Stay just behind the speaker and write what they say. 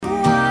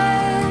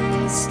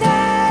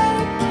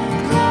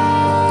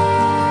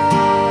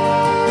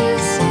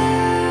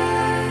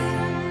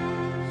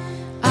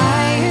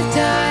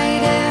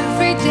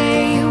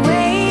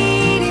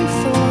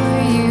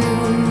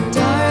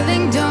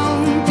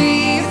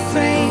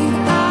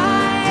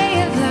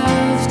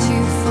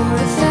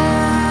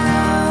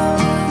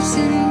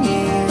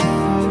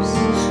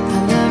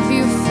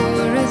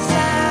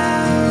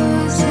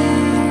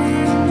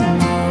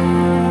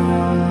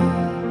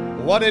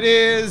what it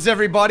is,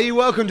 everybody.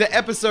 Welcome to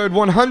episode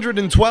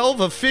 112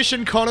 of Fish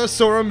and Connor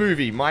Saw a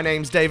Movie. My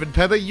name's David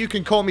Pether. You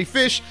can call me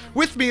Fish.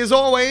 With me, as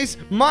always,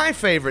 my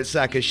favorite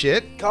sack of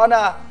shit.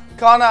 Connor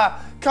McDuff.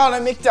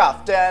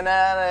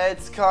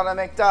 It's Connor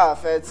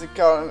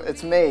McDuff.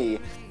 It's me.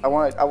 I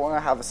want to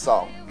have a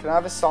song. Can I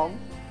have a song?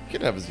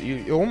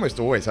 You almost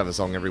always have a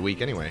song every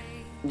week anyway.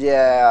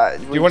 Yeah,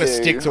 we You want to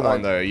do. stick to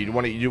one though. You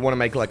want to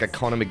make like a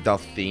Connor McDuff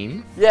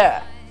theme.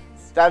 Yeah,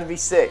 that'd be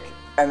sick.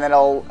 And then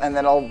I'll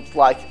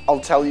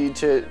tell you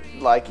to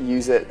like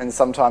use it, and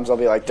sometimes I'll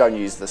be like, don't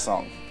use the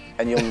song,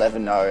 and you'll never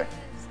know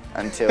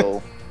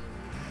until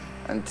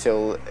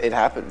it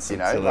happens. You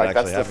know, Until it like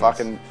that's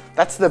actually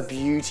that's the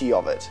beauty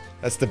of it.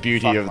 That's the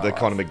beauty Fuck of my the life.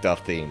 Connor McDuff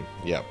theme.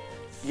 Yep.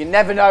 You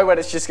never know when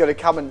it's just gonna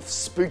come and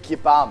spook your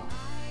bum.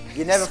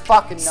 You never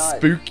fucking know.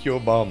 Spook your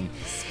bum.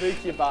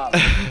 Spook your bum.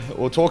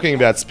 Well, talking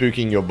about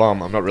spooking your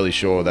bum, I'm not really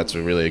sure that's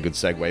a good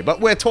segue,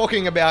 but we're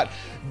talking about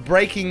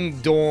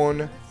Breaking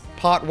Dawn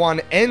Part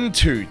 1 and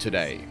 2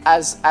 today.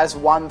 As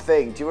one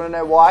thing. Do you want to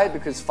know why?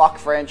 Because fuck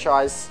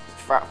franchise,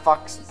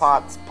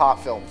 fucks part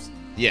films.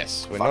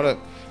 Yes, we're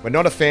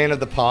not a fan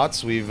of the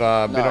parts. We've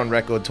been on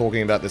record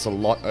talking about this a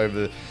lot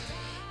over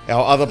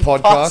our other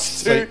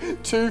podcasts.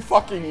 Past two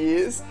fucking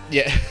years.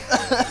 Yeah.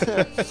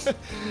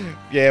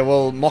 Yeah,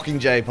 well,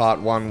 Mockingjay Part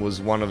 1 was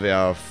one of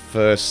our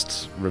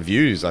first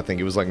reviews. I think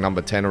it was like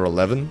number 10 or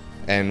 11.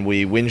 And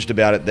we whinged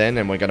about it then,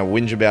 and we're going to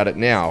whinge about it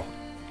now.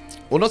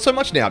 Well, not so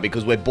much now,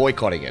 because we're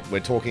boycotting it.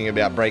 We're talking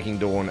about Breaking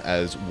Dawn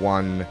as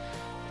one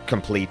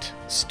complete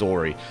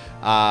story.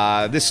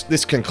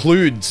 This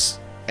concludes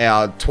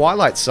our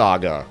Twilight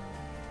Saga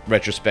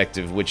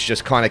retrospective, which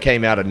just kind of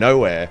came out of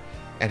nowhere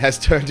and has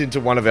turned into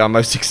one of our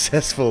most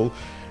successful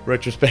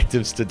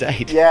retrospectives to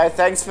date. Yeah,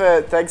 thanks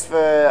for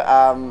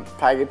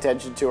paying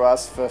attention to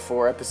us for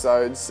 4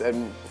 episodes,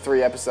 and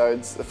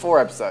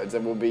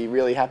we'll be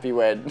really happy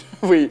when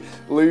we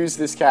lose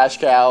this cash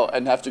cow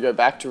and have to go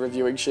back to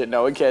reviewing shit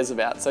no one cares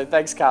about. So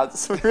thanks,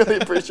 cunts. We really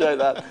appreciate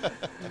that.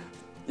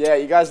 Yeah,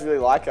 you guys really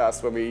like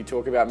us when we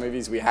talk about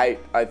movies we hate,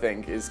 I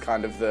think, is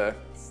kind of the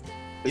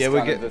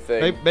the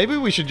thing. Maybe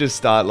we should just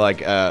start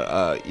like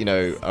a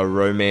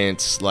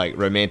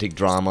romantic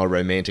drama,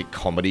 romantic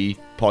comedy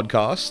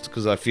podcast,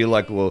 because I feel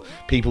like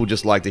people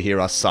just like to hear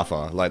us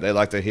suffer. Like they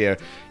like to hear,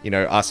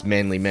 us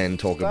manly men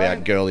talk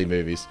about girly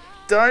movies.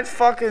 Don't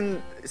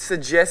fucking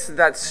suggest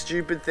that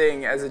stupid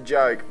thing as a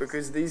joke,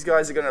 because these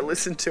guys are going to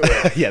listen to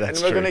it. Yeah, that's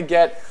and we're true. going to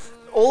get...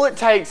 All it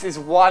takes is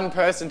one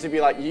person to be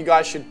like, you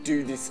guys should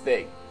do this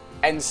thing.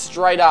 And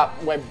straight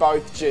up, we're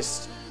both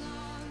just...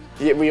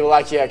 Yeah, we were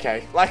like, yeah,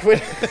 okay. Like,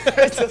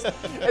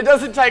 it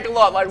doesn't take a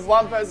lot. Like,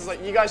 one person's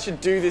like, you guys should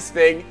do this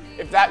thing.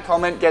 If that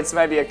comment gets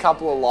maybe a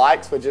couple of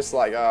likes, we're just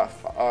like, oh,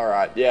 all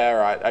right. Yeah, all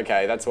right.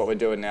 Okay, that's what we're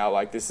doing now.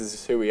 Like, this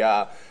is who we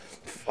are.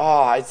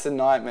 Oh, it's a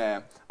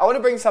nightmare. I want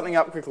to bring something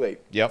up quickly.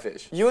 Yep.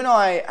 Fish. You and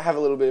I have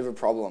a little bit of a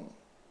problem.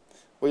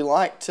 We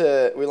like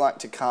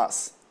to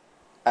cuss,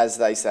 as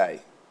they say.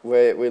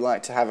 We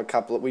like to have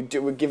we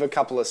give a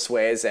couple of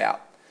swears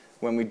out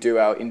when we do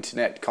our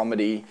internet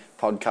comedy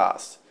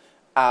podcast.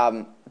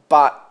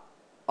 But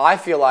I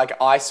feel like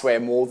I swear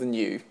more than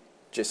you,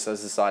 just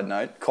as a side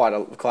note, quite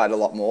a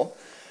lot more.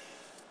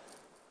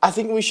 I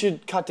think we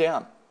should cut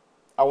down.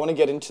 I want to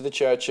get into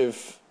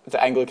the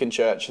Anglican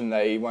church, and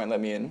they won't let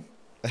me in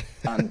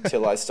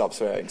until I stop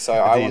swearing. So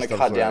I want to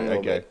cut down a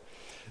little bit.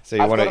 So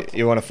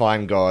you want to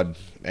find God,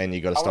 and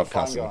you got to stop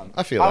cussing.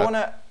 I feel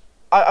that.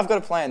 I've got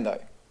a plan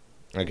though.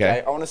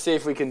 Okay. I want to see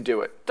if we can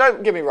do it.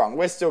 Don't get me wrong.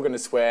 We're still going to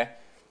swear.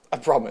 I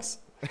promise.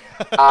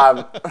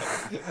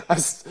 I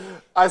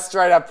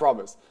straight up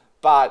promise.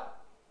 But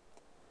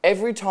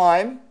every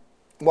time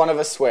one of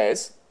us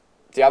swears,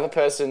 the other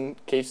person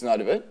keeps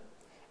note of it,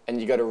 and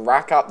you got to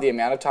rack up the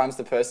amount of times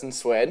the person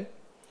sweared,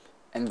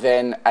 and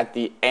then at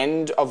the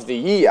end of the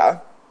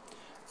year,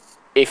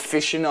 if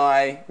Fish and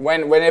I,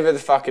 whenever the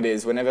fuck it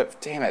is, whenever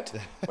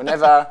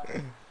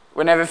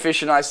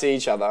Fish and I see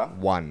each other,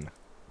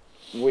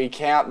 we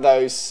count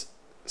those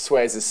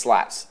swears as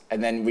slaps,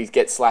 and then we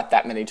get slapped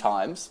that many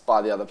times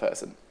by the other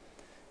person.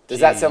 Does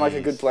that sound like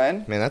a good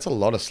plan? Man, that's a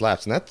lot of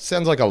slaps, and that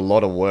sounds like a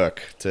lot of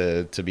work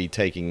to be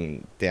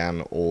taking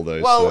down all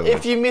those. Well,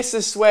 if you miss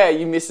a swear,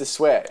 you miss a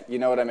swear. You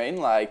know what I mean?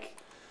 Like,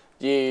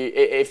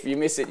 if you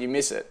miss it, you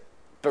miss it.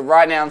 But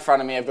right now in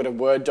front of me, I've got a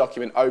Word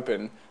document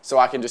open, so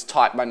I can just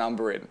type my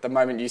number in. The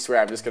moment you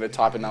swear, I'm just going to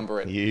type a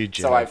number in. You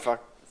joke. So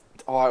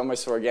I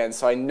almost swore again.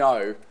 So I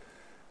know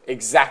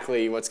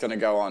exactly what's going to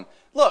go on.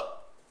 Look.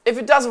 If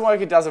it doesn't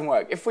work, it doesn't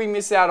work. If we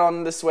miss out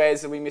on the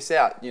swears, then we miss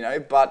out,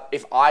 But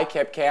if I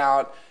kept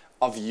count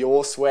of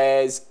your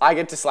swears, I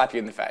get to slap you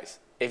in the face.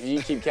 If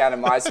you keep count of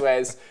my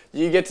swears,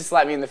 you get to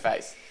slap me in the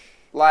face.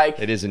 Like...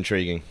 It is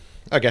intriguing.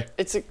 Okay.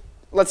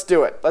 Let's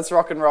do it. Let's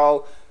rock and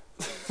roll.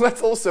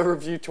 Let's also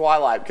review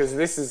Twilight, because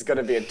this is going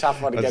to be a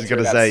tough one to get through. I was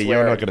going to say,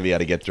 you're not going to be able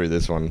to get through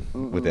this one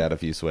without a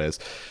few swears.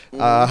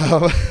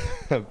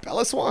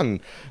 Bella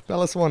Swan,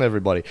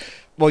 everybody.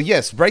 Well,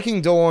 yes,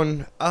 Breaking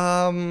Dawn.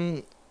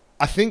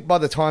 I think by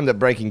the time that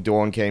Breaking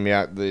Dawn came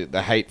out,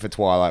 the hate for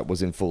Twilight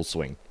was in full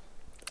swing.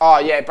 Oh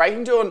yeah,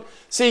 Breaking Dawn.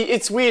 See,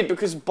 it's weird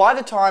because by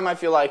the time I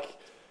feel like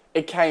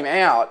it came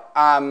out,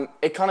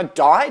 it kind of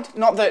died.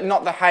 Not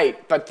the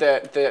hate, but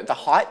the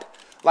hype.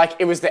 Like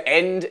it was the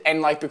end,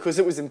 and like because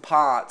it was in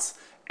parts,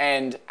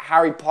 and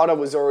Harry Potter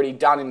was already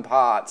done in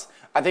parts.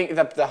 I think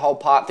that the whole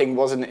part thing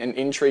wasn't an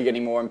intrigue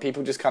anymore, and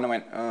people just kind of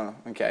went, oh,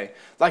 okay.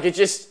 Like it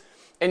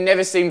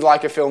never seemed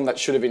like a film that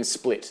should have been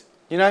split.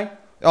 You know?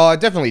 Oh, I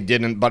definitely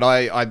didn't, but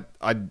I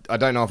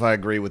don't know if I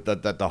agree with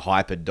that the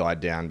hype had died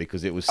down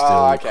because it was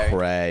still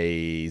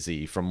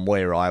crazy from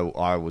where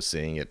I was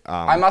seeing it.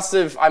 I must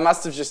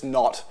have just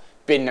not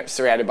been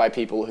surrounded by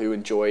people who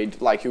enjoyed,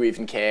 like who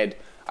even cared.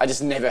 I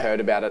just never heard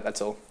about it.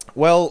 That's all.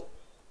 Well,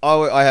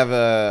 I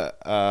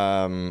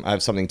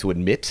have something to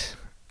admit.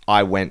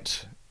 I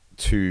went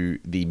to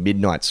the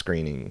midnight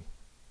screening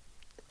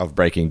of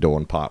Breaking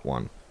Dawn Part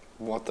 1.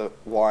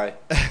 Why?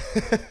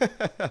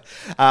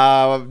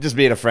 Just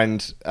being a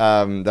friend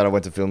that I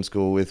went to film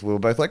school with, we were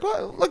both like,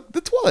 well, look,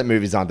 the Twilight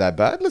movies aren't that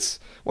bad.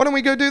 Why don't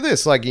we go do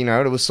this? Like, you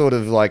know, it was sort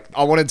of like,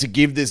 I wanted to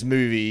give this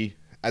movie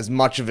as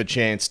much of a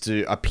chance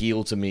to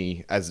appeal to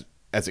me as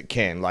it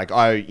can. Like,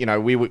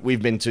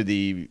 we've been to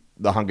the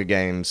Hunger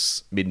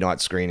Games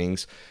midnight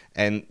screenings,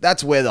 and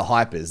that's where the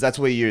hype is. That's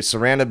where you're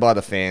surrounded by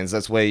the fans.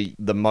 That's where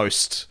the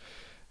most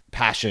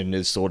passion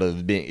is sort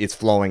of it's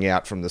flowing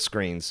out from the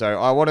screen. So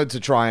I wanted to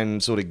try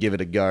and sort of give it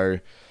a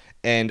go,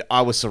 and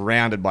I was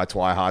surrounded by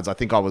tryhards. I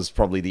think I was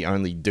probably the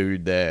only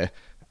dude there.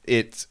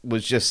 It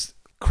was just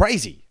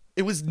crazy.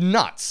 It was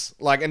nuts.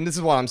 Like, and this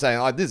is what I'm saying.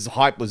 Like, this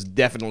hype was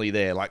definitely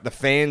there. Like, the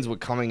fans were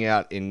coming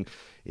out in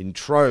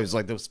troves.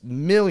 Like, there was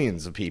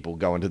millions of people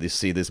going to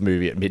see this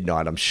movie at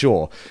midnight, I'm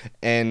sure.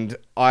 And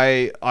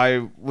I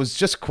was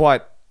just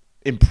quite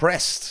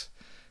impressed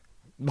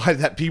by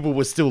that people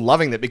were still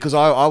loving it, because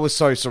I was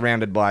so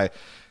surrounded by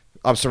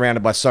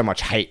so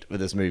much hate for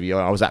this movie.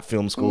 I was at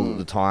film school at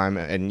the time,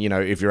 and you know,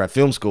 if you're at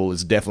film school,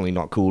 it's definitely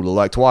not cool to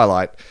like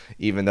Twilight,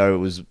 even though it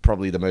was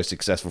probably the most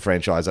successful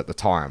franchise at the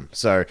time.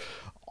 So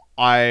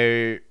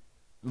I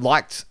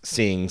liked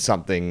seeing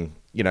something,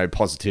 you know,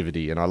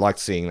 positivity, and I liked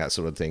seeing that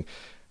sort of thing.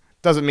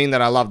 Doesn't mean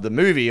that I loved the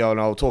movie, and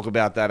I'll talk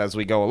about that as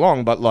we go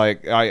along, but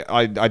like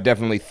I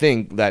definitely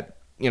think that,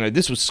 you know,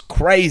 this was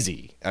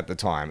crazy at the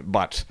time,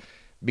 but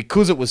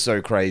because it was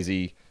so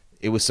crazy,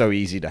 it was so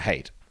easy to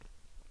hate.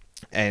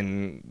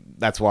 And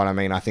that's what I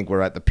mean. I think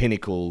we're at the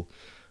pinnacle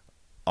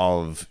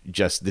of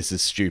just, this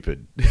is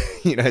stupid,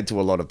 you know,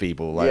 to a lot of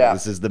people. Like,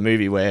 This is the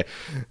movie where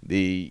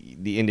the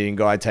Indian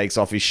guy takes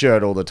off his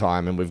shirt all the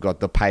time, and we've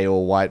got the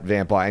pale white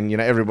vampire. And, you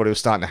know, everybody was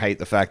starting to hate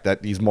the fact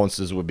that these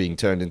monsters were being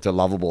turned into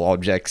lovable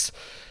objects.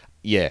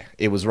 Yeah,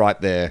 it was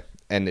right there.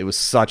 And it was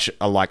such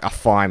a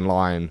fine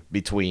line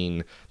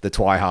between the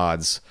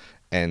twihards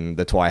and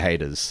the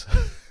twi-haters.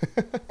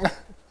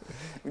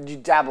 You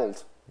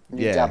dabbled.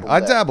 I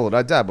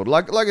dabbled.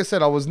 Like I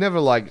said, I was never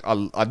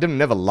I didn't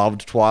never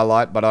loved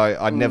Twilight, but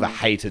I never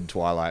hated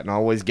Twilight, and I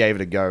always gave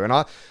it a go. And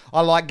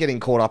I like getting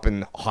caught up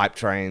in hype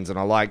trains, and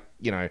I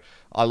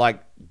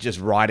like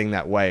just riding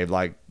that wave,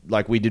 like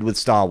we did with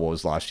Star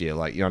Wars last year.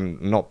 Like, you know, I'm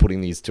not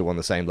putting these two on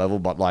the same level,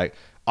 but like,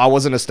 I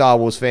wasn't a Star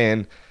Wars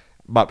fan,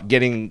 but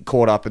getting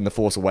caught up in the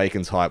Force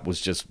Awakens hype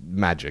was just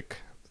magic.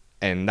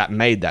 And that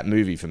made that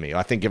movie for me.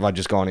 I think if I'd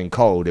just gone in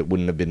cold, it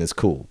wouldn't have been as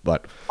cool.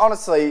 But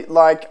honestly,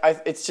 like,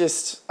 it's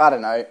just, I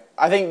don't know.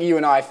 I think you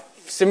and I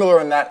similar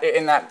in that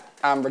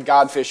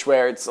regard, Fish,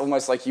 where it's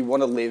almost like you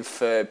want to live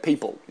for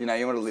people. You know,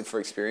 you want to live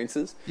for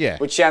experiences. Yeah.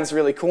 Which sounds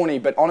really corny,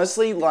 but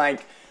honestly,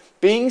 like,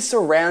 being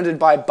surrounded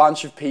by a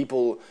bunch of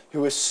people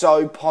who are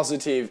so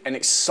positive and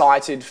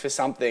excited for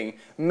something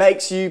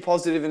makes you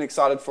positive and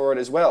excited for it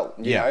as well.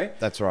 You know?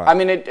 That's right. I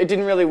mean, it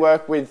didn't really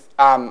work with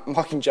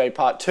Mockingjay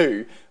Part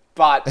 2.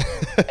 But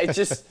it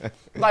just,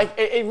 like,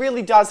 it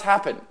really does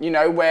happen, you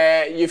know,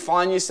 where you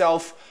find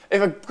yourself,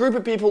 if a group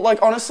of people, like,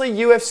 honestly,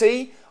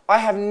 UFC, I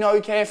have no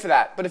care for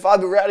that. But if I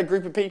were around a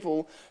group of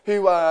people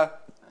who are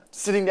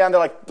sitting down, they're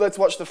like, let's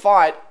watch the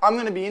fight, I'm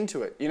going to be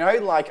into it, you know?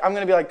 Like, I'm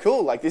going to be like,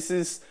 cool, like,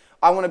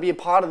 I want to be a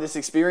part of this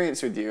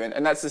experience with you.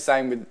 And that's the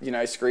same with, you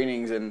know,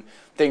 screenings and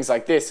things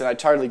like this. And I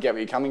totally get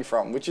where you're coming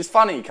from, which is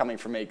funny coming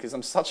from me because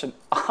I'm such an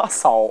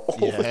asshole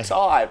all the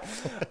time.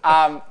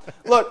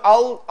 Look,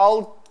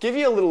 I'll give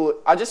you a little.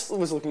 I just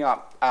was looking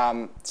up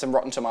some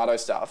Rotten Tomato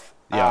stuff.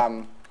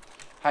 Yeah.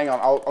 Hang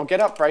on, I'll get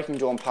up Breaking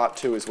Dawn Part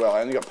 2 as well.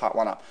 I only got Part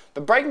 1 up.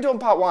 But Breaking Dawn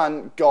Part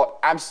 1 got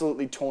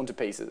absolutely torn to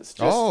pieces.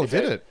 Did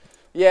it?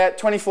 Yeah,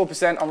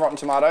 24% on Rotten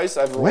Tomatoes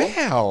overall.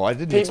 Wow, I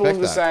didn't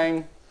expect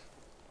that.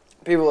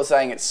 People are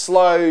saying it's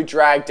slow,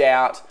 dragged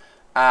out.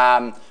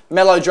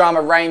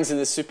 Melodrama reigns in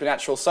the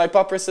supernatural soap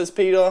opera, says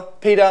Peter.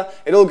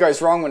 It all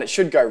goes wrong when it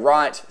should go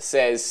right,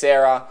 says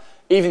Sarah.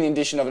 Even the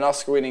addition of an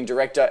Oscar-winning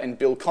director and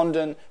Bill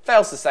Condon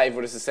fails to save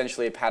what is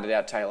essentially a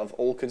padded-out tale of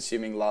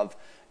all-consuming love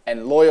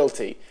and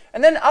loyalty.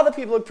 And then other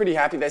people are pretty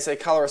happy. They say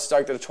Colour is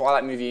stoked that a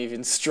Twilight movie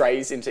even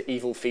strays into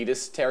evil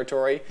fetus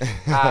territory.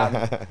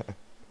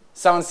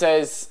 Someone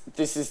says,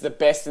 this is the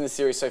best in the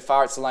series so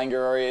far. It's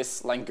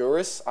languorous,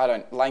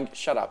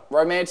 shut up.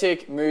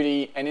 Romantic,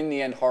 moody, and in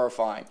the end,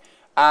 horrifying.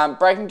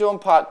 Breaking Dawn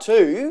Part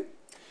 2,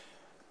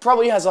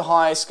 probably has a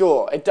high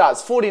score. It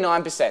does,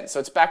 49%. So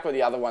it's back where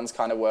the other ones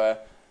kind of were.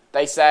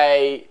 They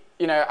say,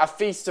 a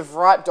feast of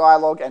ripe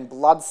dialogue and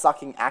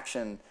blood-sucking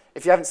action.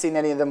 If you haven't seen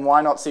any of them,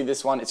 why not see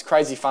this one? It's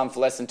crazy fun for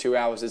less than 2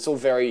 hours. It's all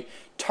very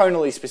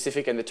tonally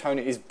specific, and the tone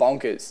is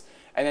bonkers.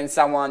 And then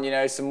someone,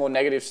 some more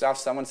negative stuff.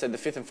 Someone said the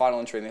fifth and final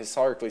entry in the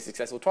historically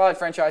successful Twilight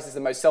franchise is the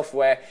most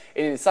self-aware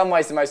and in some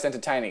ways the most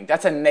entertaining.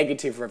 That's a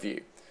negative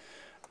review.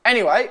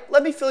 Anyway,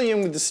 let me fill you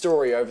in with the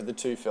story over the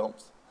two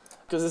films.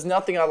 Because there's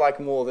nothing I like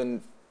more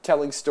than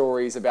telling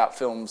stories about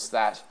films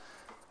that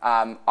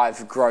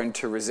I've grown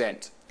to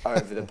resent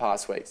over the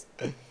past weeks.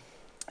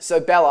 So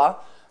Bella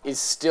is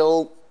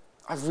still,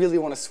 I really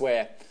want to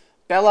swear,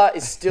 Bella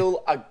is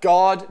still a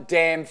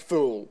goddamn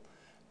fool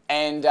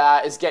and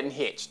is getting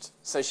hitched.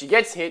 So she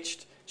gets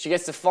hitched, she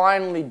gets to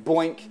finally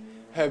boink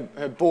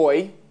her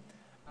boy,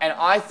 and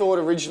I thought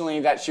originally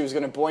that she was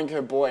going to boink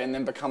her boy and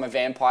then become a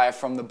vampire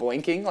from the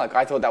boinking. Like,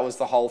 I thought that was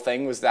the whole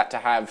thing, was that to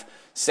have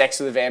sex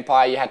with a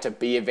vampire, you had to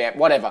be a vampire,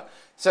 whatever.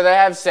 So they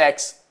have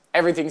sex,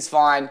 everything's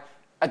fine.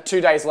 2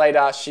 days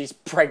later, she's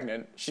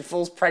pregnant. She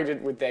falls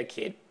pregnant with their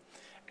kid.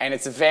 And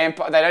it's a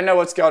vampire. They don't know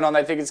what's going on.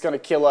 They think it's going to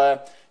kill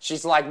her.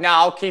 She's like,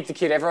 nah, I'll keep the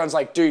kid. Everyone's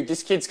like, dude,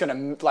 this kid's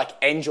going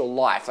to, end your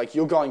life.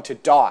 You're going to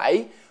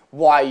die.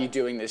 Why are you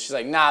doing this? She's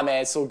like, nah,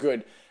 man, it's all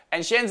good.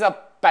 And she ends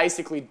up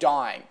basically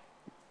dying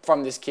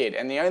from this kid.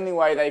 And the only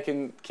way they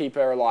can keep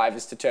her alive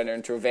is to turn her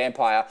into a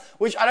vampire,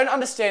 which I don't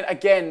understand.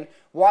 Again,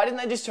 why didn't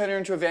they just turn her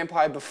into a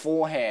vampire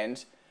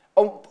beforehand?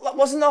 Oh,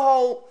 wasn't the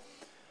whole...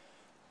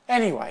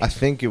 Anyway. I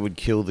think it would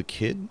kill the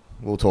kid.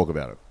 We'll talk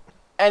about it.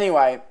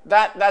 Anyway,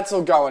 that's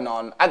all going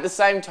on. At the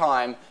same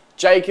time,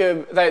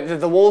 Jacob,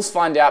 the wolves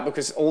find out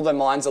because all their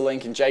minds are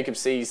linked, and Jacob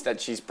sees that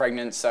she's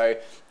pregnant, so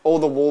all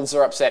the wolves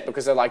are upset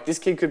because they're like, this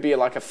kid could be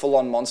like a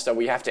full-on monster,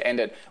 we have to end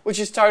it, which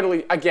is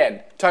totally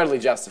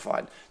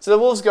justified. So the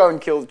wolves go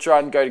and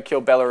try to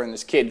kill Bella and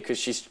this kid because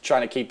she's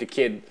trying to keep the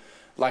kid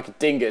like a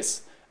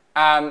dingus.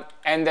 And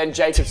then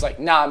Jacob's like,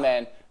 nah,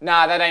 man,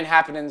 that ain't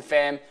happening,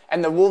 fam.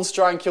 And the wolves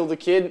try and kill the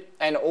kid,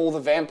 and all the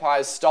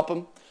vampires stop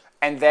them.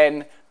 And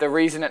then the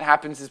reason it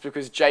happens is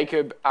because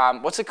Jacob,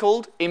 what's it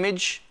called?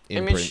 Imprints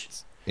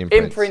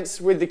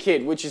with the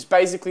kid, which is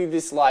basically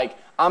this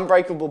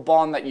unbreakable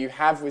bond that you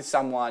have with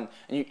someone,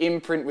 and you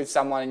imprint with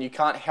someone and you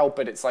can't help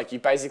it. It's like you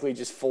basically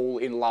just fall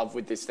in love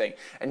with this thing.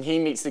 And he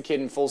meets the kid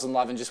and falls in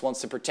love and just wants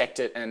to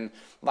protect it and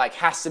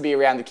has to be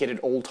around the kid at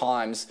all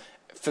times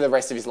for the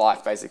rest of his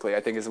life, basically,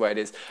 I think is the way it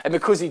is. And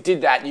because he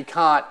did that, you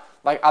can't,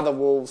 other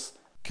wolves...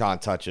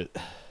 Can't touch it,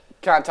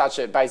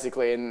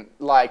 basically, and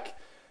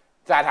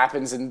that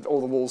happens and all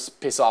the wolves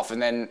piss off,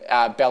 and then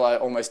Bella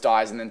almost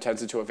dies and then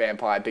turns into a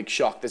vampire. Big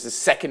shock. There's a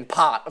second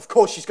part. Of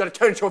course, she's got to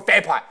turn into a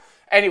vampire.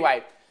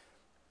 Anyway,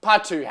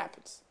 part 2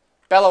 happens.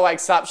 Bella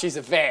wakes up. She's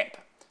a vamp.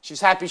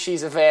 She's happy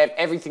she's a vamp.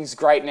 Everything's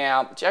great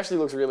now. She actually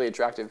looks really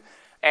attractive.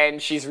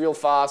 And she's real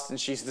fast, and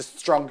she's the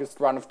strongest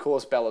one. Of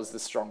course, Bella's the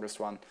strongest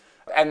one.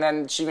 And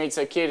then she meets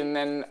her kid, and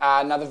then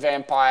another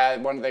vampire,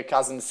 one of their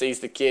cousins, sees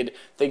the kid,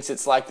 thinks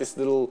it's this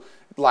little,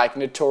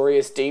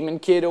 notorious demon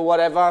kid or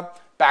whatever,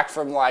 back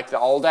from, the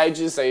old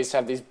ages. They used to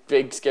have these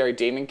big, scary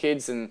demon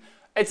kids, and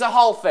it's a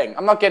whole thing.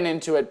 I'm not getting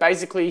into it.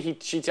 Basically,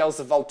 she tells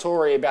the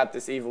Volturi about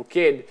this evil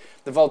kid.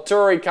 The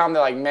Volturi come,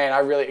 they're like,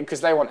 man,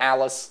 because they want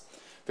Alice,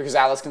 because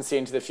Alice can see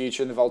into the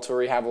future, and the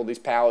Volturi have all these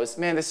powers.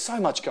 Man, there's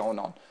so much going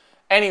on.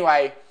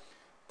 Anyway...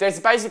 There's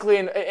basically,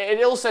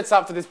 it all sets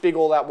up for this big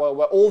all-out world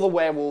where all the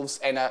werewolves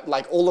and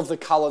all of the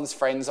Cullens'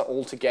 friends are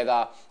all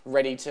together,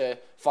 ready to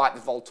fight the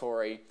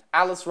Volturi.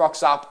 Alice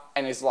rocks up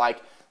and is like,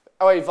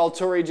 "Oh, hey,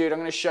 Volturi, dude, I'm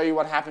going to show you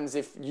what happens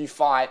if you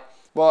fight."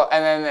 Well,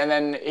 and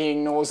then he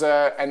ignores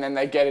her, and then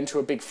they get into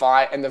a big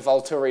fight, and the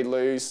Volturi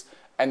lose,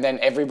 and then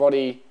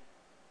everybody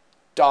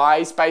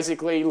dies,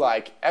 basically,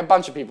 a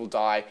bunch of people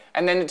die,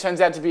 and then it turns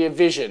out to be a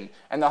vision,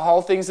 and the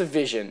whole thing's a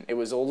vision. It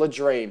was all a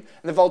dream.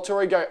 And the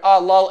Volturi go,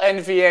 "Oh, lol,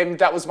 NVM,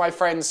 that was my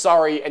friend,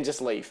 sorry," and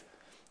just leave.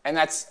 And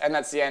that's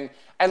the end.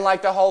 And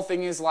the whole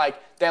thing is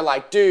they're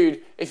like,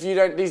 dude, if you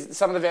don't,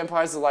 some of the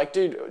vampires are like,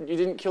 dude, you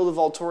didn't kill the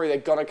Volturi, they're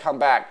gonna come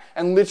back.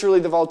 And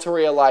literally the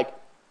Volturi are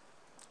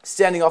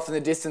standing off in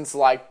the distance,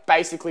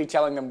 basically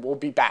telling them, we'll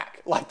be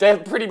back. They're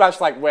pretty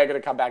much we're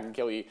gonna come back and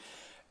kill you.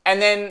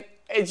 And then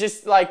it's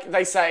just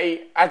they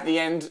say at the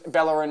end,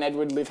 Bella and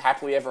Edward live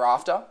happily ever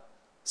after.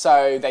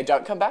 So they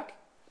don't come back?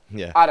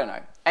 Yeah. I don't know.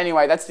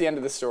 Anyway, that's the end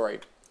of the story.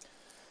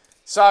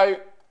 So,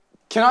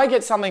 can I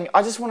get something?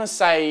 I just want to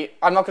say,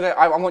 I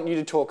want you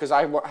to talk because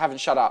I haven't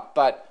shut up,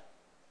 but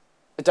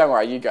don't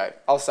worry, you go.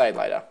 I'll say it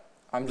later.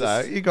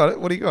 No, you got it.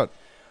 What do you got?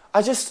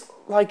 I just,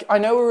 I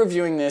know we're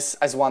reviewing this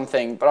as one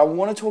thing, but I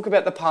want to talk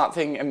about the part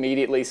thing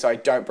immediately so I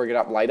don't bring it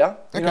up later.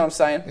 You know what I'm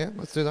saying? Yeah,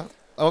 let's do that.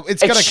 Oh,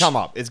 it's going to come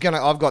up.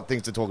 I've got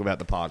things to talk about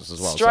the parts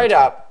as well.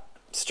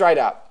 Straight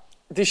up,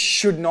 this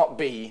should not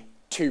be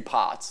 2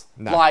 parts.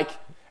 No.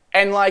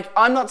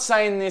 I'm not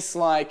saying this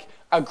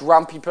a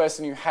grumpy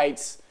person who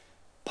hates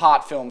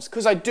part films,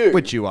 because I do.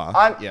 Which you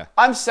are,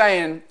 I'm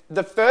saying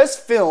the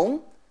first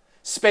film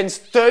spends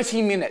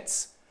 30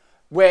 minutes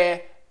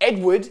where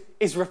Edward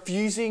is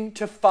refusing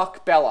to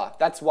fuck Bella.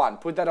 That's one.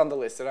 Put that on the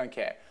list. I don't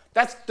care.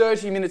 That's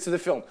 30 minutes of the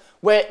film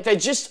where they're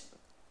just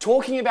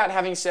talking about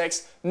having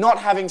sex, not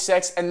having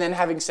sex, and then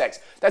having sex.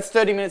 That's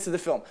 30 minutes of the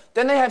film.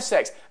 Then they have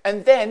sex.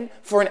 And then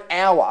for an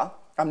hour,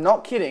 I'm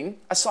not kidding,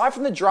 aside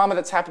from the drama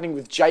that's happening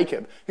with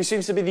Jacob, who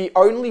seems to be the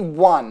only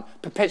one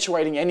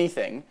perpetuating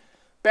anything,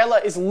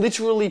 Bella is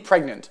literally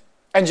pregnant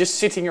and just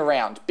sitting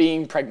around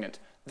being pregnant.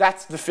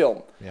 That's the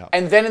film. Yeah.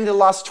 And then in the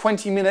last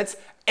 20 minutes,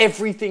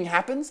 everything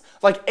happens.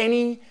 Like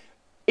any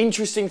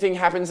interesting thing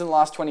happens in the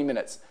last 20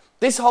 minutes.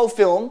 This whole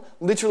film,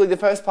 literally the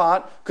first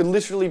part, could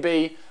literally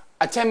be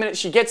a 10 minutes,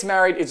 she gets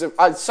married,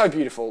 it's so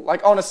beautiful. Like,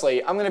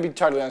 honestly, I'm going to be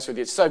totally honest with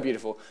you, it's so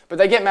beautiful. But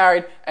they get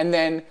married, and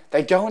then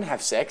they go and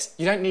have sex.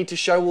 You don't need to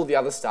show all the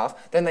other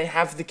stuff. Then they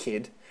have the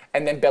kid,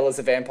 and then Bella's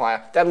a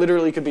vampire. That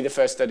literally could be the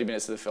first 30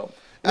 minutes of the film.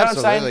 You know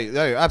Absolutely, what I'm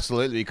saying? no,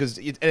 absolutely, because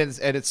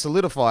it's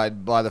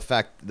solidified by the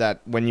fact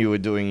that when you were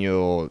doing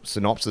your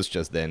synopsis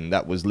just then,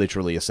 that was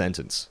literally a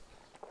sentence.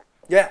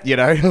 Yeah. You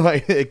know,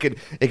 like it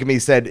can be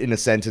said in a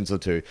sentence or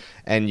two,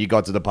 and you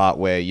got to the part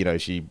where, you know,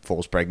 she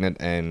falls pregnant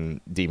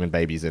and demon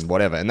babies and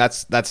whatever, and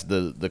that's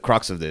the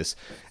crux of this.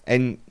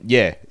 And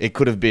yeah, it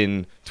could have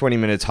been 20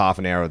 minutes, half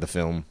an hour of the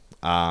film,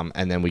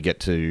 and then we get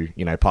to,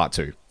 you know, part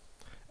 2.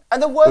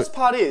 And the worst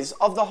part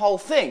of the whole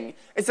thing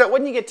is that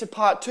when you get to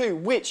part 2,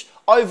 which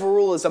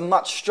overall is a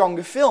much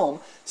stronger film,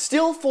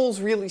 still falls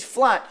really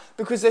flat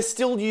because they're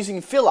still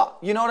using filler.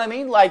 You know what I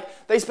mean?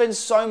 Like, they spend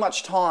so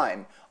much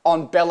time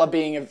on Bella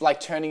being,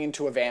 like, turning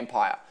into a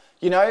vampire.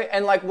 You know?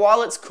 And, like,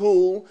 while it's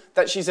cool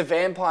that she's a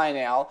vampire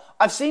now,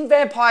 I've seen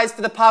vampires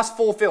for the past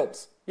 4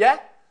 films. Yeah?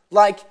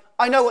 Like,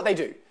 I know what they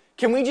do.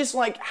 Can we just,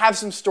 like, have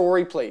some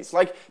story, please?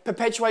 Like,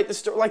 perpetuate the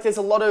story. Like, there's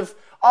a lot of,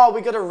 oh,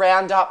 we got to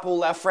round up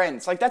all our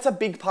friends. Like, that's a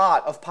big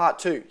part of part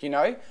 2, you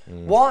know?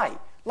 Why?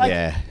 Like,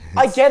 Yeah,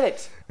 I get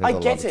it. I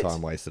There's get a it. lot of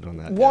time wasted on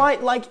that. Why?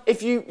 Like,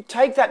 if you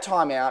take that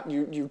time out,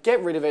 you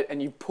get rid of it,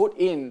 and you put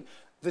in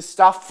the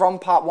stuff from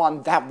part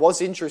 1 that was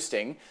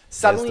interesting,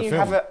 suddenly you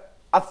film. have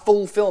a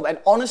full film. And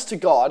honest to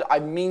God, I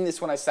mean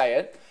this when I say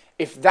it,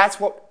 if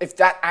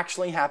that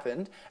actually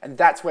happened, and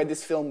that's where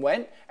this film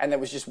went, and there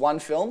was just one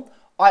film,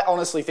 I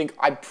honestly think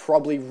I'd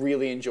probably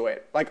really enjoy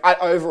it. Like,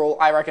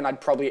 I reckon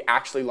I'd probably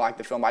actually like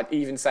the film. I'd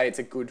even say it's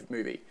a good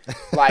movie.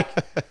 Like,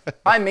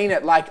 I mean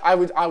it. Like, I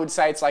would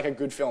say it's like a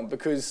good film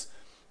because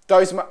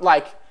those,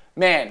 like,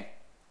 man,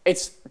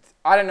 it's,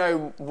 I don't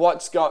know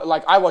what's got,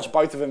 like, I watched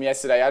both of them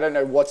yesterday. I don't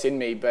know what's in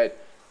me, but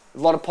a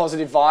lot of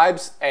positive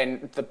vibes,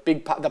 and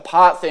the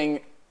part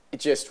thing, it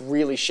just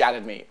really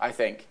shattered me, I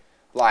think.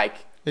 Like,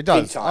 It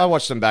does. big time. I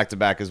watched them back to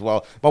back as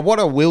well. But what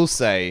I will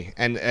say,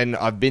 and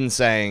I've been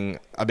saying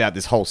about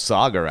this whole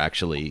saga,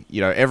 actually,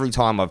 you know, every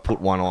time I've put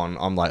one on,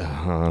 I'm like,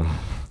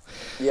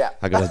 Yeah.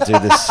 I gotta do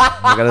this.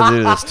 I gotta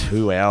do this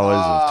 2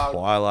 hours of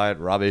Twilight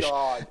rubbish.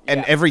 God, And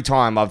yeah. every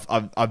time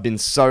I've been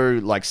so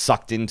like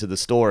sucked into the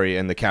story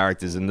and the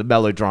characters and the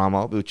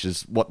melodrama, which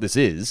is what this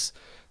is,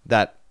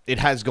 that it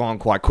has gone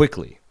quite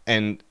quickly,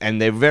 and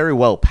they're very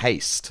well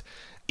paced.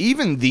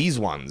 Even these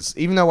ones,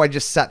 even though I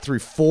just sat through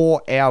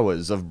 4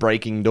 hours of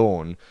Breaking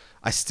Dawn,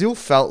 I still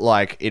felt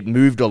like it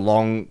moved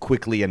along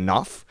quickly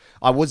enough.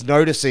 I was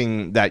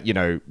noticing that, you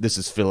know, this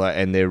is filler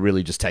and they're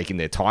really just taking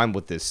their time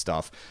with this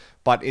stuff.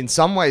 But in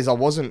some ways, I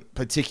wasn't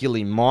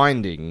particularly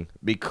minding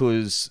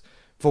because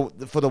for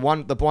the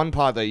one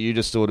part that you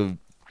just sort of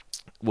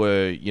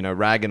were, you know,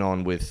 ragging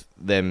on with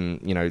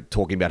them, you know,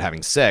 talking about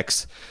having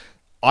sex,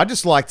 I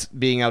just liked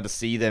being able to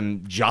see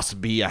them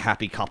just be a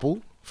happy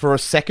couple for a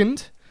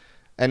second.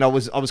 And I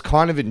was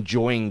kind of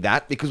enjoying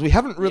that because we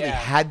haven't really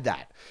had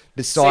that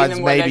besides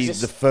them where maybe they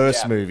just- the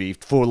first movie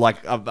for like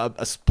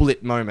a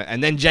split moment,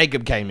 and then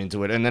Jacob came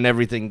into it, and then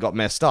everything got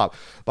messed up.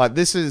 But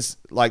this is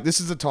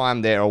a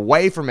time they're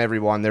away from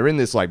everyone. They're in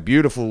this like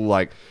beautiful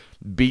like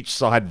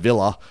beachside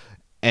villa,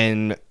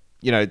 and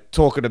you know,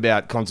 talking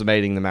about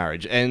consummating the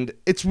marriage, and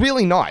it's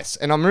really nice,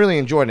 and I'm really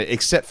enjoying it,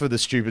 except for the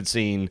stupid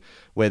scene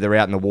where they're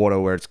out in the water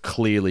where it's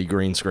clearly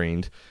green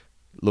screened.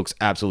 Looks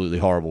absolutely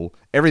horrible.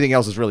 Everything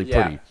else is really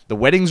pretty. The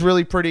wedding's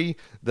really pretty.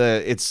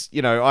 It's,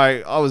 you know,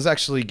 I was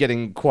actually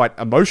getting quite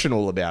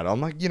emotional about it.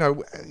 I'm like, you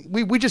know,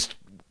 we just,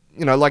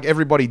 you know, like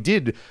everybody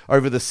did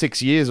over the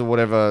 6 years or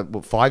whatever,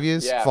 5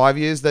 years? Yeah. 5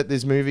 years that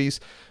these movies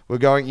were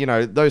going, you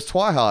know, those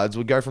Twihards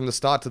would go from the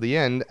start to the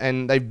end,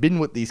 and they've been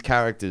with these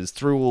characters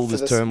through all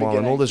this the turmoil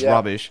and all this beginning,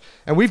 rubbish.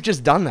 And we've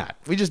just done that.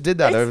 We just did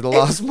that over the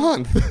last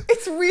month.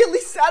 It's really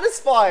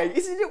satisfying.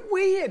 Isn't it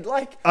weird?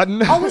 Like, I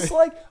know. I was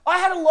like, I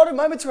had a lot of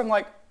moments where I'm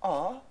like,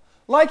 oh,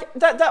 like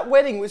that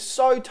wedding was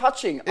so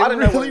touching. I don't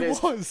know what it really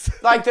is. was.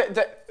 Like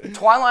the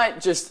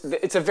Twilight,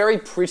 it's a very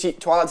pretty.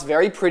 Twilight's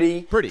very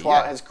pretty.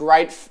 Twilight has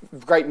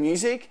great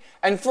music,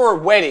 and for a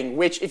wedding,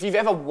 which if you've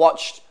ever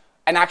watched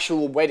an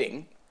actual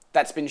wedding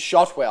that's been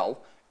shot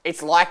well,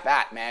 it's like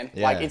that, man.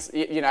 Yeah. Like it's,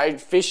 you know,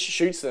 Fish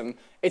shoots them.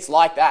 It's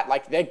like that.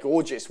 Like they're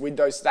gorgeous with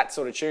that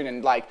sort of tune,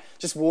 and like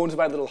just warms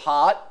my little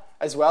heart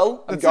as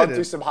well. I'm going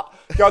through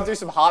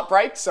some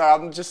heartbreak, so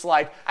I'm just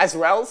like as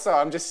well. So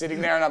I'm just sitting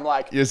there and I'm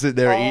like, You're sitting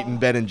there eating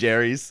Ben and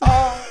Jerry's.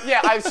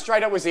 yeah, I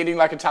straight up was eating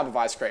like a tub of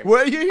ice cream.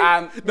 Were you?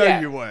 No,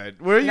 You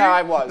weren't. Were you? No,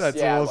 I was. That's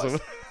yeah, awesome.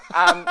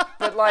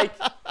 But like,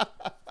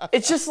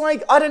 it's just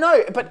like, I don't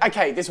know. But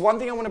okay, there's one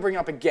thing I want to bring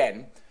up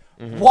again.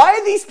 Why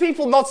are these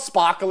people not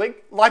sparkling?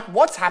 Like,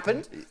 what's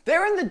happened?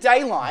 They're in the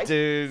daylight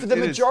for the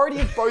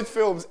majority of both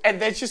films,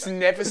 and they're just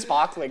never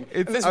sparkling.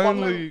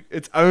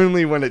 It's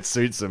only when it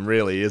suits them,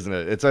 really, isn't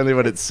it? It's only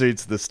when it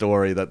suits the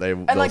story that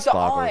they'll like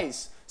sparkle. The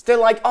eyes. They're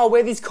like, oh,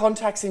 wear these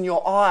contacts in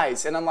your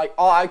eyes. And I'm like,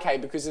 oh, okay,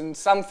 because in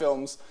some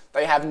films,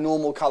 they have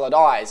normal coloured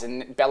eyes,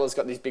 and Bella's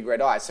got these big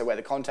red eyes, so wear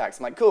the contacts.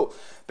 I'm like, cool.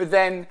 But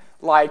then,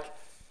 like,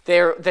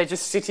 they're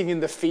just sitting in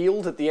the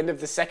field at the end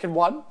of the second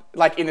one,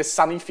 like in a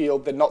sunny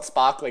field, they're not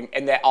sparkling,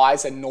 and their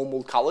eyes are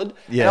normal coloured.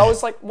 Yeah. And I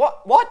was like,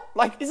 what?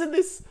 Like, isn't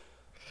this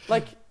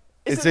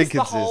it's inconsistent,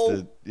 the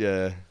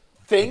whole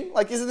thing?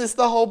 Like, isn't this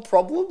the whole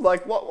problem?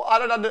 Like, what? I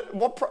don't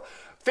know.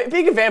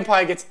 Being a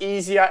vampire gets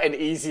easier and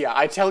easier.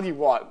 I tell you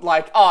what.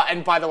 Like, oh,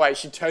 and by the way,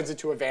 she turns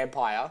into a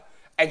vampire,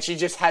 and she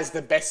just has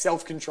the best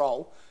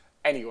self-control.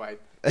 Anyway.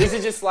 These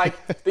are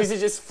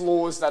just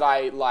flaws that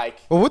I like.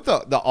 Well, with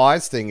the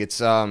eyes thing,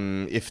 it's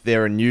if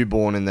they're a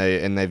newborn and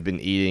they've been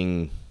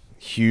eating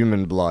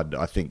human blood,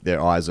 I think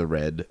their eyes are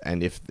red,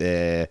 and if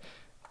they're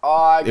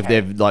like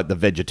the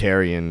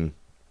vegetarian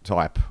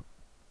type,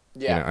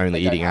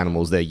 only eating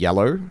animals, they're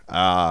yellow.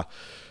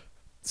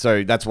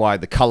 So that's why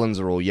the Cullens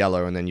are all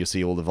yellow, and then you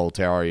see all the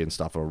Volturi and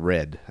stuff are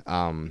red.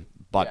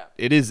 But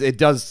it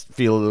does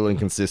feel a little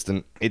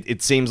inconsistent.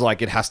 It seems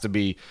like it has to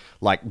be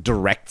like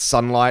direct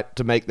sunlight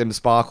to make them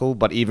sparkle.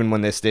 But even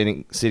when they're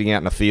sitting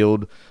out in a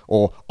field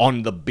or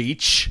on the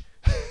beach,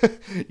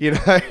 in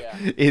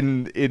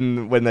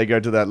when they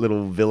go to that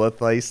little villa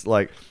place,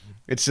 like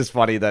it's just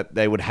funny that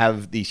they would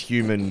have these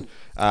human,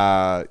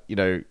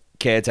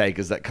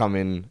 caretakers that come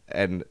in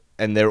and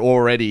they're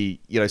already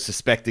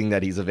suspecting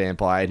that he's a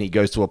vampire, and he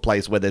goes to a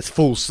place where there's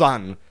full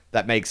sun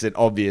that makes it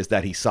obvious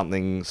that he's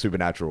something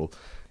supernatural.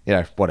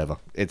 Whatever.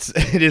 It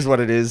is what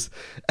it is.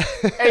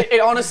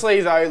 it honestly,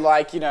 though,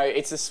 like,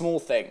 it's a small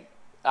thing.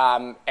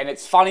 And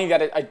it's funny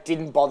that it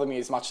didn't bother me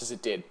as much as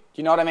it did.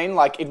 You know what I mean?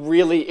 Like, it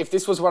really, if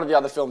this was one of the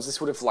other films, this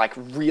would have, like,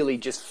 really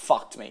just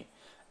fucked me.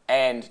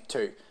 And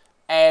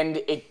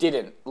it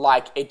didn't.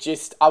 Like,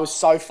 I was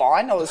so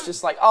fine. I was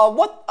just like, oh,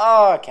 what?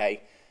 Oh,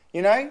 okay.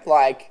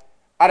 Like,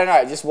 I don't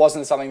know. It just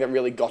wasn't something that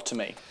really got to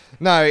me.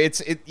 No,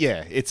 it's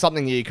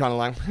something you kind of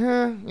like,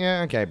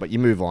 yeah, okay, but you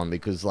move on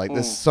because like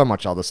there's so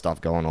much other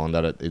stuff going on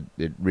that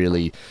it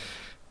really,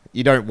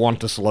 you don't want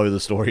to slow the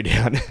story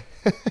down.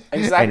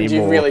 Exactly,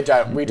 you really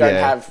don't. We don't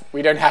have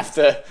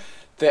the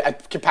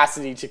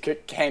capacity to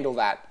handle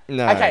that.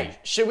 No. Okay,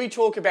 should we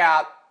talk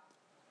about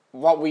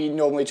what we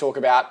normally talk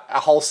about? A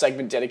whole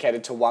segment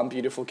dedicated to one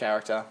beautiful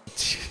character.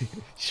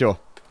 Sure.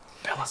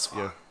 Bella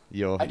Swan.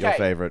 Your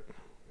favorite.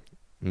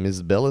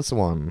 Ms. Bella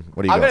Swan.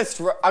 What do you got?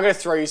 I'm going to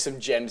throw you some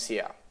gems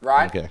here,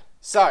 right? Okay.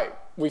 So,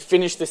 we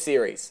finished the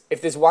series.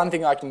 If there's one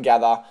thing I can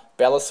gather,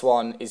 Bella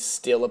Swan is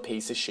still a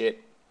piece of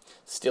shit.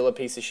 Still a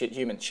piece of shit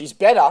human. She's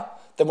better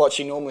than what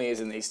she normally is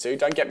in these two.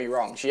 Don't get me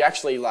wrong. She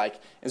actually,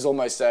 is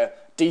almost a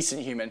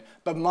decent human.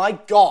 But my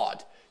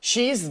God,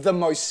 she is the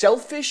most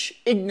selfish,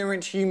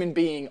 ignorant human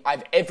being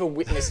I've ever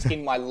witnessed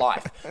in my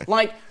life.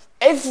 Like,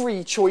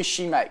 every choice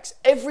she makes,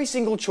 every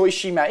single choice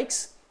she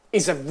makes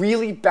is a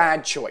really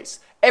bad choice.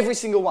 Every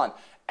single one.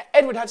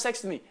 Edward, have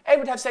sex with me.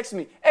 Edward, have sex with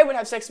me. Edward,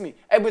 have sex with me.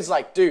 Edward's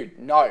like, dude,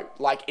 no.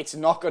 Like, it's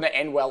not going to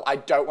end well. I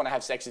don't want to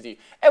have sex with you.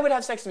 Edward,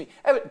 have sex with me.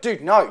 Edward,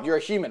 dude, no. You're a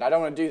human. I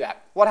don't want to do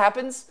that. What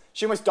happens?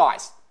 She almost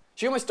dies.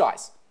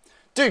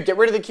 Dude, get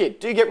rid of the kid.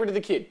 Dude, get rid of the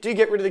kid. Dude,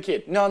 get rid of the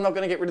kid. No, I'm not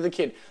going to get rid of the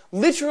kid.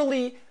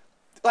 Literally,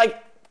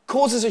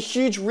 causes a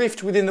huge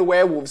rift within the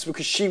werewolves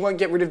because she won't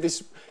get rid of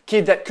this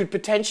kid that could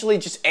potentially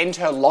just end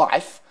her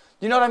life.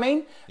 You know what I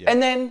mean? Yeah.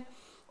 And then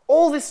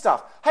all this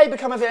stuff. Hey,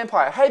 become a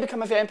vampire. Hey,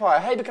 become a vampire.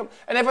 Hey, become...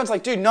 And everyone's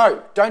like, dude,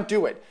 no, don't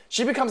do it.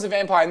 She becomes a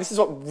vampire, and this is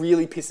what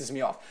really pisses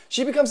me off.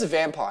 She becomes a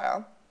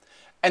vampire,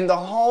 and the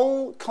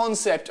whole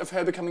concept of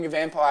her becoming a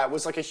vampire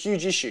was like a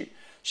huge issue.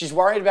 She's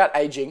worried about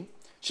aging.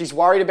 She's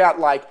worried about,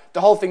 the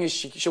whole thing is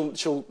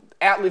she'll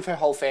outlive her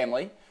whole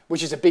family,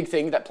 which is a big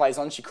thing that plays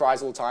on. She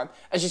cries all the time.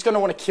 And she's going to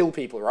want to kill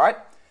people, right?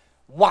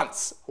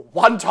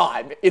 One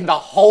time in the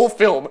whole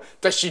film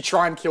does she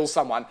try and kill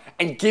someone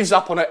and gives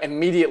up on it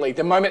immediately.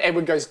 The moment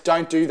Edward goes,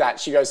 don't do that,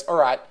 she goes, all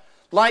right.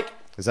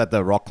 Is that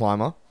the rock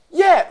climber?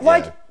 Yeah,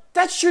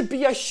 that should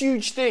be a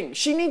huge thing.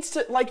 She needs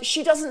to,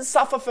 she doesn't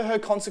suffer for her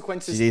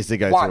consequences. She needs to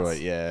go through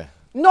it, yeah.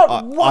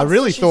 Not once. I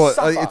really thought,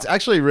 it's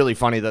actually really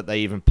funny that they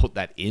even put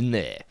that in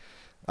there.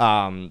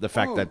 The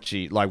fact that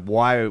she,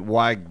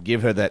 why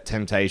give her that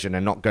temptation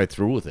and not go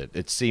through with it?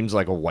 It seems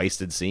like a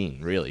wasted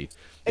scene, really.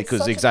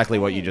 Because exactly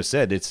what you just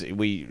said,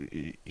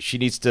 she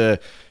needs to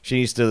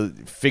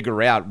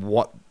figure out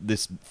what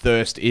this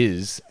thirst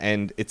is,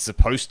 and it's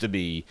supposed to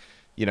be,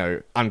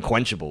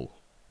 unquenchable.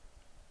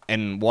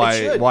 And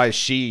why is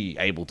she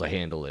able to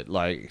handle it?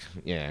 I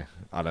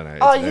don't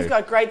know. You've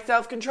got great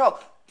self-control.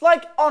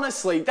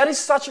 Honestly, that is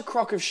such a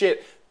crock of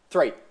shit.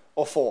 3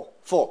 or 4.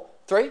 4.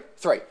 3.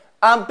 3.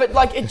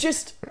 But it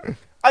just,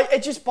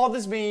 It just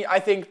bothers me, I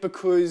think,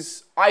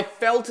 because I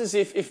felt as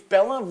if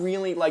Bella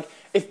really, like,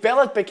 if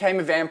Bella became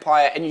a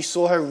vampire and you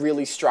saw her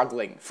really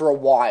struggling for a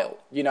while,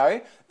 you know,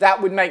 that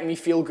would make me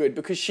feel good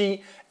because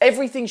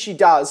everything she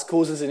does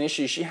causes an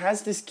issue. She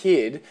has this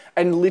kid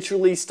and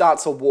literally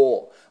starts a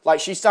war. Like,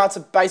 she starts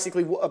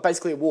basically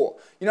a war.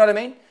 You know what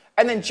I mean?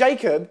 And then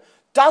Jacob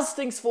does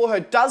things for her,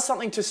 does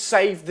something to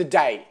save the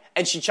day,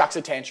 and she chucks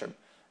a tantrum.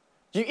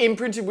 You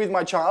imprinted with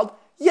my child?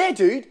 Yeah,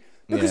 dude.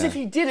 Because if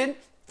he didn't,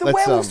 the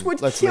werewolves would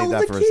kill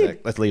the kid.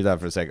 Let's leave that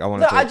for a sec. I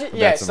want to talk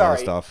about some other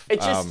stuff. It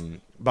just...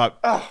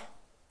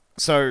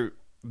 So,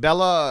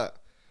 Bella,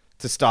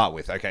 to start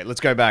with, okay, let's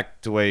go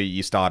back to where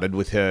you started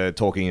with her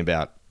talking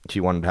about she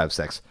wanted to have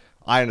sex.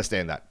 I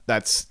understand that.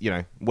 That's, you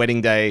know,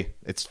 wedding day.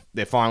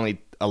 They're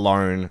finally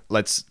alone.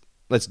 Let's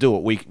do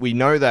it. We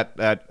know that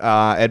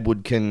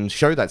Edward can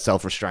show that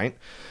self-restraint.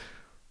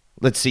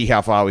 Let's see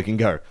how far we can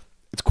go.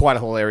 It's quite a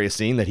hilarious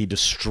scene that he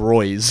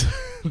destroys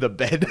the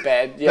bed.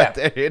 Yeah.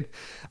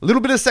 A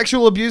little bit of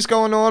sexual abuse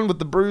going on with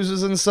the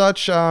bruises and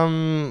such. I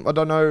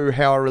don't know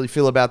how I really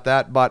feel about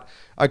that, but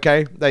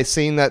okay, they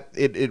seen that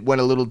it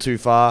went a little too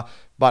far.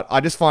 But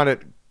I just find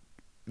it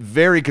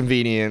very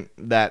convenient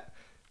that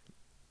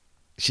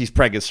she's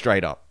preggers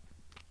straight up.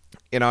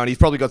 You know, and he's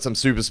probably got some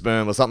super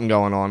sperm or something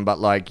going on. But,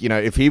 like, you know,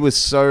 if he was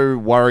so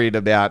worried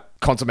about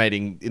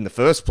consummating in the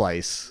first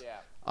place,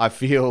 I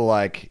feel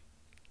like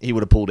he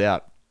would have pulled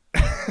out.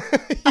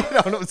 You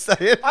know what I'm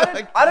saying?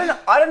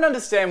 I don't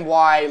understand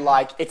why,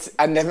 like, it's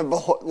a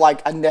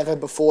never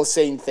before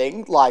seen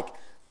thing. Like,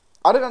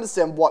 I don't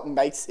understand what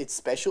makes it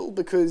special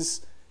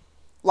because,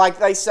 like,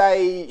 they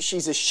say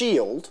she's a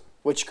shield,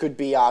 which could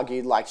be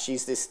argued like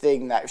she's this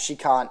thing that she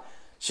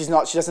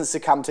doesn't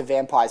succumb to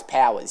vampires'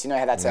 powers. You know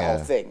how that's her whole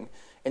thing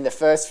in the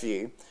first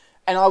view.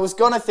 And I was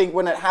gonna think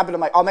when it happened,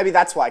 I'm like, oh, maybe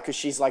that's why, because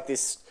she's like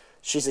this.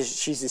 She's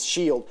this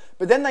shield.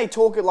 But then they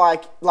talk it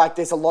like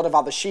there's a lot of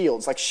other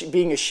shields. Like,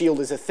 being a shield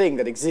is a thing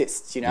that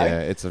exists, you know? Yeah,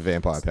 it's a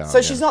vampire power.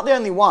 So she's not the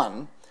only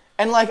one.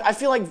 And, like, I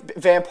feel like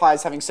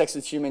vampires having sex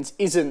with humans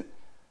isn't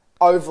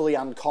overly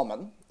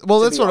uncommon. Well,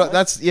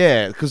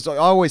 because I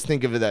always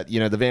think of it that, you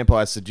know, the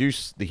vampires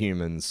seduce the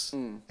humans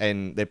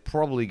and they're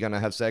probably going to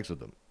have sex with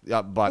them.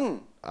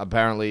 But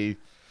apparently...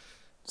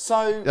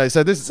 So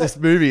this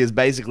movie is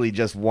basically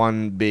just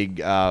one big,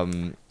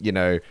 you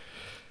know...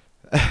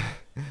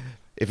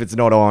 if it's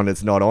not on,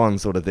 it's not on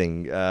sort of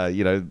thing.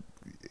 You know,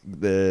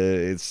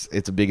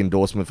 it's a big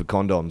endorsement for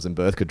condoms and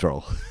birth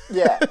control.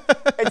 Yeah,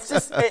 it's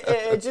just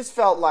it just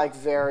felt like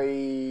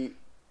very,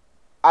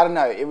 I don't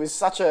know. It was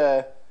such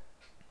a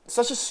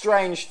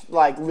strange,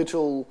 like,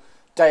 little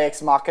Deus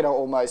Ex Machina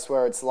almost,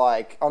 where it's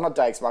like, oh, not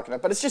Deus Ex Machina,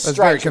 but it's just strange.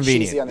 Very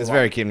convenient. It's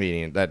very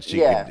convenient that she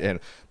could.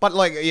 But,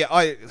 like, yeah,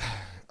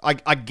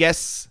 I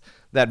guess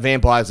that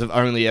vampires have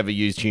only ever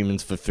used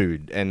humans for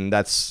food, and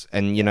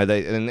you know,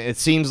 and it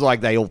seems like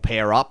they all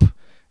pair up,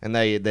 and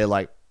they're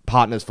like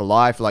partners for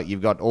life. Like,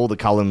 you've got all the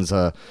Cullens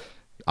are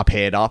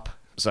paired up.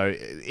 So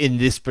in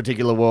this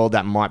particular world,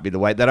 that might be the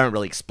way. They don't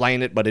really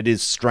explain it, but it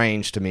is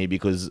strange to me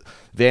because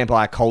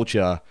vampire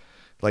culture,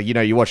 like, you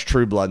know, you watch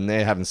True Blood and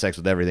they're having sex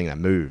with everything that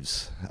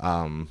moves.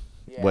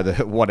 Whether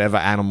whatever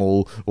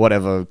animal,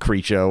 whatever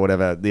creature,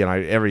 whatever, you know,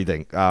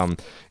 everything.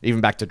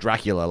 Even back to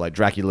Dracula, like,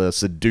 Dracula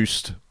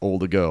seduced all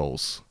the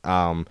girls.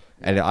 And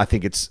I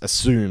think it's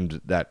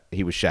assumed that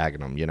he was shagging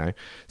them, you know?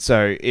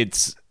 So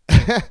it's,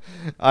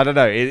 I don't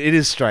know, it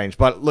is strange.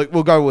 But look,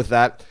 we'll go with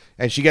that.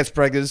 And she gets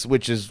preggers,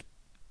 which is,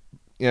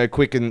 you know,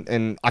 quick,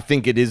 and I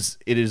think it is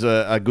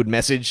a good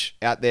message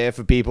out there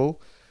for people.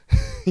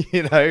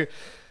 You know,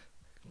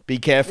 be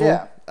careful.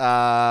 Yeah.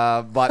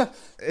 But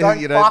don't,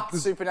 you know, fuck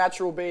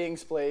supernatural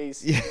beings,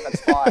 please. Yeah,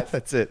 that's 5.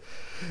 That's it.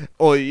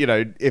 Or, you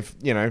know, if,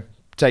 you know,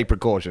 take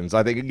precautions.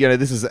 I think, you know,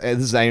 this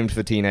is aimed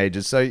for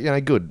teenagers, so, you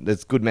know, good.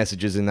 There's good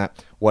messages in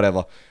that.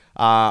 Whatever.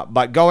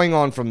 But going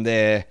on from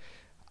there,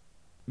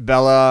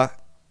 Bella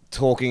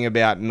talking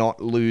about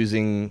not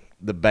losing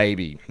the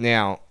baby.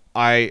 Now,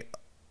 I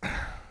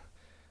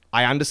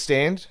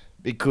understand,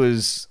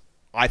 because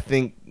I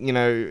think, you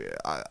know,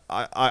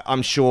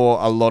 I'm sure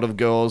a lot of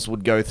girls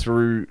would go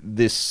through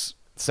this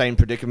same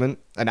predicament.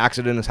 An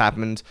accident has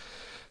happened.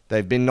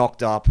 They've been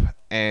knocked up,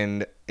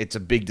 and it's a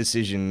big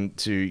decision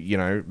to, you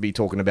know, be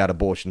talking about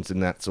abortions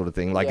and that sort of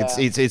thing. Like,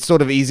 it's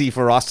sort of easy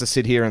for us to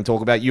sit here and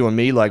talk about, you and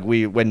me, like,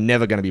 we're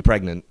never going to be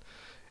pregnant,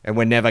 and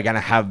we're never going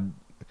to have,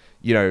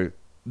 you know,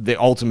 the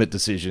ultimate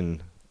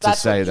decision to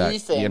say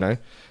that, you know.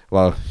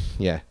 Well,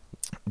 yeah,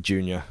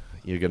 Junior,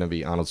 you're going to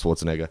be Arnold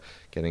Schwarzenegger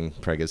getting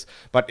preggers.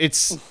 But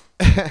it's,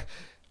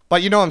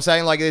 but you know what I'm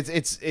saying? Like,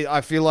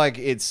 I feel like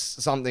it's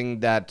something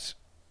that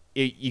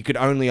you could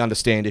only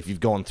understand if you've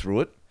gone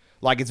through it.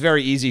 Like, it's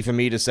very easy for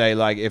me to say,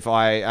 like, if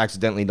I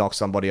accidentally knock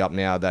somebody up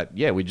now, that,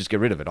 yeah, we just get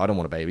rid of it. I don't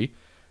want a baby.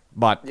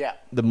 But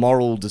the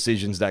moral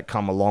decisions that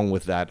come along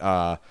with that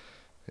are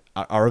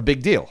a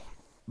big deal.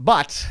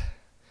 But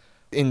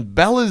in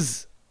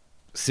Bella's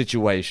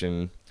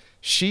situation,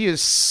 she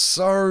is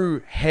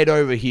so head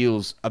over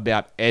heels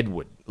about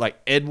Edward. Like,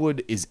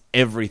 Edward is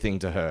everything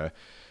to her.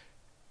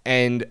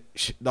 And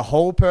the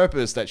whole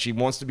purpose that she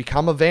wants to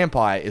become a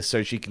vampire is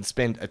so she can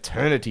spend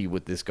eternity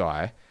with this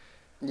guy.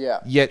 Yeah.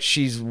 Yet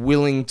she's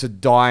willing to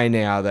die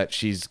now that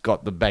she's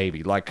got the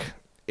baby. Like,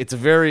 it's a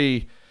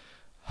very...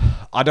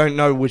 I don't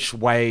know which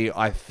way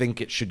I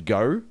think it should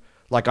go.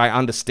 Like, I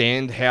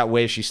understand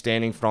where she's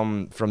standing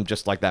from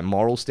just like that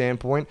moral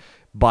standpoint,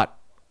 but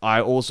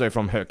I also,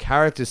 from her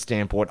character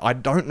standpoint, I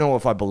don't know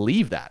if I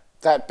believe that.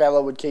 That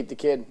Bella would keep the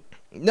kid.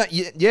 No,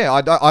 yeah,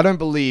 I don't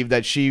believe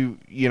that she,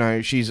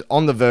 she's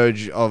on the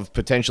verge of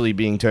potentially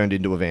being turned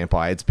into a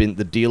vampire.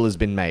 The deal has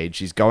been made.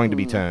 She's going to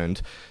be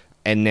turned,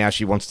 and now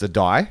she wants to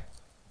die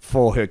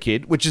for her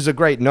kid, which is a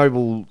great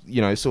noble,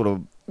 sort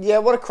of... Yeah,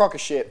 what a crock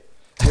of shit.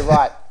 You're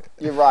right.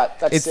 You're right.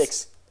 That's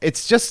 6.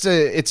 It's just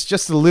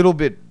a little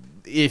bit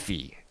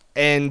iffy,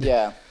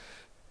 and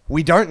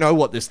we don't know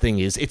what this thing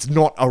is. It's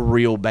not a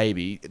real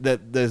baby.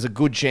 There's a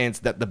good chance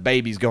that the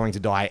baby's going to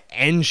die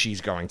and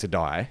she's going to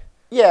die.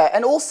 Yeah,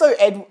 and also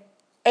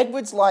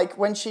Edward's like,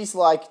 when she's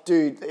like,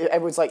 dude,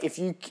 Edward's like, if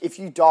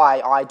you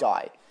die, I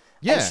die.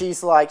 Yeah. And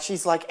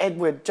she's like,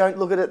 Edward, don't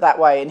look at it that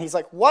way. And he's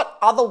like, what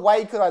other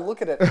way could I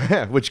look at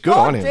it? Which, good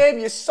on him. God damn,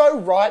 you're so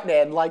right,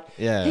 man. Like,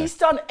 he's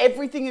done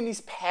everything in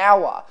his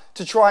power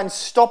to try and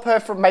stop her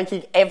from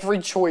making every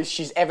choice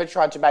she's ever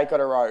tried to make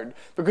on her own,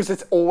 because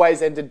it's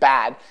always ended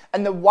bad.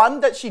 And the one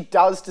that she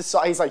does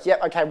decide, he's like,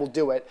 yep, okay, we'll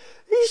do it.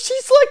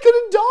 She's like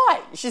gonna die.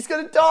 She's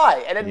gonna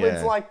die. And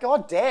Edward's like,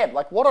 God damn,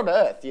 like, what on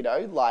earth,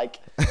 Like,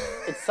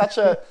 it's such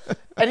a...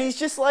 And he's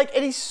just like,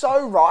 and he's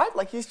so right.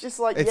 Like, he's just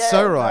like, it's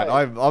so right.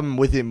 No. I'm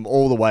with him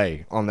all the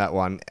way on that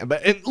one.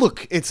 But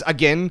look, it's,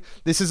 again,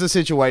 this is a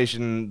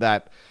situation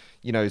that,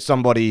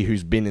 somebody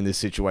who's been in this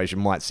situation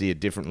might see it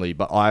differently,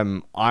 but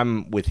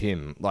I'm with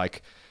him.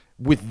 Like,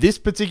 with this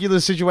particular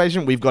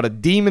situation, we've got a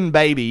demon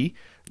baby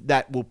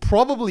that will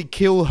probably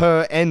kill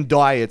her and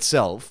die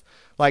itself.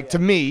 Like, to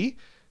me,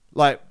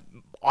 like,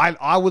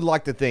 I would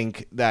like to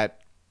think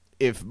that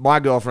if my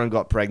girlfriend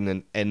got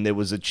pregnant and there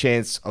was a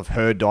chance of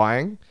her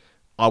dying,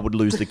 I would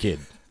lose the kid.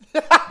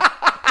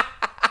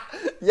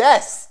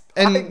 Yes.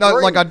 And no,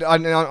 like, I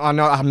know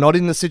I'm not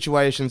in the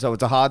situation, so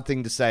it's a hard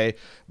thing to say,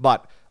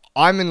 but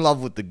I'm in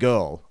love with the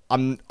girl.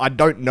 I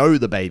don't know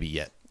the baby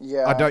yet.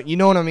 Yeah. I don't, you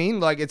know what I mean?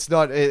 Like, it's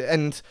not,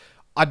 and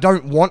I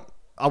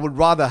would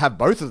rather have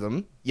both of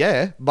them.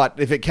 Yeah. But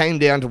if it came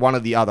down to one or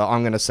the other,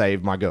 I'm going to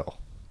save my girl.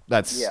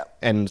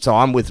 And so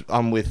I'm with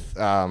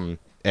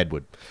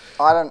Edward.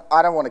 I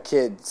don't want a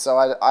kid, so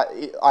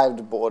I would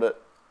abort it.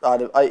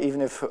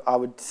 Even if I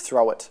would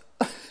throw it.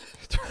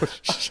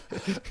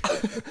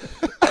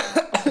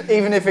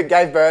 Even if it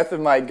gave birth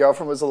and my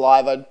girlfriend was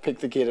alive, I'd pick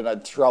the kid and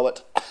I'd throw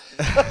it.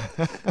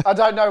 I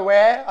don't know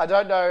where, I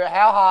don't know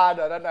how hard,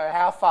 I don't know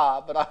how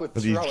far, but I would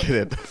throw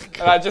it.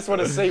 And I just want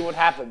to see what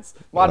happens.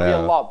 Might be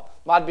a lob,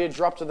 might be a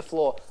drop to the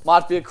floor,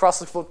 might be across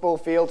the football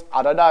field.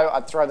 I don't know,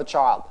 I'd throw the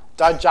child.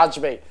 Don't judge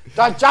me.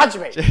 Don't judge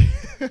me.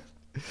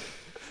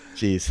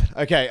 Jeez.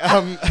 Okay.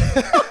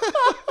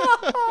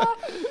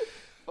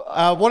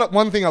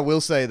 One thing I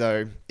will say,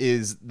 though,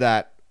 is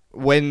that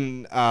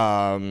when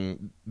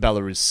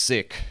Bella is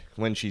sick,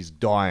 when she's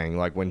dying,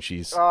 like when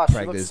she's pregnant,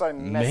 she looks so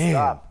messed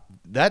up.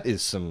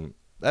 That's some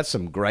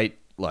great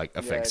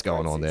effects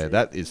going on there.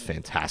 That is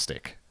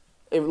fantastic.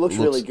 It looks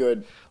really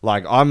good.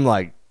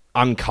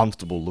 I'm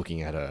comfortable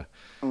looking at her,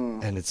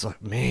 and it's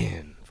like,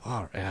 man,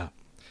 far out.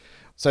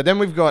 So then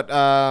we've got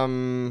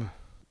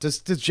Does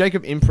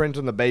Jacob imprint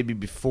on the baby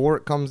before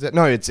it comes out?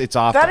 No, it's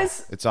after.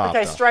 It's after.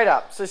 Okay,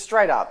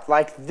 straight up.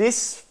 Like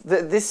this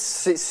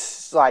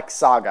like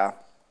saga,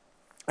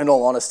 in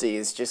all honesty,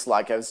 is just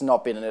like, it's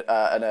not been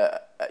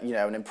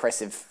an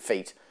impressive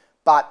feat.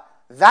 But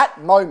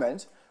that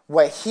moment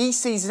where he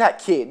sees that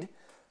kid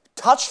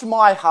touched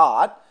my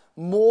heart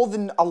more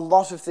than a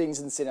lot of things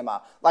in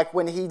cinema. Like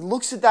when he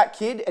looks at that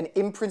kid and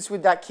imprints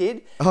with that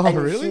kid, and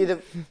you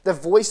hear the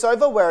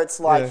voiceover where it's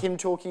like him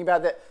talking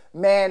about that.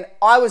 Man,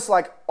 I was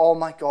like, oh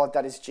my God,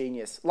 that is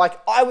genius.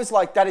 Like, I was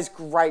like, that is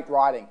great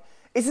writing.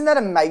 Isn't that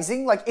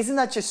amazing? Like, isn't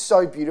that just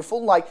so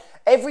beautiful? Like,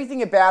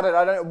 everything about it,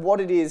 I don't know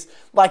what it is.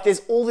 Like,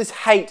 there's all this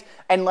hate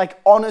and, like,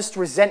 honest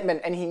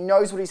resentment, and he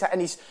knows what and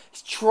he's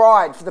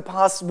tried for the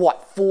past,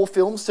 4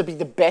 films to be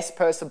the best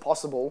person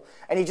possible,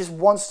 and he just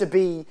wants to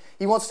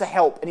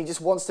help, and he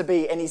just wants to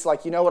be, and he's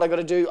like, you know what I got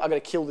to do? I got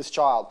to kill this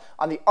child.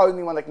 I'm the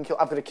only one that can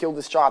I've got to kill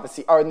this child. That's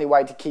the only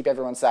way to keep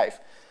everyone safe.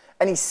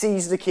 And he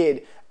sees the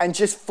kid and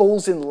just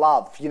falls in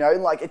love,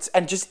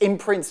 and just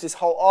imprints this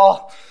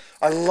whole,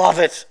 I love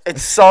it.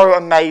 It's so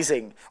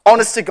amazing.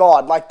 Honest to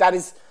God, like that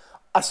is,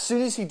 as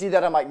soon as he did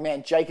that, I'm like,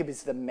 man, Jacob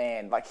is the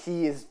man. Like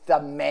he is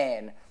the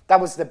man.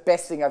 That was the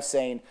best thing I've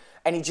seen.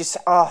 And he just,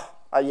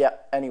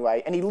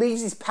 anyway. And he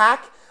leaves his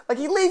pack.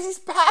 Jacob is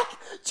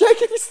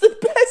the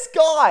best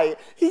guy.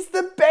 He's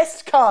the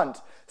best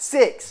cunt.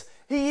 6.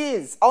 He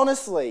is,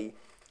 honestly.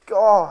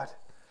 God.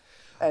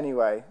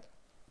 Anyway.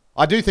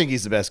 I do think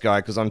he's the best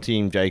guy because I'm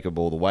Team Jacob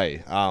all the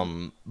way.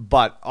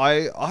 But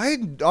I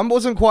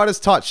wasn't quite as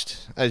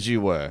touched as you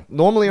were.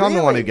 Normally, I'm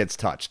the one who gets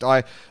touched.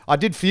 I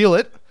did feel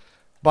it,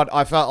 but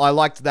I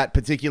liked that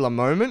particular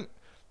moment.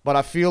 But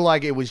I feel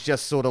like it was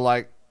just sort of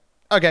like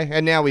okay,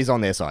 and now he's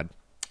on their side.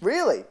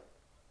 Really?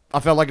 I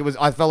felt like it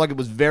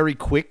was very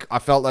quick. I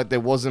felt like there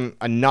wasn't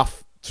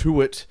enough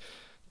to it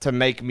to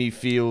make me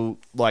feel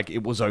like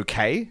it was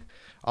okay.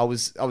 I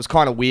was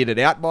kind of weirded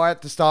out by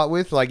it to start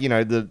with. Like, you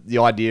know, the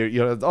idea,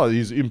 you know, oh,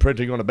 he's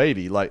imprinting on a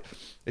baby. Like,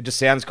 it just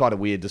sounds kind of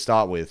weird to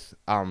start with.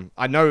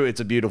 I know it's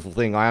a beautiful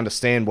thing. I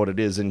understand what it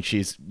is, and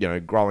she's, you know,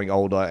 growing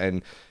older,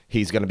 and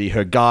he's going to be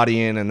her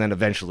guardian, and then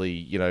eventually,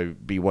 you know,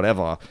 be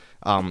whatever,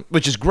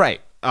 which is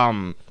great.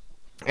 And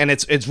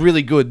it's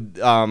really good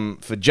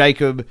for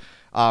Jacob.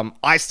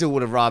 I still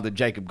would have rather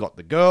Jacob got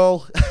the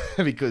girl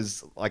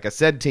because, like I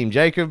said, Team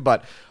Jacob.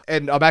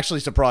 And I'm actually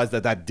surprised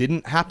that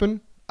didn't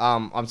happen.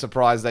 I'm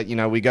surprised that, you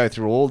know, we go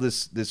through all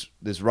this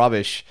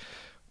rubbish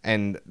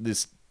and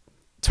this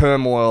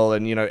turmoil,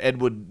 and, you know,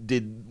 Edward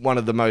did one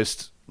of the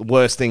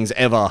worst things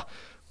ever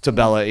to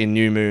Bella in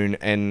New Moon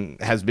and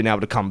has been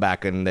able to come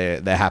back, and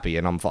they're happy,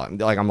 and I'm fine.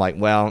 Like, I'm like,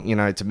 well, you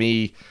know, to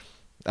me,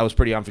 that was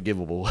pretty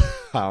unforgivable.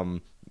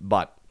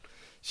 But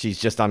she's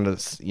just under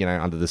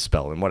the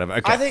spell and whatever.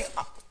 Okay.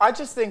 I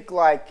just think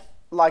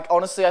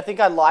honestly, I think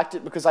I liked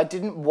it because I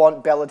didn't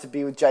want Bella to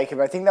be with Jacob.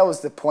 I think that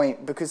was the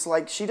point, because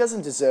like she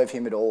doesn't deserve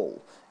him at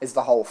all. Is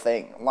the whole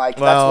thing like?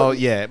 Well,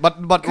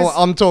 but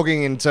I'm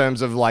talking in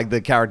terms of like the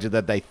character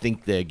that they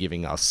think they're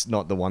giving us,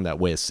 not the one that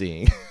we're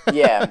seeing.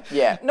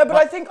 yeah. No, but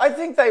I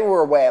think they were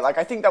aware. Like,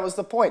 I think that was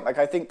the point. Like,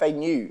 I think they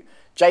knew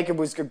Jacob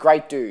was a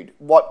great dude.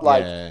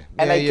 And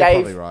they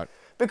gave. Probably right.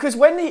 Because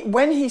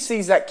when he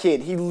sees that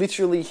kid, he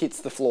literally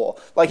hits the floor.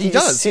 Like he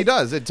does.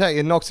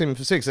 It knocks him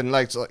for six, and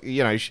like,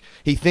 you know,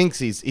 he thinks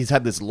he's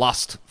had this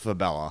lust for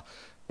Bella,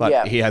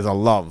 but he has a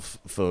love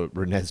for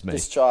Renesmee.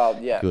 This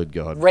child, yeah. Good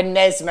God.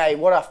 Renesmee,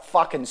 what a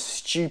fucking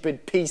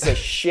stupid piece of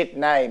shit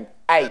name.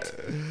 8.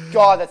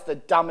 God, that's the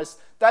dumbest.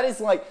 That is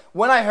like,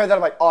 when I heard that,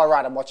 I'm like, all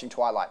right, I'm watching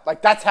Twilight.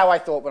 Like, that's how I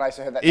thought when I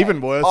heard that Even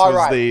name. worse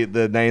was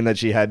the name that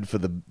she had for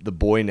the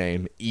boy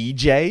name,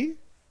 EJ?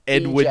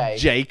 Edward EJ.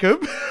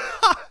 Jacob?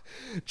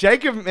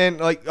 Jacob, man,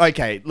 like,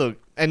 okay, look,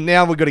 and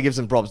now we've got to give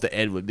some props to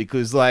Edward,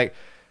 because, like,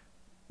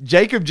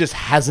 Jacob just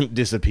hasn't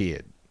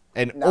disappeared.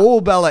 And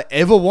all Bella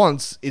ever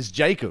wants is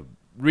Jacob,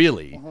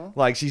 really. Mm-hmm.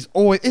 Like, she's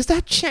always, is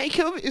that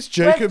Jacob? Is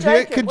Jacob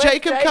here? Could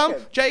Jacob come?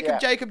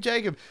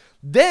 Jacob.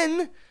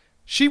 Then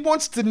she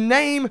wants to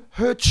name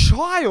her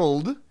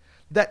child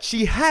that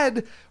she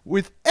had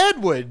with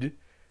Edward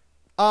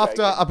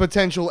after a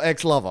potential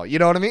ex-lover. You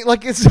know what I mean?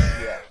 Like, it's,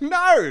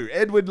 no,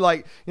 Edward,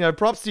 like, you know,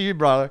 props to you,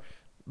 brother.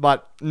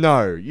 But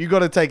no, you got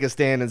to take a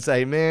stand and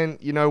say, man,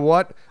 you know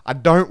what? I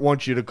don't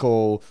want you to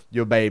call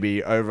your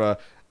baby over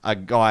a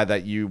guy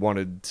that you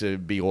wanted to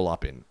be all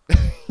up in.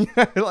 You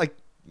know, like,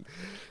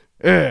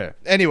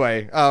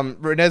 anyway,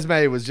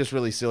 Renesmee was just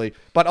really silly.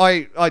 But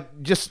I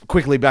just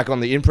quickly back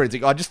on the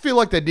imprinting, I just feel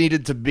like there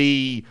needed to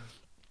be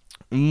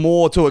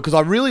more to it, because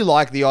I really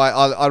like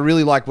I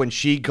really like when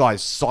she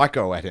goes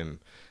psycho at him.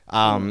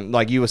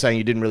 Like you were saying,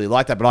 you didn't really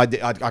like that, but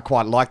I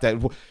quite like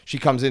that. She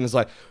comes in and is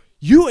like,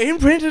 you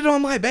imprinted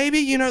on my baby,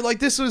 you know,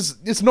 like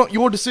it's not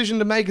your decision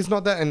to make, it's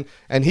not that,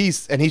 and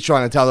he's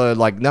trying to tell her,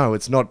 like, no,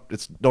 it's not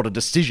a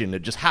decision,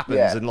 it just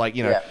happens, and like,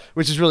 you know,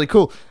 which is really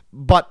cool.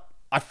 But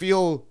I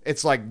feel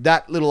it's like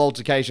that little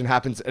altercation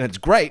happens, and it's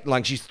great,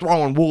 like she's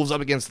throwing wolves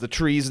up against the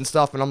trees and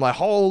stuff, and I'm like,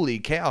 holy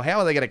cow, how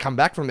are they going to come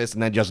back from this?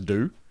 And they just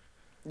do.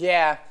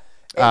 Yeah.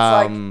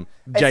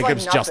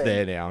 Jacob's like just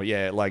there now.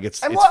 Yeah, like it's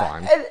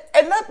fine.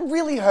 And that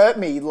really hurt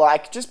me,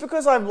 like, just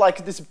because I'm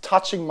like this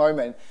touching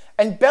moment,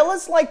 and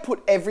Bella's like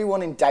put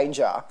everyone in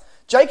danger.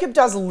 Jacob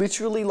does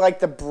literally like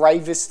the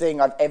bravest thing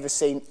I've ever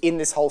seen in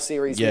this whole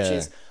series, which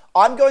is,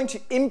 I'm going to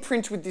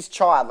imprint with this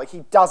child. Like, he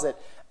does it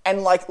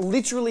and like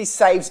literally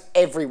saves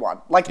everyone.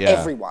 Like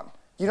everyone.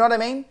 You know what I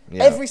mean?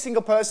 Yeah. Every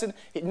single person.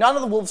 None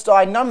of the wolves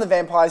die. None of the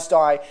vampires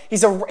die.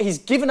 He's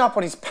given up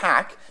on his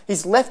pack.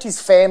 He's left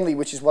his family,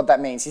 which is what that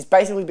means. He's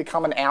basically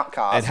become an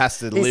outcast. And has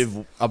to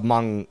live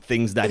among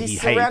things that he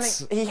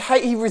hates.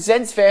 He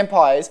resents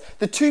vampires.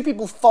 The 2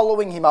 people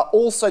following him are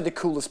also the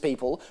coolest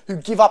people who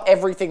give up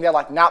everything. They're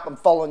like, nope, I'm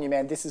following you,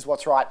 man. This is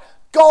what's right.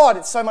 God,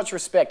 it's so much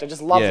respect. I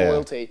just love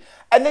loyalty.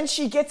 And then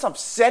she gets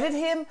upset at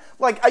him.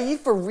 Like, are you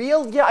for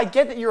real? Yeah, I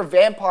get that you're a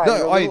vampire.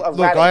 No,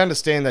 I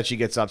understand that she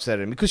gets upset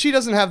at him because she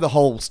doesn't have the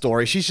whole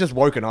story. She's just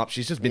woken up.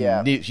 She's just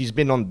been she's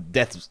been on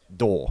death's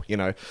door, you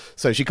know.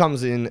 So she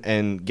comes in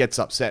and gets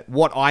upset.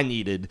 What I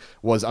needed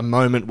was a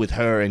moment with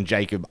her and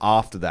Jacob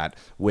after that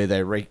where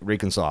they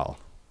reconcile.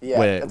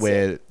 Yeah,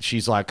 where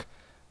she's like,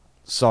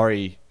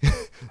 sorry,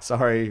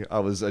 I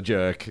was a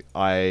jerk.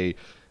 I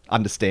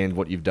understand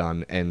what you've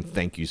done, and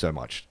thank you so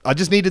much. I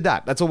just needed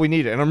that. That's all we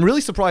needed. And I'm really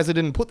surprised they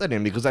didn't put that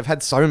in, because they've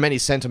had so many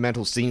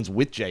sentimental scenes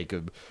with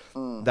Jacob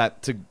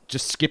that to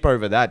just skip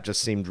over that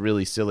just seemed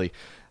really silly.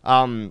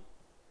 Now,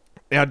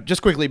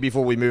 just quickly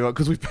before we move on,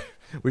 because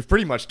we've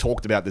pretty much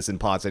talked about this in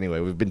parts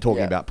anyway. We've been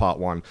talking about part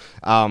 1.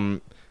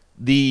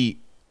 The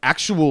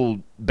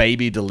actual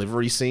baby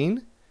delivery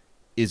scene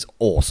is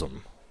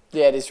awesome.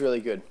 Yeah, it is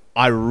really good.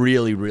 I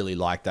really, really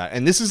like that.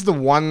 And this is the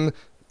one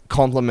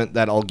compliment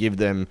that I'll give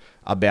them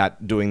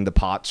about doing the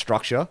part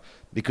structure,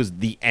 because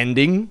the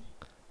ending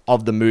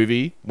of the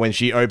movie when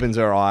she opens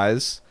her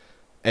eyes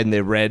and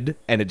they're red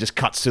and it just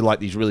cuts to like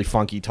these really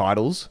funky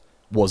titles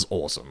was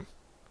awesome.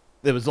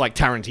 It was like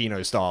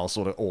Tarantino style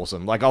sort of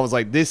awesome. Like I was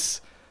like,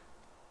 this,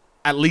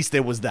 at least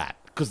there was that,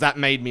 because that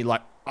made me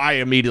like, I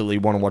immediately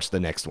want to watch the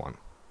next one.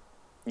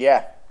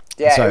 Yeah.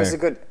 Yeah, so, it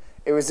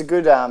was a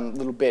good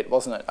little bit,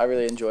 wasn't it? I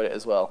really enjoyed it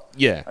as well.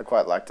 Yeah. I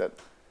quite liked it.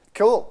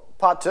 Cool.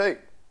 Part 2.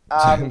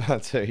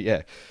 Part 2,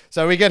 yeah.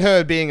 So we get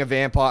her being a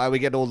vampire. We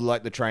get all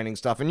the training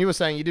stuff. And you were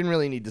saying you didn't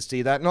really need to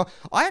see that. No,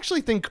 I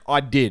actually think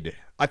I did.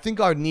 I think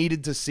I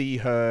needed to see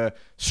her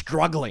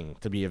struggling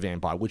to be a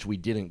vampire, which we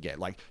didn't get.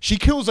 Like, she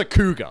kills a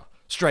cougar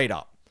straight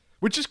up,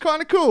 which is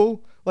kind of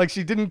cool. Like,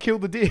 she didn't kill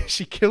the deer.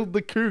 She killed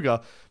the cougar.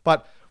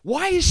 But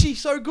why is she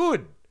so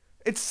good?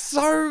 It's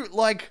so,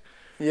 like...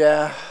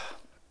 Yeah.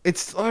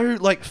 It's so,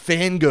 like,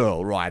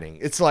 fangirl writing.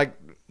 It's like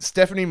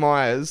Stephanie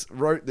Myers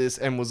wrote this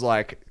and was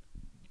like...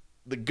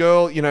 The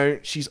girl,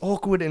 she's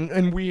awkward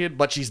and weird,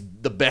 but she's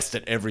the best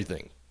at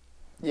everything.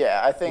 Yeah,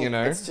 I think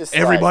it's just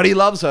everybody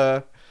loves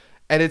her,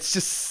 and it's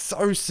just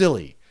so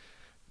silly.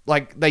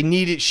 Like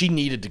she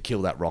needed to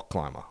kill that rock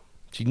climber.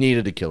 She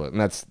needed to kill it, and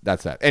that's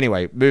that.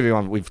 Anyway, moving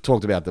on. We've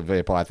talked about the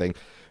vampire thing.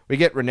 We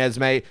get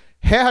Renesmee.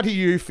 How do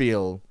you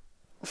feel?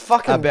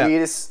 Fucking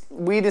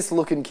weirdest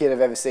looking kid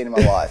I've ever seen in my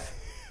life.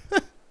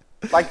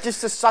 Like, just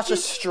such a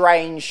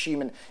strange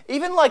human.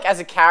 Even, like, as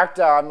a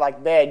character, I'm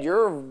like, man,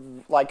 you're,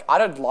 like, I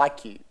don't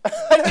like you.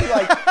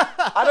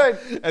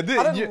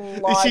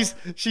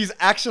 She's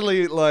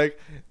actually, like,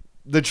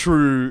 the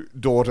true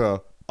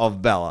daughter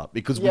of Bella,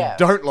 because we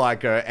don't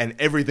like her, and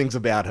everything's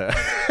about her.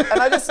 And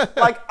I just,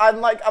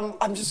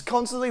 I'm just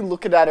constantly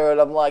looking at her,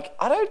 and I'm like,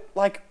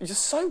 you're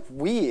just so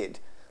weird.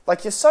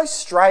 Like, you're so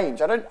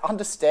strange. I don't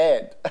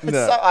understand.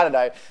 No. I don't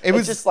know. It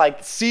was just,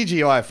 like...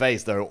 CGI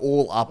face, though,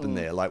 all up in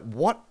there. Like,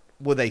 what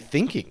were they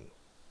thinking?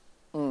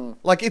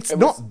 Like, it's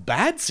not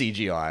bad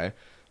CGI,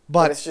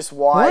 but it's just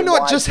why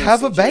not just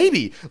have a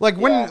baby? Like,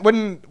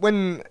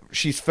 when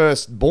she's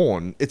first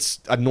born, it's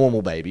a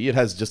normal baby. It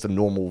has just a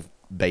normal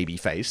baby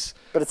face.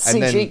 But it's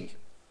CG.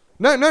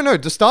 No.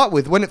 To start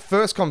with, when it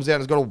first comes out,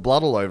 it's got all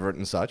blood all over it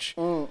and such.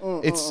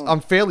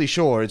 I'm fairly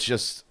sure it's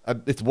just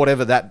it's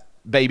whatever that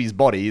baby's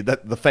body,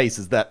 that the face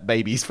is that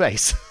baby's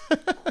face.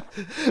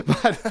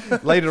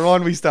 But later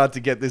on we start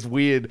to get this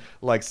weird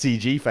like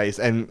CG face,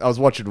 and I was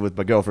watching it with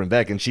my girlfriend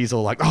Beck, and she's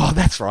all like, oh,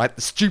 that's right,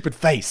 the stupid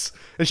face,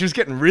 and she was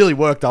getting really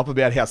worked up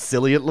about how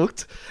silly it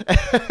looked. And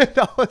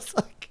I was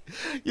like,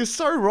 you're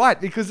so right,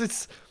 because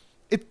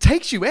it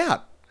takes you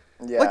out.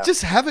 Like,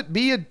 just have it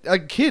be a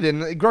kid,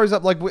 and it grows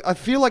up. Like, I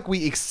feel like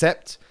we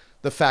accept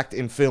the fact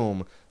in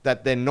film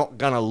that they're not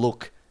gonna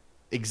look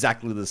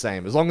exactly the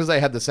same. As long as they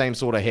have the same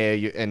sort of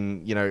hair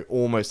and,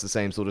 almost the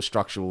same sort of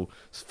structural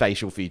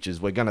facial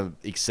features, we're going to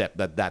accept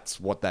that that's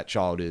what that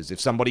child is. If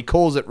somebody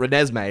calls it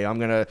Renesmee, I'm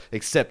going to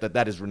accept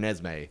that is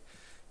Renesmee,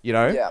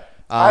 Yeah.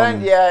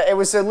 It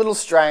was a little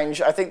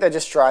strange. I think they're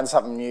just trying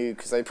something new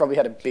because they probably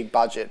had a big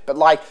budget. But,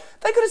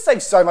 they could have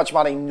saved so much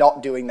money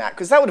not doing that,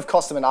 because that would have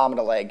cost them an arm and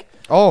a leg.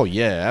 Oh,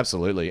 yeah,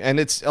 absolutely. And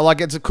it's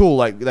a cool,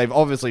 they've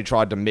obviously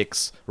tried to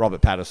mix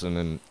Robert Pattinson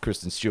and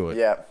Kristen Stewart.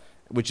 Yeah.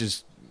 Which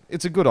is...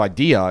 It's a good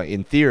idea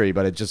in theory,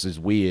 but it just is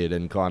weird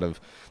and kind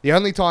of... The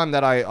only time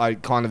that I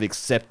kind of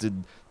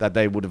accepted that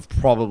they would have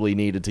probably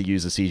needed to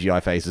use a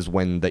CGI face is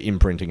when the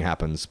imprinting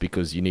happens,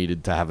 because you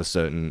needed to have a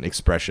certain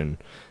expression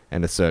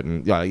and a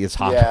certain... it's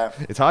hard. Yeah.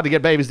 It's hard to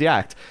get babies to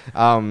act.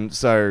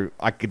 So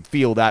I could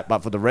feel that, but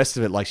for the rest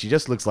of it, she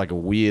just looks like a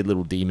weird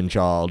little demon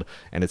child,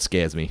 and it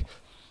scares me.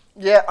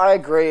 Yeah, I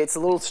agree. It's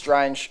a little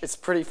strange. It's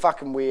pretty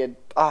fucking weird.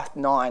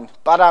 9.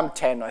 But I'm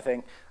 10, I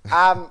think.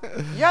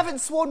 You haven't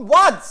sworn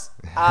once.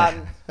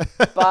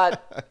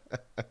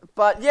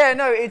 But yeah,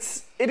 no, it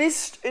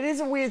is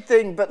a weird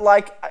thing, but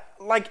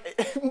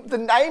the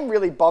name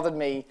really bothered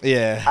me.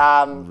 Yeah.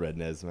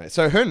 Renesmee.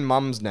 So her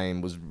mum's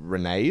name was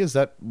Renee, is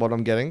that what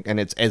I'm getting? And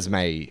it's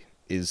Esme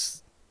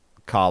is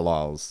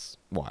Carlisle's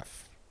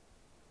wife.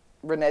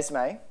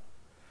 Renesmee?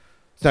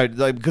 So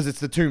because it's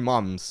the two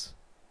mums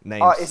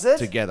names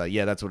together.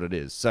 Yeah, that's what it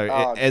is. So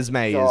Esme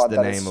is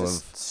the name of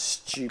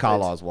stupid.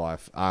 Carlisle's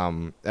wife.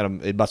 And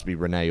it must be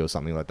Renee or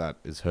something like that.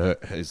 Is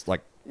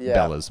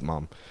Bella's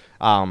mum.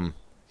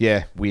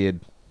 Yeah, weird.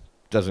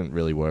 Doesn't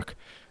really work,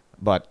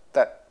 but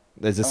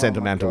there's a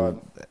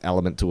sentimental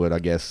element to it, I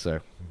guess. So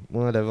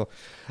whatever.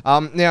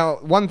 Now,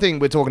 one thing,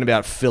 we're talking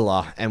about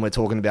filler, and we're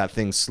talking about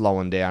things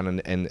slowing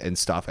down and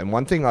stuff. And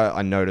one thing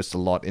I noticed a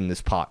lot in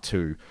this part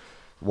 2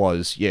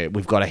 was,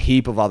 we've got a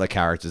heap of other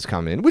characters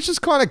come in, which is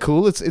kind of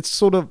cool. It's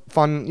sort of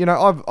fun.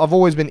 I've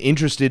always been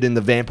interested in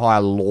the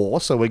vampire lore,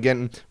 so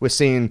we're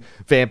seeing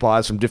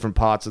vampires from different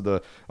parts of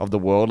the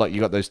world. Like, you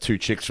got those 2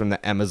 chicks from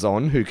the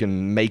Amazon who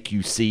can make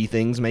you see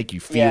things, make you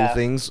feel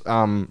things.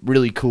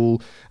 Really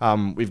cool.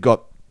 We've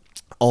got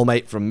Old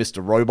Mate from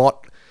Mr.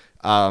 Robot.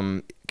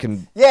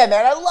 Yeah,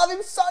 man, I love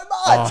him so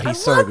much. Oh,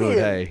 he's so good,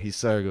 hey. He's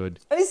so good.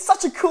 And he's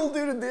such a cool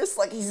dude in this.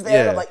 He's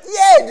there, and I'm like,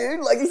 yeah,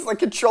 dude. He's,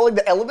 controlling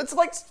the elements.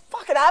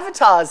 Fucking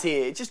avatars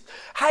here. Just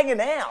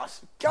hanging out.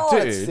 God,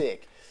 dude, it's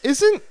sick.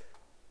 Isn't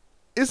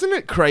Isn't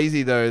it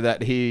crazy though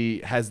that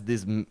he has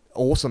this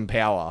awesome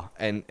power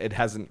and it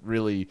hasn't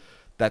really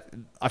that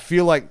I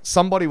feel like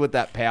somebody with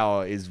that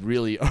power is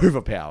really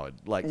overpowered.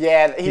 Like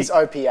yeah, he's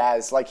OP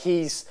as like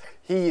he is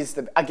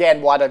the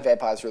again why don't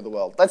vampires rule the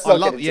world? Let's not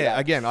get into that.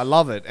 Again, I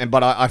love it,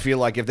 but I feel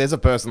like if there's a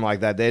person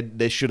like that,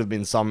 there should have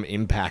been some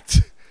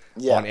impact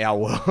on our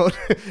world.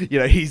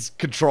 He's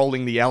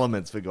controlling the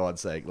elements for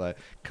God's sake. Like,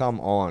 come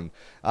on.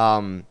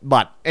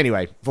 But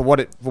anyway, for what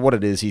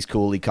it is, he's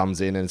cool. He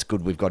comes in, and it's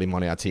good we've got him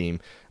on our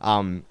team.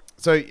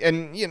 So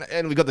and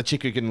we've got the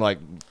chick who can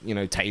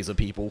taser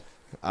people.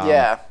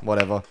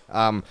 Whatever.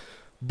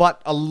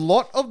 But a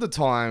lot of the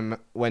time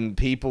when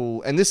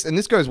people and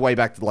this goes way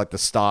back to like the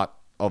start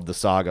of the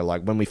saga,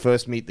 like when we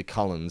first meet the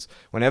Cullens,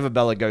 whenever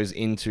Bella goes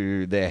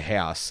into their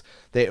house,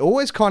 they're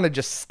always kind of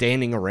just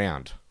standing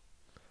around.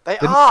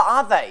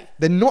 Aren't they?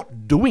 They're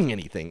not doing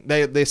anything.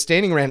 They're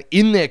standing around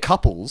in their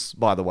couples,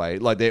 by the way.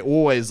 Like they're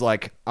always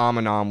like arm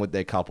in arm with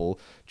their couple,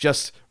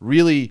 just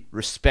really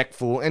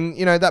respectful. And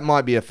that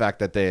might be a fact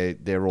that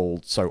they're all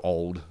so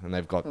old and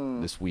they've got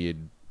this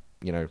weird,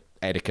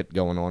 etiquette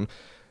going on.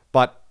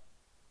 But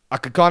I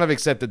could kind of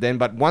accept it then.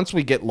 But once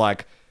we get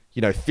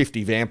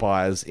 50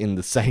 vampires in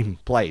the same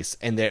place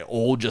and they're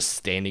all just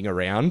standing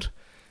around,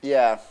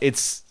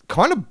 it's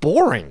kind of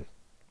boring.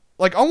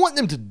 Like, I want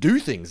them to do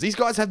things. These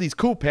guys have these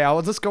cool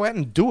powers. Let's go out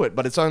and do it.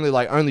 But it's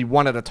only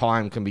one at a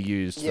time can be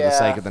used for the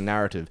sake of the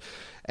narrative.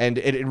 And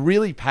it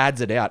really pads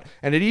it out.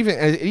 And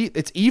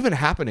it's even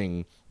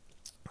happening,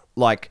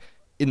 like,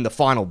 in the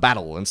final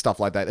battle and stuff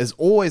like that.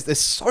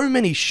 There's so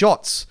many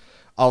shots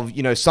of,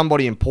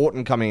 somebody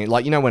important coming in.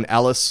 Like, when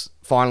Alice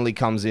finally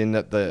comes in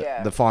at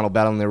the final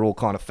battle and they're all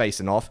kind of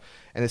facing off.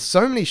 And there's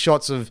so many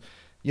shots of,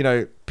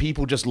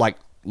 people just,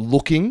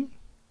 looking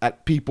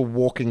at people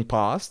walking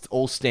past,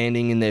 all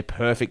standing in their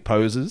perfect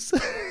poses.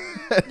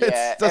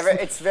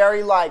 It's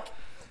very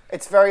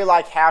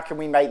like how can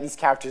we make these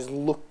characters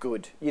look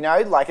good?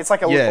 It's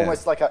like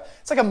almost like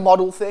a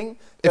model thing.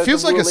 It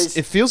feels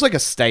like a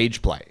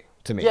stage play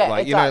to me.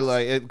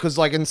 Because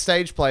in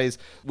stage plays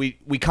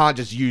we can't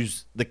just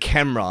use the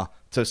camera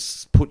to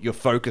put your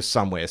focus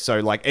somewhere.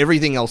 So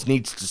everything else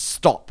needs to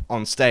stop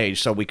on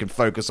stage so we can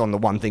focus on the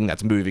one thing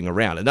that's moving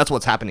around. And that's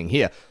what's happening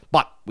here.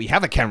 But we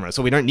have a camera,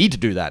 so we don't need to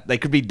do that. They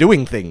could be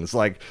doing things.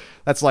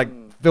 That's like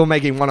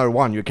filmmaking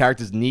 101. Your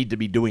characters need to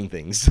be doing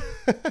things.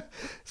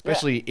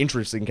 Especially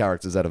interesting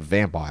characters that are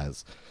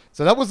vampires.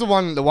 So that was the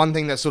one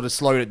thing that sort of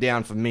slowed it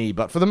down for me.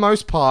 But for the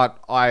most part,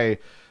 I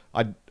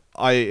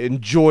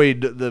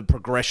enjoyed the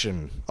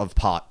progression of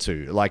part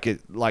 2.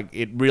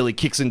 It really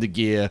kicks into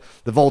gear.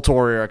 The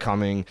Volturi are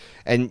coming,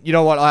 and you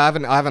know what? I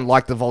haven't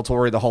liked the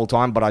Volturi the whole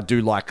time, but I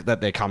do like that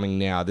they're coming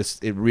now.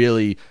 It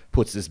really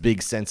puts this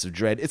big sense of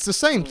dread. It's the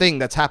same thing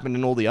that's happened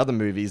in all the other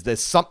movies.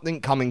 There's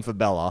something coming for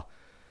Bella,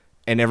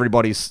 and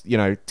everybody's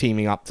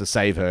teaming up to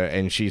save her,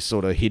 and she's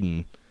sort of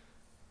hidden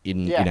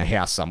in a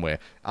house somewhere.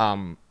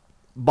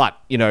 But,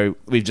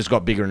 we've just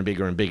got bigger and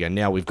bigger and bigger.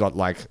 Now we've got,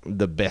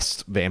 the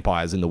best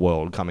vampires in the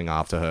world coming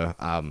after her.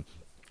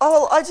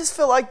 I just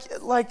feel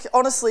like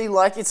honestly,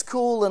 it's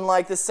cool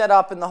and, the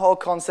setup and the whole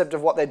concept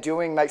of what they're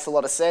doing makes a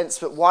lot of sense.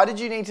 But why did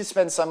you need to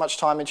spend so much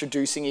time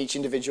introducing each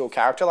individual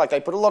character? They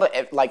put a lot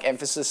of,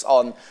 emphasis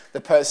on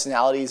the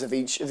personalities of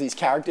each of these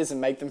characters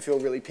and make them feel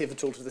really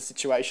pivotal to the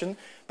situation.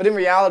 But in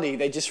reality,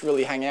 they just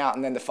really hang out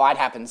and then the fight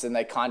happens and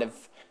they kind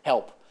of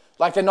help.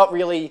 They're not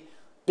really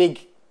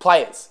big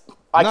players.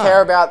 I'm going to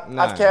care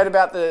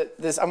about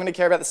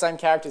the same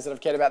characters that I've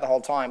cared about the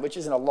whole time, which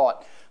isn't a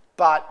lot.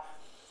 But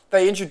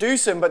they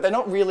introduce him, but they're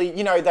not really,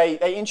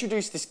 they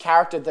introduce this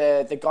character,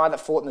 the guy that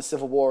fought in the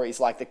Civil War. He's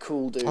the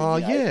cool dude. Oh,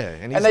 yeah.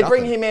 And they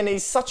bring him in.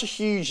 He's such a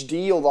huge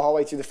deal the whole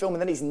way through the film,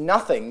 and then he's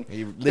nothing.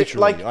 He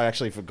literally, I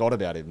actually forgot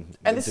about him.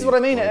 And this is what I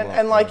mean.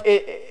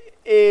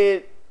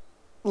 It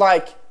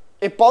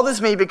bothers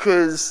me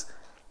because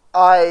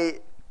I'm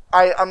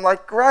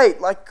great,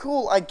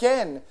 cool,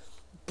 again.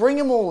 Bring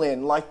them all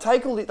in,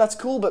 take all that's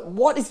cool, but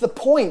what is the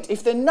point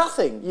if they're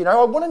nothing?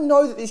 I want to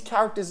know that these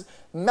characters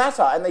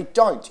matter, and they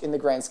don't in the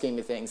grand scheme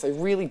of things. They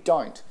really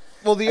don't.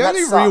 Well, the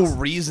only real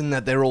reason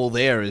that they're all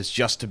there is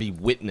just to be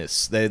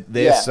witness. They're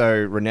there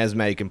so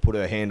Renesmee can put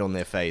her hand on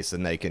their face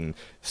and they can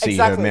see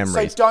her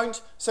memories.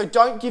 So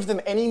don't give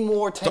them any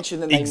more attention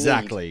than they need.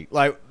 Exactly.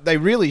 They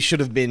really should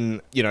have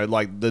been,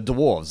 the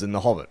dwarves in The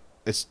Hobbit.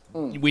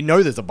 We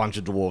know there's a bunch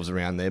of dwarves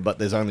around there, but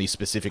there's only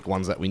specific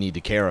ones that we need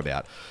to care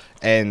about.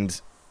 And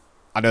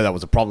I know that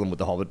was a problem with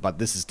The Hobbit, but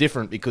this is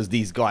different because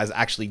these guys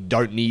actually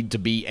don't need to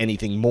be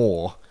anything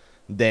more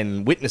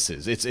than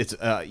witnesses. It's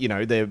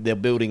they're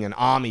building an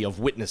army of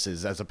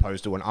witnesses as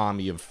opposed to an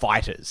army of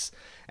fighters,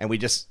 and we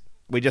just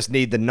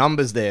need the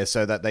numbers there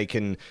so that they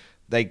can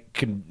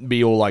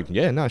be all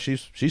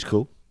she's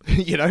cool.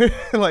 You're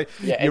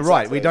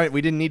right. We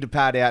didn't need to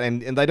pad out,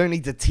 and they don't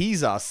need to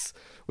tease us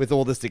with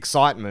all this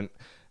excitement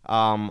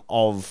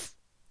of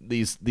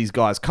these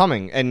guys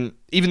coming. And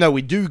even though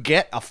we do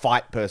get a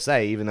fight per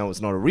se, even though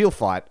it's not a real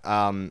fight,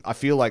 I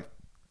feel like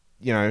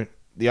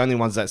the only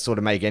ones that sort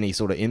of make any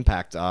sort of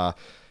impact are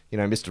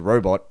Mr.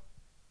 Robot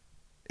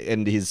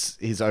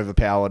his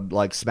overpowered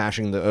like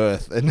smashing the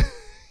earth and.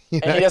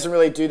 And he doesn't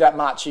really do that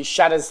much. He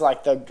shatters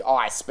like the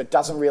ice, but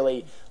doesn't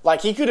really like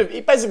he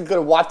basically could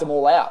have wiped them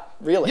all out.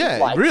 Really,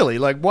 yeah, really.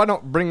 Like, why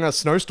not bring a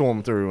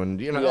snowstorm through?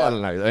 And I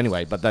don't know.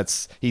 Anyway, but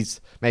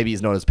he's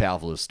not as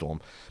powerful as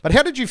Storm. But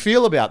how did you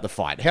feel about the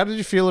fight? How did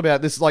you feel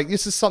about this? Like,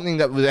 this is something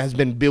that has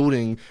been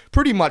building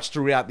pretty much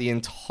throughout the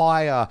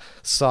entire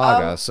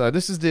saga. So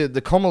this is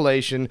the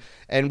culmination,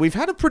 and we've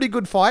had a pretty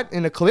good fight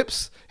in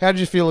Eclipse. How did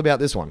you feel about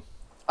this one?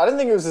 I didn't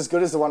think it was as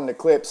good as the one in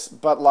Eclipse,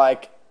 but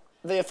like.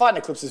 The fight in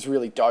Eclipse is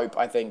really dope,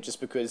 I think,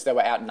 just because they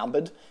were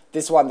outnumbered.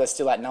 This one, they're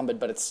still outnumbered,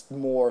 but it's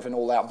more of an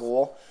all-out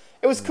war.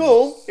 It was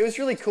cool. It was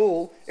really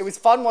cool. It was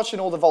fun watching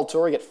all the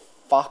Volturi get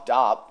fucked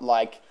up.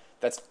 Like,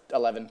 that's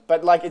 11.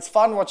 But, like, it's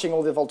fun watching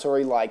all the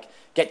Volturi, like,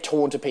 get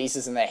torn to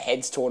pieces and their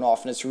heads torn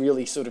off, and it's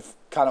really sort of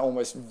kind of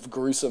almost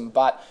gruesome.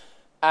 But,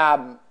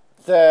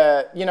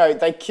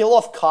 they kill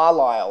off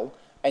Carlisle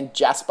and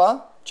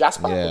Jasper.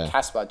 Jasper? Yeah. Or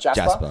Casper?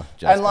 Jasper.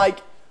 Jasper. And, like...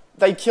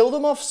 They kill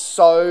them off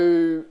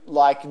so,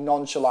 like,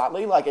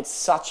 nonchalantly. Like, it's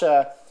such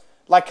a...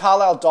 Like,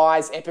 Carlisle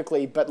dies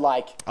epically, but,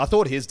 like... I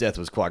thought his death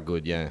was quite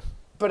good, yeah.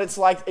 But it's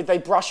like, they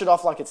brush it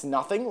off like it's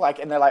nothing. Like,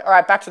 and they're like, all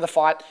right, back to the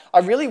fight. I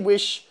really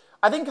wish...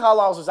 I think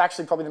Carlisle's was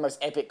actually probably the most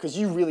epic, because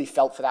you really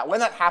felt for that. When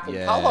that happened,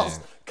 Yeah.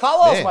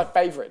 Carlisle's my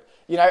favourite.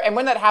 And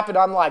when that happened,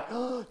 I'm like,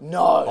 oh,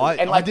 no.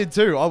 I did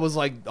too. I was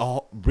like,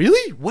 oh,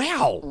 really?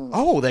 Wow.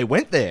 Oh, they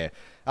went there.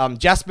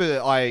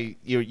 Jasper,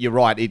 you're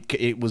right.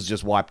 It was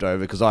just wiped over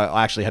because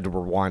I actually had to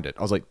rewind it.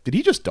 I was like, did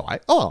he just die?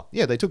 Oh,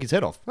 yeah, they took his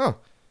head off. Oh,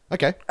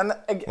 okay. And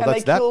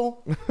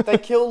they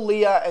kill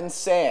Leah and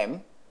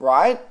Sam,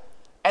 right?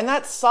 And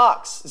that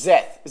sucks.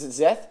 Zeth. Is it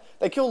Zeth?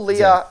 They kill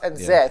Leah and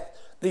Zeth.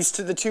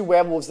 The two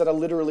werewolves that are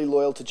literally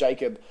loyal to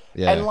Jacob.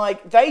 Yeah. And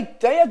like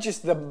they are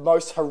just the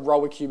most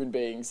heroic human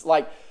beings.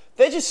 Like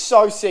they're just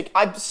so sick.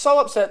 I'm so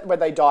upset when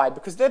they died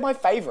because they're my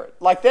favorite.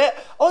 Like I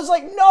was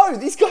like, no,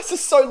 these guys are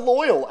so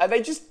loyal and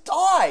they just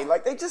die.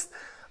 Like they just,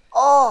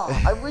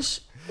 I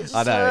wish. It just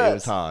I know, hurts. It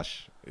was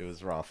harsh. It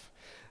was rough.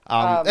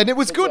 And it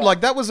was good. Yeah.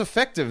 Like that was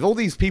effective. All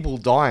these people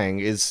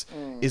dying is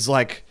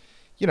like,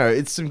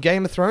 it's some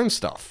Game of Thrones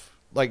stuff.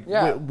 Like,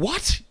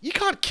 what? You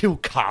can't kill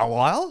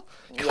Carlisle.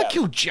 You can't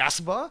kill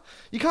Jasper.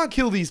 You can't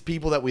kill these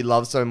people that we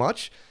love so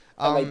much.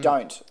 And they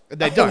don't.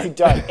 They don't. They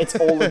don't. It's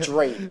all a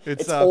dream.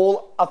 It's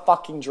all a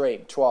fucking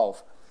dream.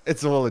 12.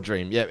 It's all a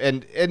dream, yeah.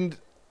 And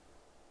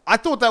I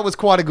thought that was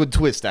quite a good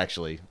twist,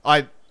 actually.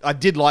 I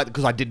did like it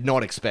because I did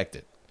not expect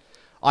it.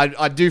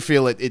 I do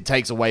feel it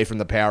takes away from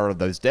the power of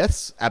those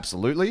deaths,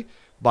 absolutely.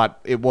 But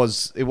it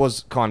was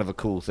kind of a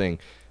cool thing.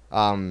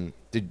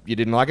 You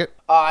didn't like it?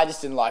 I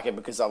just didn't like it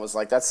because I was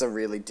like, that's a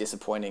really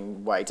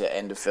disappointing way to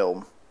end a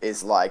film.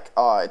 Is like,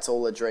 it's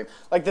all a dream.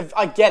 Like,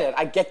 I get it.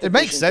 I get the. It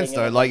makes sense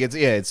though. Like, it's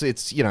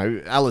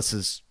Alice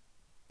is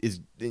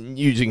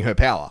using her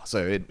power,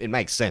 so it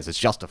makes sense. It's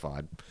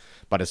justified,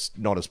 but it's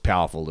not as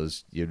powerful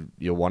as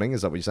you're wanting.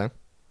 Is that what you're saying?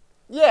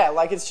 Yeah,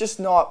 like it's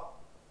just not.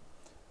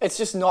 It's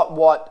just not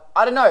what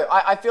I don't know.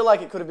 I feel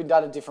like it could have been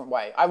done a different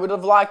way. I would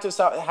have liked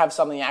to have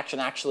some of the action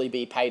actually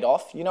be paid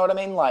off. You know what I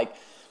mean? Like.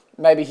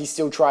 Maybe he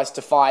still tries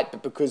to fight,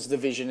 but because the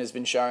vision has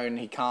been shown,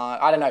 he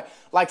can't. I don't know.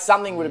 Like,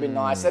 something would have been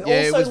nice. And also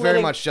it was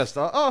very much just,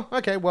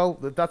 okay, well,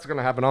 if that's going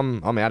to happen,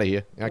 I'm out of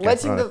here. Okay,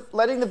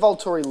 letting the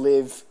Volturi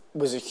live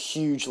was a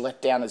huge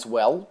letdown as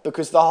well,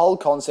 because the whole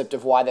concept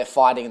of why they're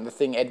fighting, and the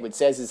thing Edward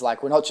says is,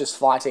 like, we're not just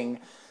fighting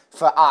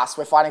for us,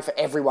 we're fighting for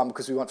everyone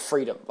because we want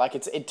freedom. Like,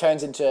 it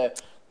turns into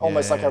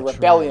almost like a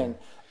rebellion.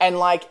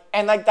 True.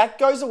 And that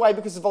goes away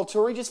because the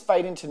Volturi just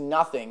fade into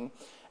nothing.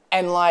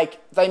 And, like,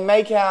 they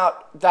make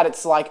out that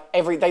it's, like,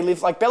 they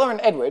live, like, Bella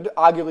and Edward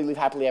arguably live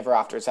happily ever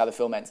after, is how the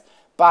film ends.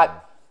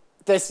 But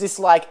there's this,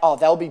 like,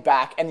 they'll be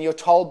back. And you're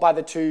told by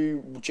the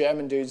two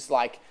German dudes,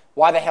 like,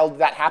 why the hell did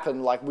that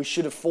happen? Like, we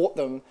should have fought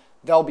them.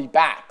 They'll be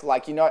back.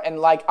 Like, and,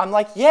 like, I'm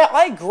like, yeah,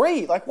 I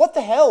agree. Like, what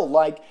the hell?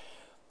 Like,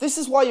 this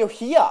is why you're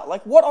here.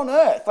 Like, what on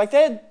earth? Like,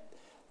 they're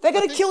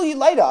going to kill you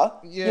later,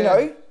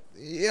 Yeah,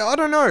 I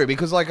don't know.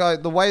 Because, like,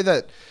 the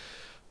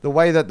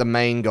way that the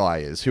main guy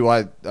is, who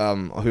I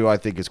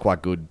think is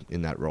quite good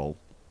in that role.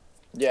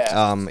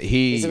 Yeah.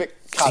 He's a bit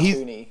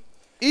cartoony.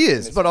 He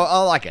is, but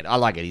I like it. I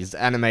like it. He's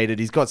animated.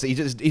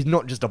 He's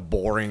not just a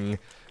boring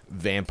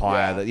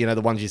vampire that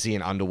the ones you see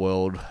in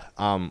Underworld.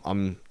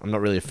 I'm not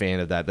really a fan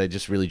of that. They're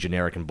just really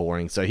generic and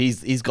boring. So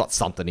he's got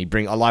something.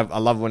 I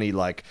love when he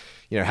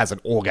has an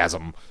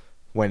orgasm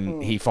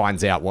when he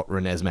finds out what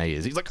Renesmee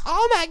is. He's like,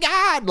 oh my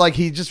God! Like,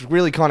 he just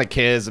really kind of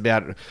cares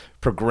about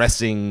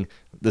progressing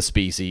the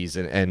species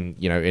and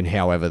in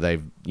however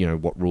they've,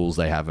 what rules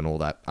they have and all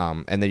that.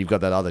 And then you've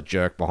got that other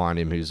jerk behind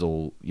him who's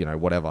all,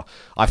 whatever.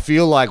 I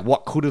feel like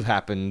what could have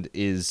happened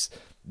is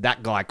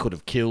that guy could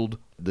have killed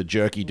the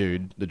jerky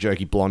dude, the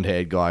jerky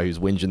blonde-haired guy who's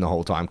whinging the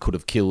whole time, could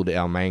have killed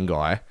our main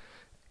guy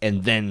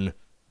and then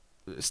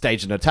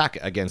staged an attack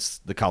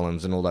against the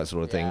Cullens and all that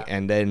sort of thing,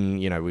 and then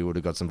we would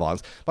have got some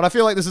violence. But I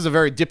feel like this is a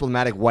very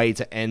diplomatic way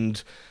to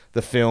end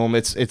the film.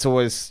 It's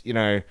always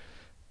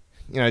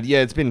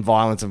it's been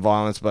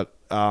violence, but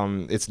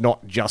it's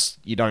not just,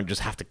 you don't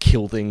just have to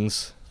kill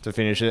things to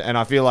finish it. And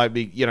I feel like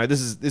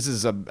this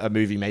is a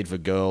movie made for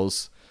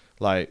girls.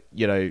 Like,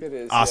 It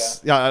is,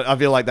 us. Yeah, I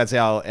feel like that's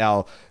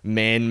our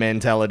man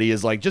mentality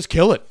is like, just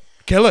kill it.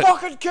 Kill it.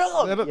 Fucking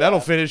kill him. That'll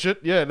finish it.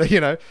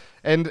 Yeah,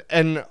 And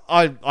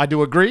I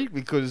do agree,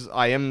 because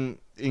I am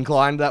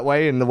inclined that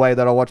way in the way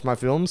that I watch my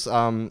films.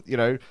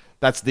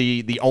 That's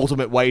the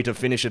ultimate way to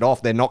finish it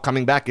off. They're not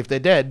coming back if they're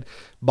dead.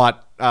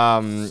 But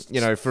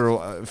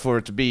for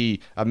it to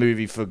be a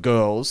movie for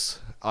girls,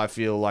 I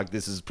feel like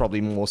this is probably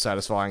more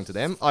satisfying to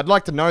them. I'd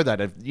like to know that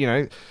if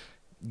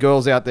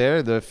girls out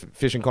there, the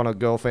Fish and Connor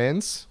girl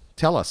fans,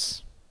 tell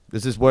us.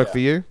 Does this work for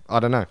you? I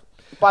don't know.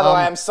 By the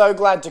way, I'm so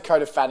glad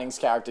Dakota Fanning's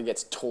character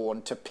gets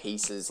torn to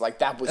pieces. Like,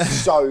 that was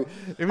so...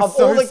 It was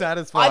so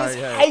satisfying. I just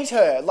hate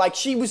her. Like,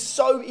 she was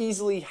so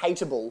easily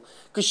hateable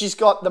because she's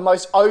got the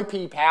most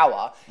OP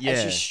power. Yeah.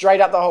 And she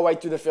straight up the whole way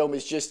through the film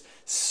is just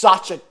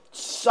such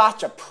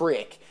a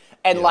prick.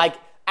 And, like,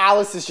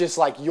 Alice is just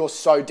like, you're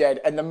so dead.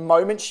 And the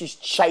moment she's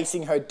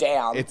chasing her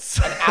down,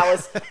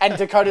 and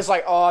Dakota's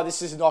like, oh,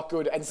 this is not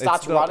good, and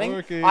starts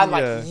running, I'm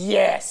like,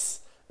 yes.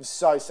 It was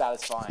so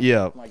satisfying.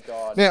 Yeah. Oh my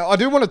God. Now, I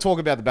do want to talk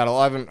about the battle.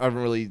 I haven't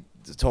really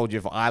told you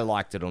if I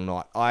liked it or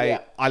not. I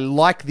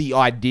like the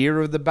idea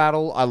of the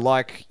battle. I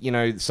like,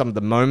 some of the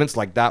moments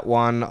like that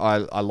one.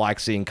 I like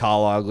seeing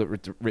Carlisle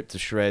ripped to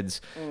shreds.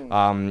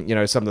 Some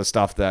of the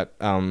stuff that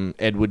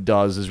Edward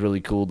does is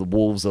really cool. The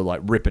wolves are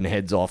like ripping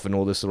heads off and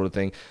all this sort of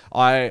thing.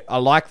 I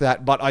like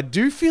that, but I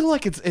do feel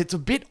like it's a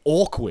bit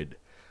awkward.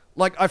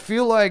 Like, I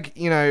feel like,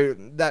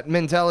 that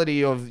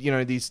mentality of,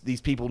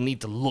 these people need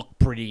to look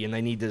pretty and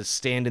they need to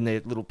stand in their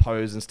little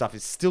pose and stuff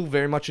is still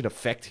very much in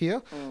effect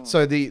here.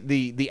 So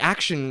the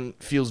action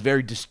feels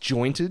very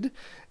disjointed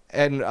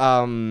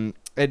and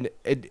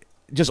it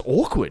just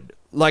awkward.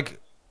 Like,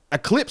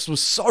 Eclipse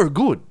was so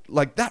good.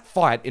 Like, that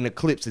fight in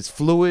Eclipse is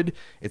fluid,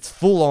 it's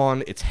full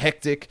on, it's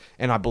hectic,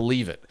 and I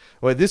believe it.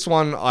 Where this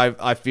one,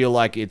 I feel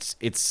like it's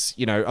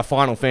a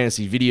Final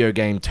Fantasy video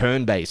game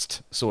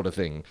turn-based sort of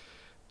thing.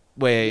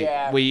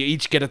 Where we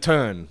each get a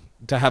turn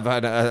to have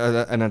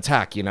an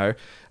attack,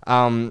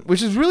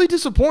 which is really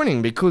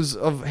disappointing because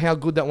of how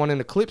good that one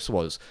in Eclipse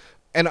was.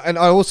 And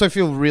I also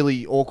feel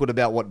really awkward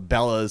about what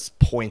Bella's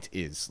point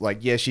is. Like,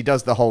 yeah, she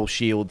does the whole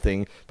shield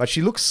thing, but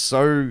she looks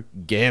so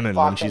gammon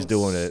when she's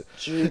doing it.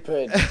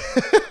 Stupid.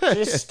 She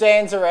just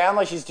stands around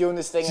like she's doing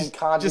this thing and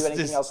can't do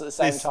anything else at the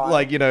same time.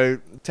 Like,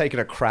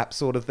 taking a crap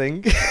sort of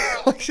thing.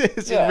 Like,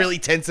 she's really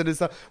tense and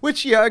stuff.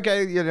 Which,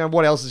 okay,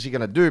 what else is she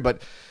going to do?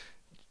 But...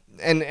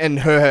 And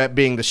her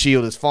being the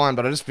shield is fine,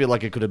 but I just feel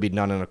like it could have been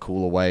done in a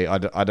cooler way. I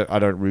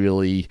don't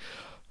really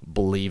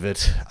believe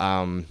it.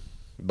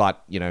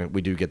 But,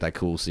 we do get that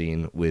cool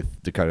scene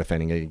with Dakota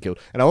Fanning getting killed.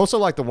 And I also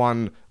like the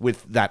one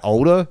with that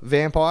older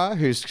vampire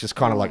who's just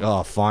kind of like,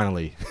 oh,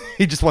 finally.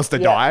 He just wants to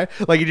die.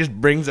 Like, he just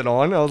brings it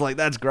on. I was like,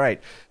 that's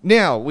great.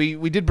 Now,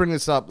 we did bring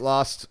this up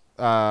last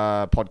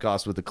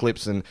podcast with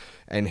Eclipse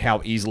and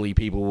how easily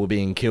people were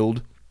being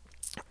killed.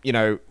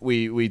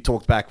 We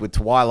talked back with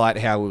Twilight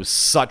how it was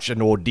such an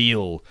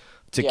ordeal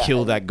to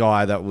kill that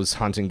guy that was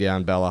hunting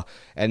down Bella.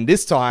 And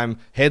this time,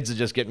 heads are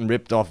just getting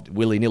ripped off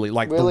willy-nilly.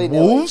 Like,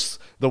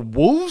 the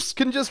wolves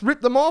can just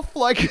rip them off.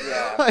 Like,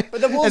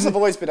 but the wolves have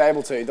always been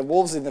able to. The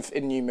wolves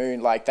in New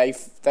Moon, like,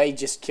 they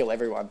just kill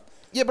everyone.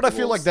 Yeah, but I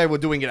feel like they were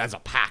doing it as a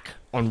pack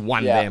on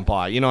one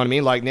vampire. You know what I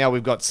mean? Like, now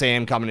we've got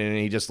Sam coming in and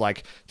he just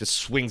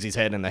swings his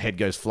head and the head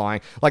goes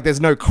flying. Like,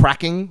 there's no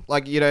cracking.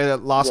 Like,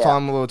 last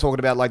time we were talking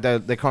about, like, they're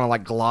kind of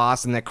like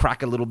glass and they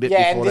crack a little bit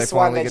before they finally get destroyed. Yeah, and this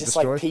one, they're just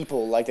like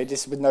people. Like, they're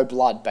just with no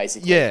blood,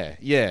 basically.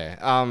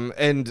 Yeah.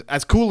 And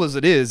as cool as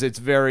it is, it's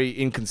very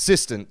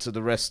inconsistent to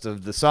the rest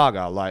of the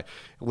saga. Like,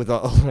 with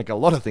a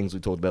lot of things we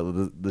talked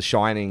about, the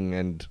Shining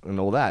and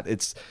all that.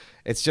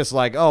 It's just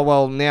like, oh,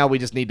 well, now we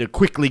just need to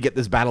quickly get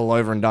this battle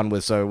over and done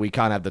with, so we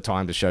can't have the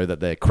time to show that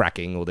they're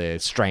cracking or they're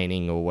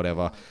straining or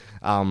whatever.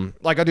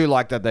 I do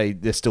like that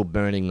they're still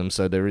burning them,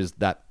 so there is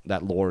that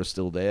lore is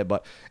still there,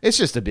 but it's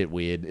just a bit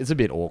weird. It's a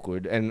bit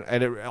awkward, and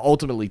it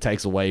ultimately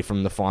takes away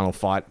from the final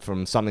fight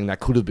from something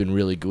that could have been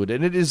really good.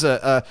 And it is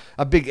a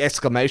big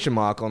exclamation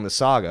mark on the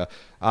saga.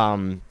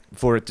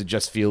 For it to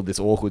just feel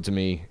this awkward to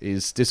me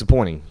is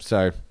disappointing.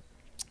 So...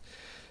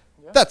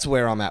 that's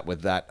where I'm at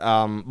with that.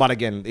 But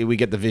again, we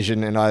get the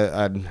vision, and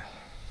I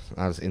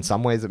in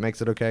some ways it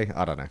makes it okay.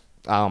 I don't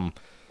know.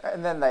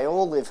 And then they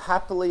all live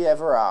happily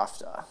ever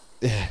after.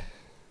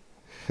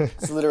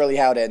 It's literally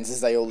how it ends,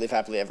 is they all live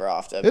happily ever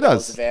after. It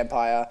does. The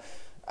vampire.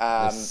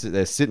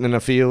 They're sitting in a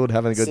field,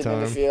 having a good time. Sitting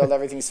in the field,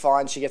 everything's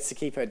fine. She gets to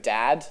keep her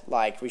dad.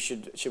 Like,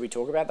 should we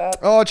talk about that?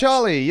 Oh,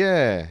 Charlie,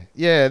 yeah.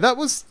 That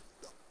was...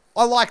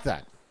 I like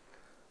that.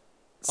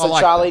 So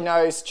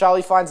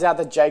Charlie finds out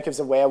that Jacob's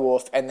a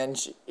werewolf, and then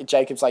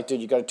Jacob's like,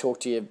 dude, you got to talk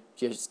to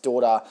your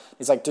daughter.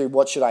 He's like, dude,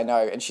 what should I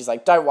know? And she's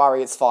like, don't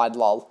worry, it's fine,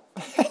 lol.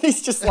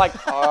 He's just like,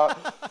 are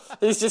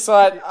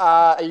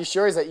you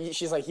sure?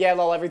 She's like, yeah,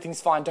 lol,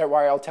 everything's fine, don't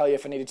worry, I'll tell you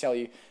if I need to tell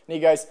you. And he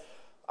goes,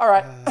 all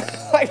right.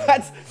 Like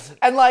that's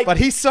and like. But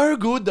he's so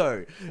good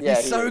though. Yeah,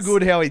 he's he so is.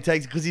 good how he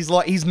takes because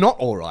he's not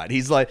all right.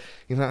 He's like,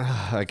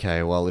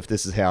 okay, well, if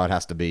this is how it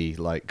has to be,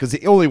 like, because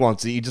all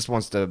he just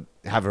wants to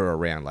have her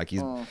around. Like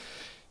he's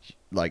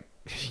like,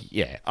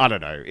 yeah, I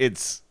don't know.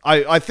 It's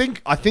I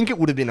think it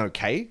would have been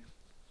okay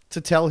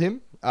to tell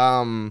him.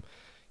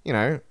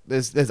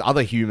 There's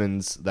other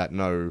humans that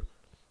know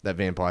that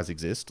vampires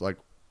exist. Like,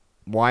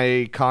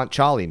 why can't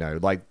Charlie know?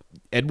 Like,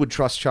 Edward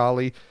trusts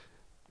Charlie,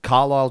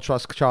 Carlisle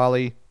trusts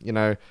Charlie.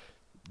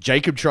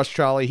 Jacob trusts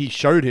Charlie. He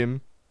showed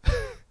him.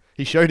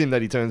 He showed him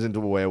that he turns into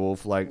a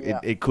werewolf. Like,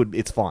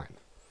 it's fine.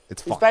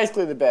 It's fine. He's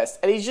basically the best.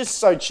 And he's just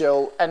so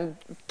chill and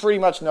pretty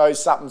much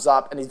knows something's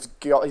up, and his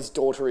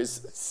daughter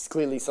is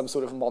clearly some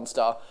sort of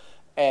monster.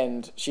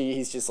 And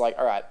he's just like,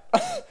 all right.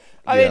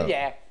 I mean,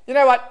 yeah. You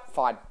know what?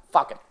 Fine.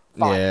 Fuck it.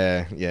 Fine.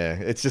 Yeah.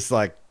 It's just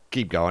like,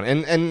 keep going.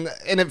 And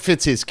it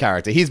fits his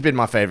character. He's been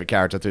my favorite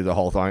character through the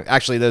whole thing.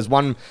 Actually, there's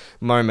one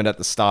moment at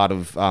the start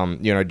of,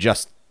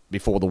 just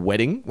before the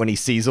wedding when he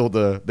sees all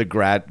the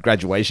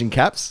graduation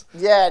caps.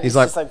 Yeah, and he's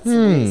just like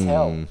weird as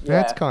hell. Yeah.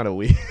 That's kind of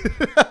weird.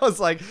 I was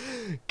like,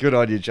 good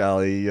on you,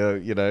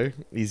 Charlie.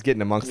 He's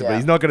getting amongst it, but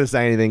he's not going to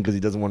say anything because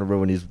he doesn't want to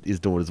ruin his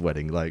daughter's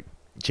wedding. Like,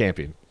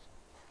 champion.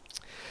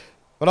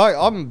 But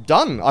I'm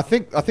done. I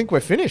think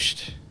we're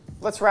finished.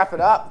 Let's wrap it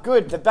up.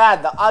 Good, the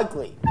bad, the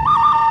ugly.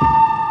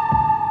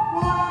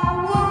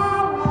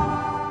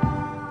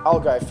 I'll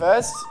go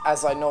first,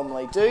 as I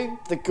normally do.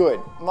 The good.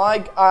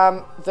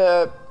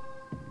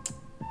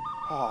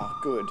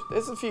 Good.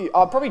 There's a few.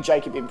 Probably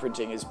Jacob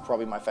imprinting is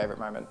probably my favorite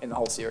moment in the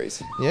whole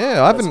series.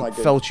 Yeah, I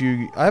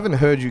haven't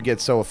heard you get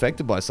so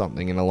affected by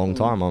something in a long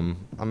time.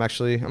 I'm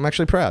actually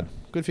proud.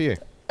 Good for you.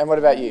 And what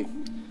about you?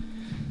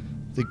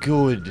 The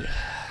good.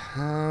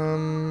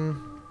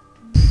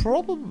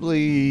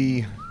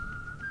 Probably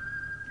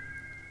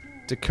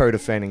Dakota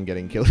Fanning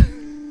getting killed.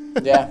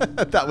 Yeah.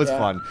 That was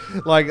fun.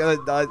 Like,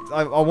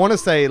 I want to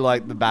say,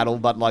 like, the battle,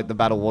 but, like, the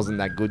battle wasn't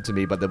that good to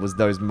me, but there was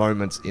those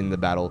moments in the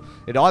battle.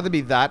 It'd either be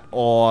that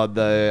or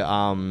the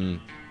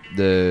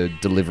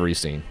delivery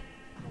scene.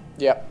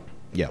 Yep.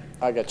 Yep.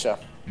 I getcha.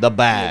 The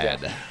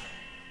bad.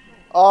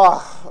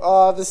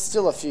 There's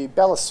still a few.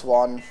 Bella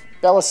Swan's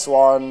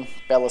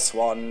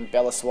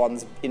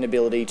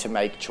inability to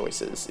make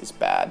choices is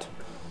bad.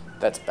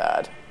 That's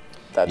bad.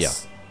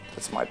 That's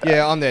my bad.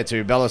 Yeah, I'm there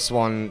too. Bella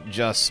Swan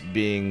just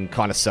being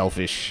kind of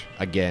selfish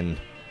again,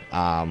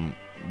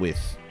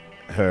 with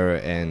her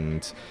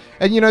and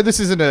this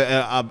isn't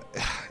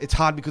it's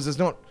hard because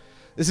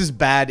this is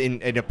bad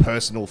in a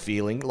personal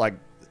feeling. Like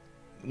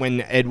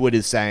when Edward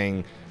is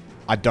saying,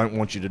 I don't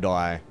want you to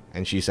die,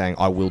 and she's saying,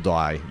 I will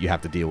die, you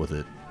have to deal with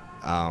it,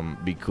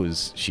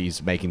 because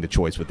she's making the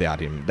choice without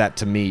him. That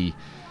to me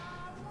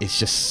is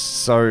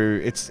just so,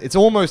 it's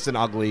almost an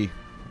ugly.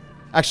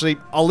 Actually,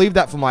 I'll leave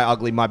that for my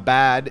ugly. My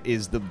bad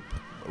is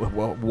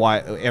why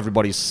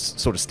everybody's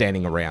sort of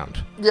standing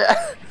around.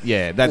 Yeah.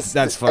 Yeah, that's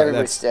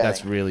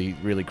really,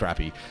 really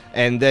crappy.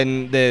 And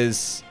then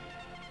there's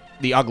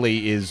the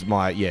ugly is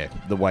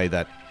the way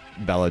that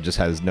Bella just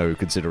has no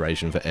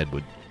consideration for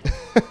Edward.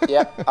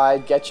 Yep, I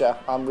getcha.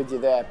 I'm with you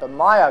there. But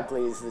my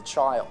ugly is the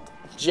child.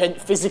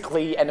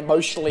 Physically and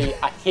emotionally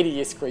a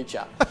hideous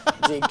creature.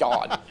 Dear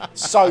God.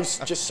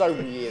 Just so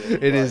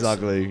weird. It is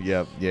ugly.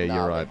 Yep. Yeah,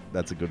 you're right.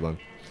 That's a good one.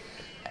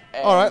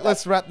 All right,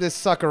 let's wrap this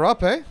sucker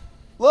up, eh?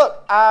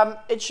 Look,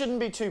 it shouldn't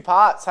be 2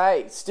 parts,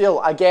 hey.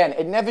 Still, again,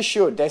 it never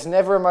should. There's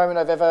never a moment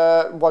I've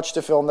ever watched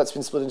a film that's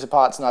been split into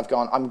parts and I've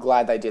gone, I'm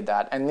glad they did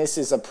that. And this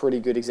is a pretty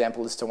good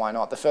example as to why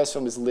not. The first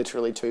film is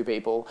literally 2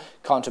 people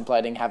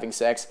contemplating having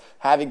sex,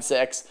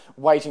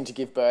 waiting to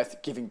give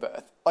birth, giving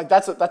birth. Like,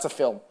 that's a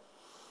film.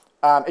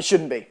 It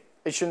shouldn't be.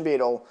 It shouldn't be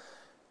at all.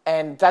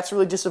 And that's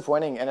really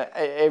disappointing, and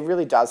it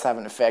really does have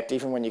an effect,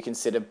 even when you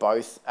consider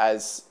both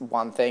as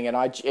one thing. And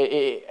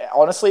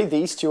honestly,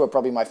 these 2 are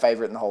probably my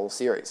favourite in the whole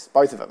series,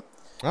 both of them.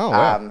 Oh,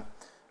 wow.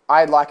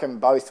 I like them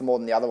both more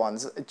than the other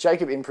ones.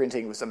 Jacob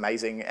imprinting was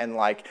amazing, and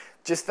like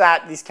just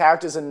that these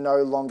characters are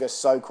no longer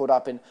so caught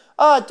up in,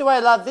 do I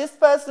love this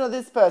person or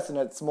this person?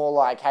 It's more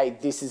like, hey,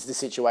 this is the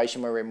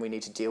situation we're in, we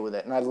need to deal with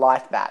it. And I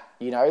like that,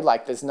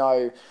 like there's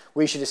no,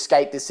 we should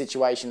escape this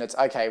situation. It's,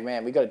 okay,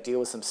 man, we got to deal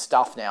with some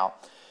stuff now.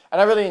 And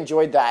I really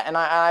enjoyed that. And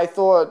I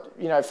thought,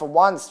 for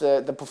once,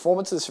 the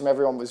performances from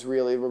everyone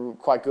were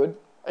quite good.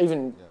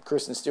 Even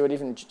Kristen Stewart,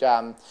 even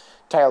Taylor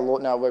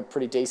Lautner were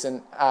pretty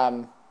decent.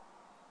 I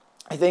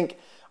think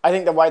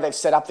the way they've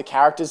set up the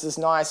characters is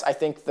nice. I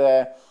think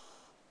the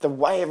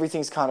way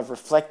everything's kind of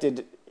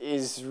reflected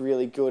is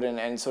really good,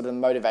 and sort of the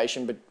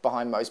motivation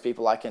behind most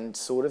people I can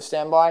sort of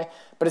stand by.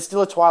 But it's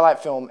still a Twilight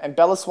film, and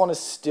Bella Swan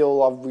is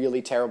still a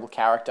really terrible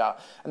character.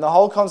 And the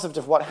whole concept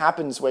of what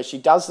happens where she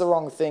does the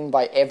wrong thing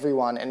by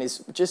everyone and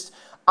is just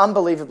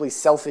unbelievably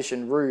selfish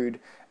and rude,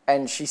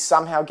 and she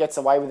somehow gets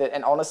away with it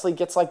and honestly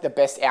gets like the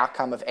best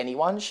outcome of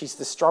anyone. She's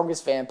the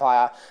strongest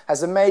vampire,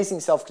 has amazing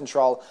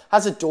self-control,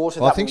 has a daughter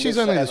that I think she's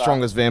only the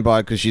strongest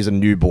vampire because she's a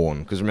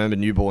newborn. Because remember,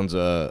 newborns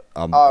are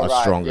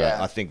stronger. Yeah.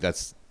 I think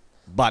that's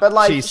But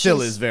like, she still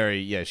she's is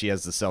very, she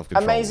has the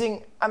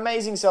self-control.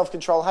 amazing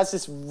self-control, has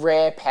this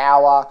rare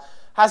power,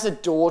 has a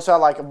daughter,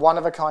 like a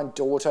one-of-a-kind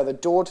daughter. The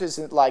daughter's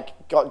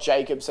like got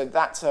Jacob, so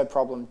that's her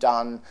problem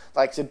done.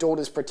 Like, the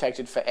daughter's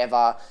protected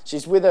forever.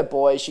 She's with her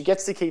boy. She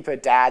gets to keep her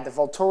dad. The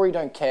Volturi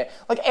don't care.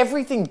 Like,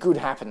 everything good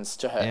happens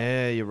to her.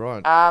 Yeah, you're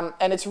right.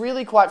 And it's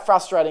really quite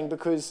frustrating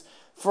because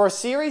for a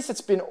series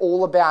that's been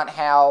all about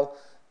how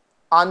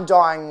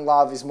undying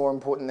love is more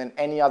important than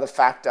any other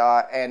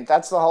factor, and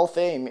that's the whole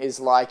theme, is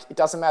like, it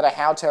doesn't matter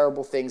how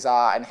terrible things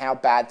are and how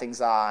bad things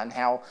are and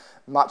how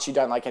much you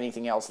don't like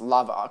anything else,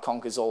 love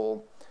conquers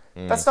all.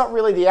 That's not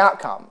really the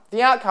outcome.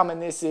 The outcome in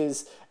this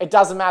is, it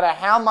doesn't matter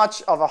how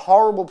much of a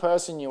horrible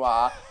person you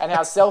are and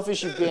how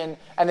selfish you've been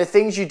and the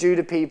things you do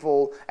to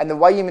people and the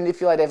way you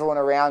manipulate everyone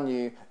around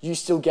you, you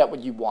still get what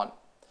you want.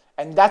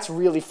 And that's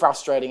really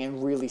frustrating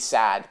and really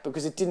sad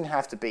because it didn't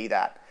have to be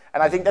that.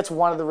 And I think that's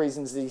one of the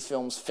reasons these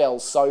films fell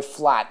so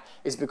flat,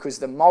 is because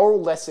the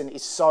moral lesson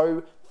is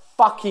so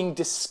fucking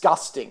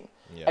disgusting.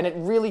 Yeah. And it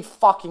really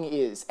fucking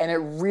is. And it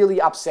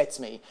really upsets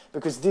me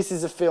because this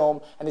is a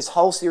film and this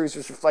whole series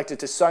was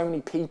reflected to so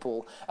many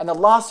people. And the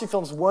last two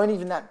films weren't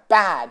even that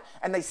bad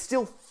and they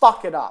still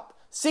fuck it up.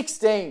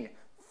 16.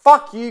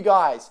 Fuck you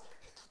guys.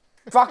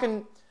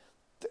 Fucking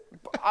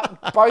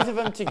both of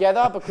them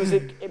together,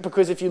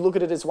 because if you look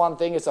at it as one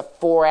thing, it's a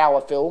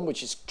 4-hour film,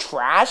 which is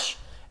trash.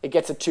 It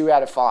gets a 2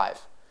 out of 5.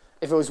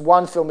 If it was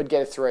one film, it'd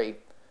get a 3.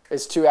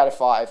 It's 2 out of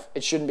 5.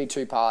 It shouldn't be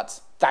 2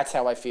 parts. That's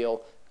how I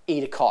feel.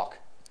 Eat a cock.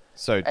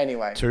 So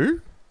anyway,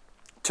 2?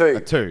 2.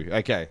 2.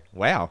 Okay.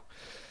 Wow.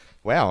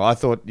 I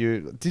thought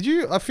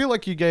I feel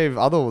like you gave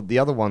the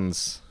other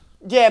ones.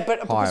 Yeah,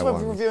 but because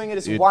we're reviewing it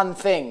as one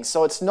thing,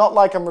 so it's not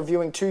like I'm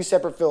reviewing 2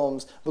 separate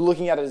films. We're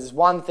looking at it as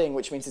one thing,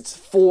 which means it's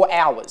 4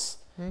 hours.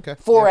 Okay.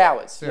 4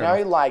 hours. Fair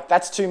enough. Like,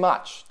 that's too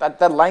much.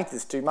 That length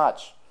is too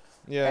much.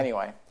 Yeah.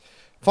 Anyway.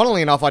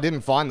 Funnily enough, I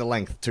didn't find the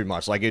length too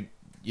much. Like, it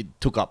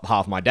took up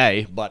half my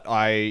day, but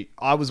I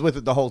was with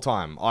it the whole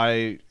time.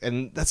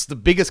 And that's the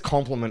biggest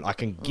compliment I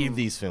can give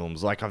these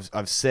films. Like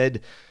I've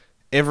said,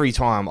 every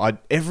time I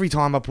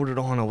put it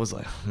on, I was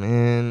like,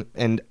 man,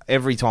 and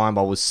every time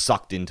I was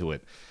sucked into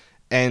it.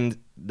 And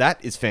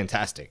that is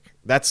fantastic.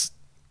 That's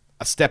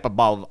a step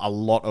above a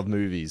lot of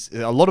movies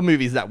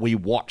that we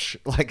watch.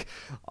 Like,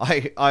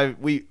 I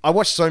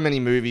watch so many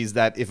movies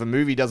that if a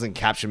movie doesn't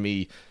capture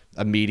me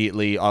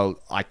immediately,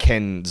 I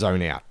can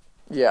zone out.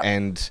 Yeah.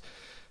 And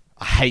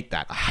I hate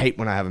that. I hate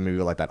when I have a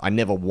movie like that. I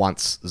never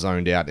once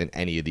zoned out in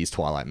any of these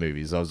Twilight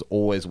movies. I was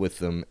always with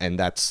them, and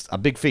that's a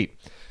big feat.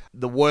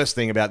 The worst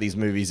thing about these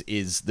movies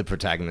is the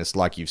protagonist,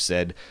 like you've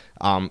said.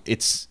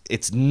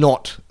 It's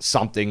not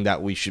something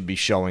that we should be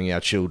showing our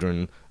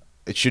children.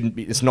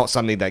 It's not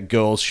something that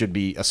girls should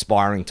be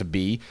aspiring to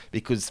be,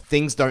 because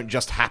things don't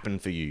just happen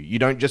for you. You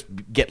don't just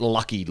get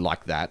lucky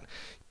like that.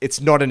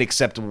 It's not an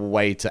acceptable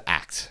way to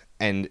act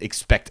and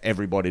expect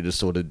everybody to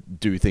sort of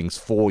do things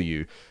for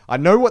you. I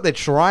know what they're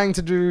trying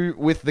to do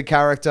with the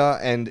character,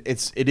 and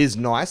it is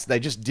nice.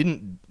 They just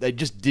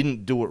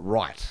didn't do it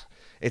right.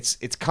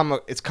 It's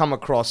come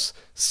across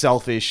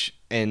selfish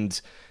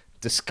and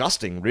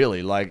disgusting,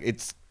 really.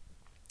 Like,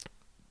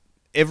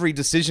 every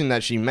decision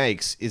that she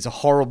makes is a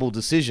horrible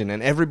decision,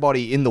 and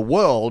everybody in the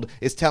world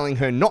is telling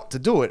her not to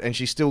do it, and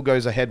she still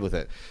goes ahead with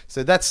it.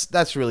 So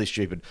that's really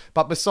stupid.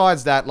 But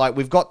besides that, like,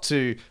 we've got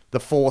to the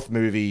fourth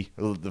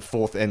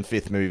and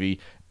fifth movie,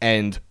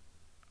 and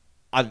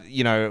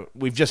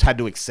we've just had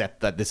to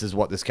accept that this is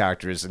what this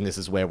character is, and this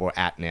is where we're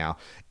at now.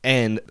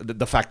 And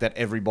the fact that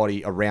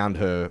everybody around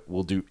her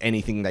will do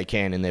anything they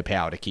can in their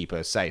power to keep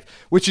her safe,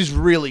 which is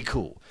really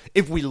cool.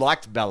 If we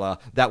liked Bella,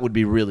 that would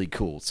be really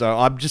cool. So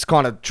I'm just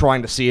kind of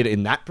trying to see it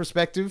in that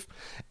perspective,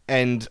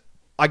 and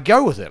I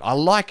go with it. I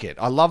like it.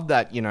 I love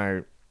that,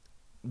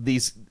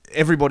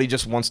 everybody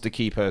just wants to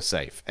keep her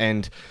safe.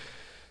 And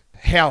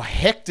how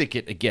hectic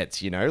it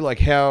gets, like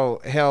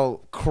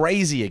how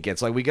crazy it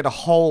gets. Like, we get a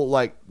whole,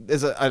 like,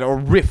 there's a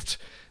rift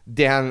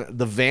down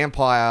the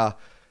vampire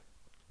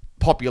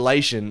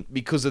population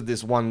because of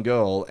this one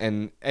girl,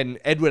 and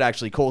Edward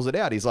actually calls it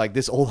out. He's like,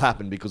 this all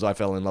happened because I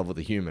fell in love with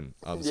a human.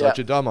 I'm such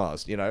a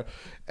dumbass,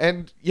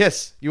 And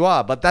yes, you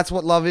are, but that's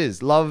what love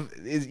is. Love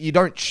is, you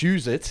don't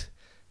choose it.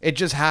 It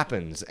just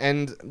happens.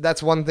 And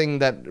that's one thing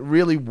that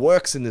really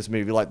works in this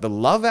movie. Like, the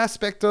love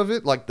aspect of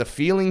it, like the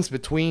feelings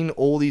between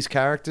all these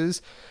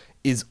characters,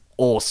 is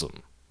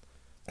awesome.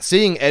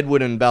 Seeing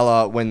Edward and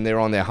Bella when they're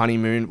on their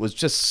honeymoon was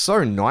just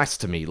so nice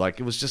to me. Like,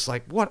 it was just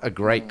like, what a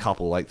great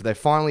couple. Like, they're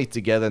finally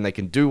together and they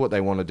can do what they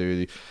want to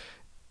do.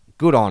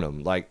 Good on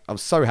them. Like, I'm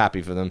so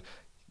happy for them.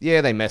 Yeah,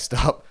 they messed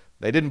up.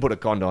 They didn't put a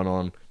condom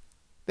on.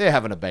 They're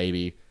having a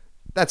baby.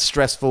 That's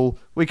stressful.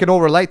 We can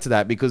all relate to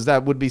that, because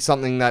that would be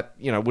something that,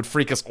 would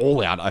freak us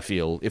all out, I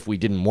feel, if we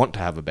didn't want to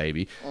have a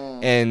baby.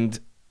 And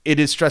it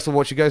is stressful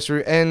what she goes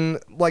through. And,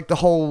 like,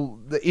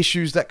 the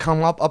issues that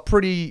come up are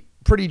pretty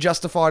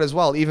justified as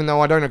well. Even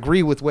though I don't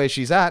agree with where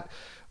she's at,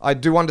 I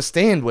do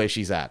understand where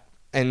she's at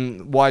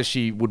and why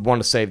she would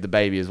want to save the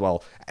baby as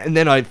well. And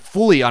then I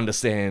fully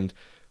understand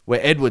where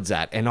Edward's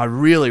at, and I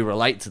really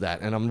relate to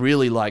that. And I'm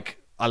really, like,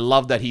 I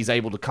love that he's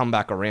able to come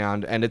back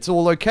around, and it's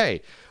all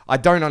okay. I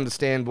don't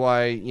understand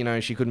why, you know,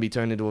 she couldn't be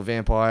turned into a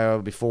vampire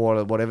before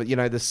or whatever. You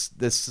know,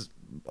 this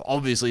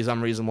obviously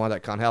some reason why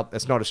that can't help.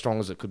 It's not as strong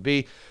as it could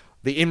be.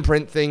 The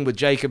imprint thing with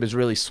Jacob is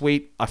really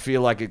sweet. I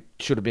feel like it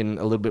should have been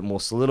a little bit more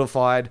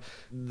solidified.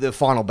 The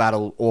final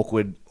battle,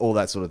 awkward, all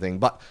that sort of thing.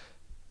 But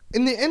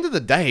in the end of the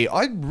day,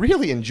 I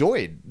really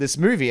enjoyed this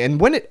movie.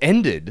 And when it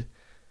ended,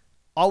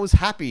 I was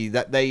happy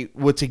that they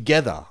were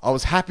together. I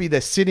was happy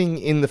they're sitting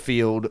in the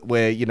field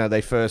where, you know,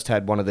 they first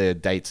had one of their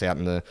dates out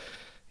in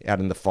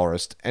the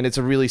forest. And it's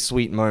a really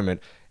sweet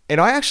moment. And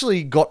I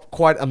actually got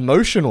quite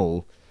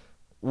emotional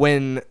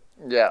when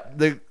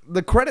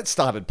the credits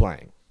started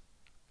playing.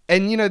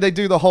 And, you know, they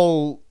do the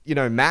whole, you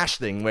know, MASH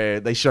thing where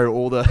they show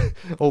all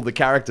the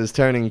characters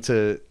turning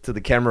to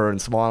the camera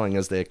and smiling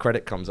as their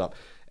credit comes up.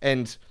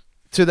 And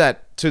to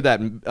that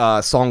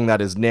song that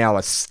is now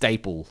a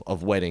staple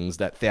of weddings,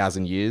 that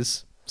 1,000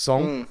 Years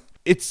song.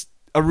 It's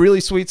a really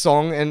sweet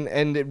song,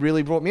 and it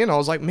really brought me in. I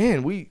was like,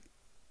 man,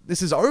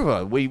 this is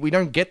over. We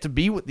don't get to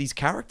be with these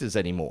characters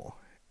anymore.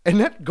 And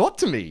that got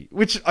to me,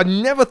 which I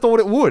never thought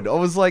it would. I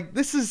was like,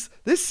 this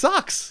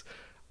sucks.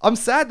 I'm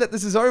sad that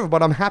this is over,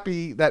 but I'm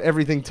happy that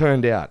everything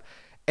turned out.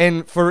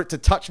 And for it to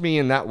touch me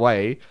in that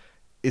way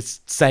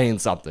is saying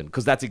something,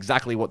 because that's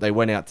exactly what they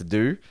went out to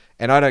do.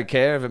 And I don't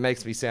care if it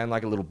makes me sound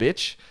like a little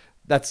bitch.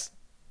 That's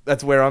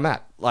where I'm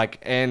at.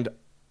 And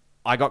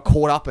I got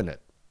caught up in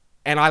it.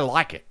 And I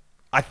like it.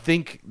 I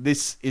think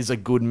this is a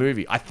good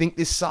movie. I think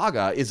this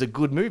saga is a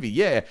good movie.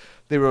 Yeah,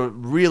 there are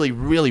really,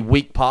 really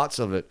weak parts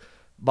of it,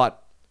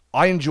 but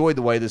I enjoyed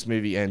the way this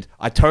movie ended.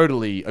 I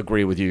totally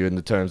agree with you in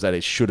the terms that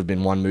it should have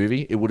been one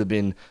movie. It would have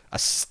been a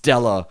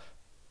stellar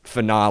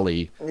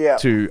finale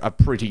to a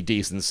pretty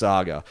decent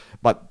saga.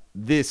 But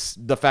the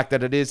fact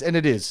that it is, and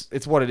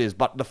it's what it is.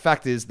 But the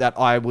fact is that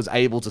I was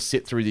able to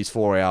sit through these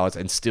 4 hours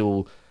and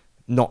still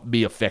not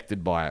be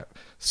affected by it.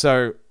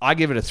 So I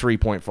give it a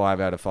 3.5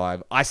 out of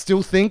 5. I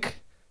still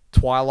think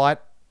Twilight,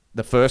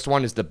 the first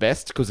one, is the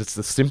best because it's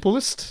the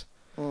simplest.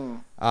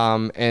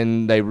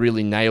 And they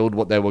really nailed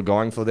what they were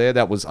going for there.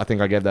 I think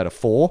I gave that a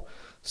 4.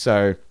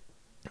 So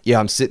yeah,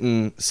 I'm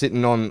sitting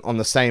on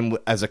the same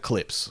as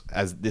Eclipse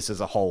as this as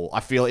a whole.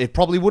 I feel it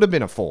probably would have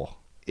been a 4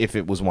 if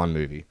it was one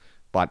movie,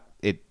 but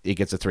it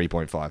gets a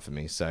 3.5 for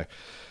me. So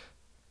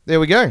there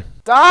we go.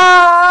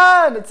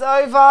 Done! It's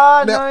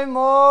over. No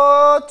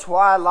more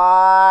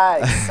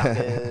Twilight,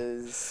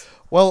 suckers.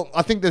 Well,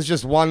 I think there's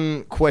just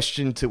one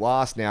question to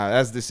ask now,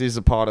 as this is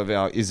a part of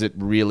our Is It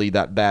Really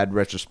That Bad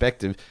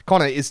retrospective.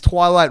 Connor, is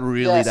Twilight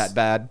really that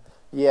bad?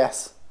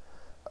 Yes.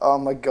 Oh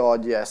my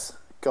God, yes.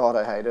 God,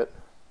 I hate it.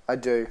 I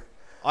do.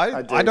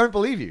 I don't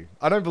believe you.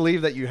 I don't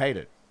believe that you hate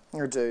it.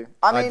 I do.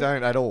 I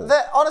don't at all.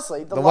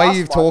 Honestly, the way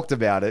you've talked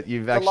about it,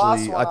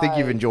 I think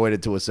you've enjoyed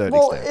it to a certain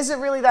extent. Well, is it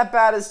really that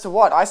bad as to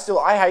what? I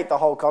hate the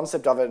whole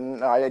concept of it,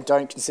 and I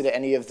don't consider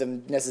any of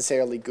them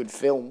necessarily good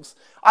films.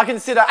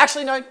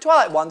 Actually, no,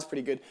 Twilight 1's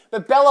pretty good.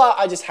 But Bella,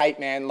 I just hate,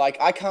 man. I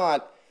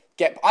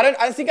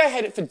think I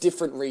hate it for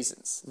different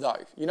reasons, though.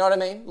 You know what I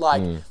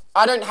mean?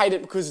 I don't hate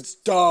it because it's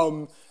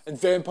dumb and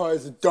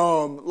vampires are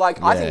dumb. I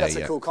think that's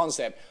a cool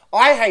concept.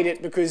 I hate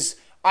it because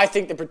I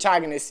think the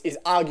protagonist is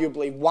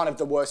arguably one of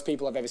the worst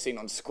people I've ever seen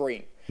on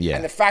screen. Yeah.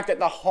 And the fact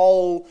that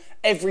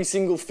every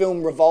single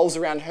film revolves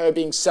around her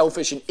being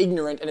selfish and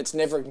ignorant and it's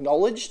never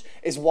acknowledged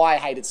is why I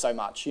hate it so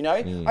much, you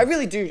know? I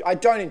really do. I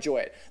don't enjoy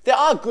it. There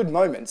are good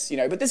moments, you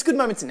know, but there's good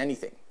moments in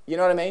anything. You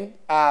know what I mean?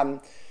 I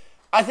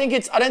don't think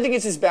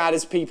it's as bad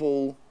as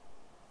people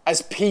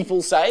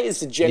say, as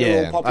the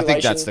general population. I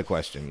think that's the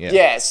question, yeah.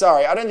 Yeah,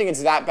 sorry. I don't think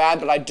it's that bad,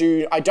 but I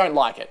don't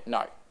like it,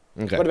 no.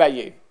 Okay. What about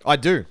you? I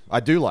do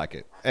like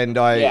it. And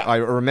I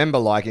remember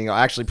liking it.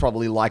 I actually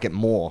probably like it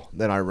more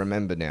than I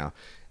remember now.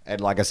 And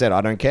like I said,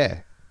 I don't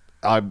care.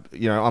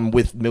 I'm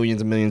with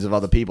millions and millions of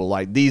other people.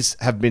 These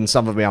have been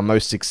some of our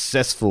most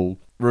successful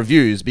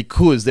reviews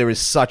because there is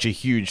such a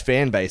huge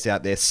fan base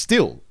out there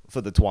still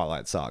for the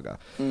Twilight Saga.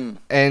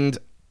 And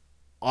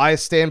I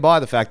stand by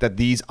the fact that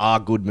these are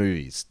good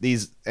movies.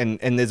 And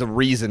there's a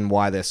reason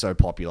why they're so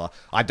popular.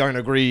 I don't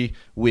agree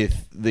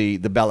with the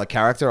Bella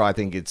character. I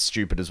think it's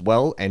stupid as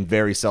well and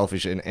very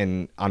selfish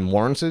and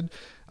unwarranted.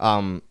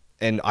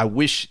 And I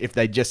wish if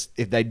they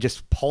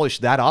just polish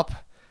that up,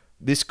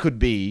 this could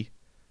be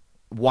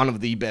one of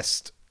the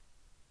best,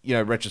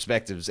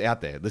 retrospectives out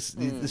there.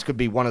 This could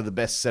be one of the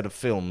best set of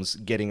films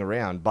getting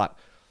around, but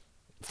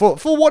for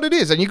what it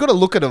is, and you got to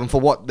look at them for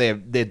what they're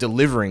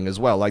delivering as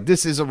well.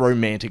 This is a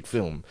romantic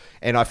film,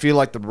 and I feel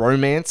like the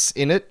romance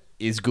in it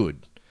is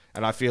good,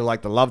 and I feel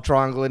like the love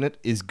triangle in it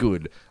is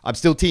good. I'm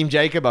still Team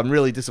Jacob. I'm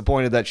really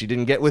disappointed that she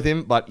didn't get with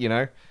him, but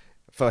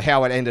for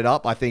how it ended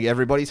up, I think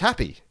everybody's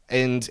happy,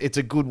 and it's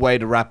a good way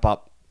to wrap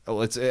up.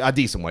 Well, it's a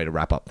decent way to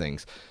wrap up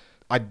things.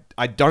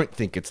 I don't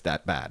think it's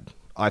that bad.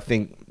 I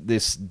think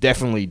this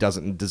definitely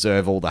doesn't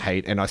deserve all the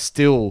hate, and I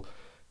still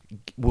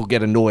will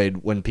get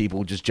annoyed when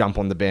people just jump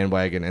on the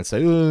bandwagon and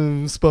say,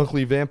 oh,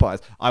 sparkly vampires.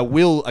 I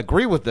will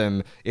agree with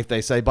them if they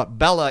say, but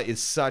Bella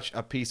is such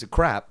a piece of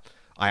crap.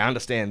 I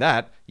understand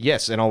that.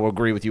 Yes, and I'll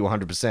agree with you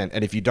 100%.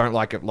 And if you don't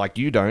like it like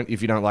you don't,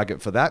 if you don't like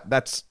it for that,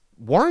 that's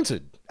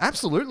warranted.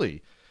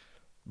 Absolutely.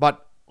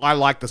 But I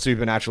like the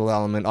supernatural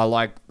element. I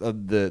like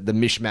the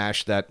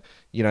mishmash that,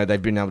 you know,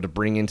 they've been able to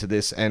bring into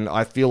this, and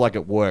I feel like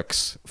it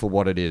works for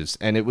what it is.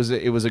 And it was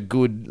a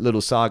good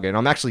little saga, and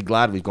I'm actually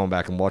glad we've gone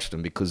back and watched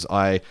them, because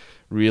I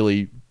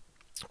really,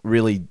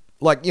 really,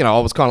 like, you know, I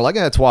was kind of like,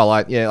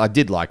 Twilight, yeah, I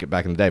did like it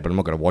back in the day, but I'm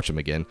not going to watch them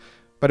again.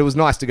 But it was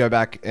nice to go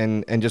back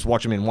and just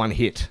watch them in one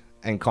hit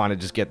and kind of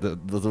just get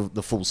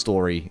the full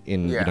story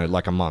in, you know,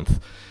 like a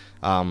month.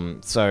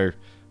 So,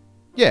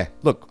 yeah,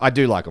 look, I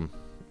do like them,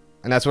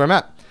 and that's where I'm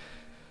at.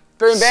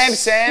 Boom, bam,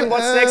 Sam.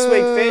 What's next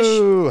week, Fish?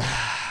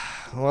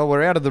 Well,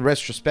 we're out of the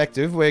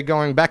retrospective. We're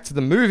going back to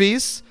the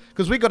movies,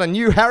 because we got a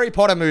new Harry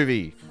Potter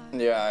movie.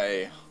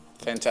 Yay.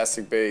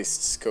 Fantastic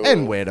Beasts. Cool.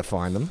 And where to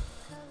find them.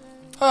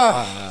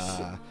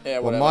 Yeah,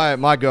 whatever. Well,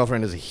 my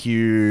girlfriend is a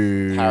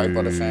huge Harry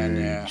Potter fan,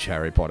 yeah.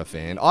 Harry Potter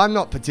fan. I'm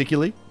not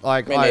particularly.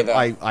 Like, Me neither.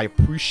 I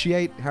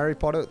appreciate Harry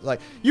Potter. Like,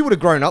 you would have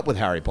grown up with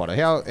Harry Potter.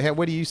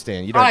 Where do you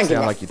stand? You I don't don't give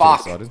sound a like you're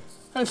fuck. too excited.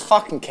 I don't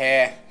fucking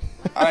care.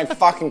 I don't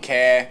fucking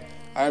care.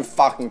 I don't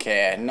fucking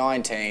care.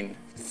 19,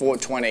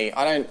 420.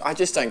 I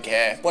just don't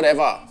care.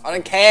 Whatever. I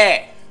don't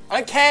care. I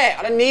don't care.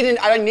 I don't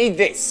need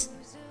this.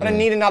 I don't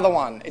need another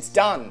one. It's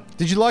done.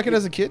 Did you like it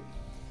as a kid?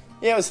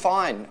 Yeah, it was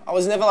fine. I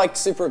was never like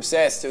super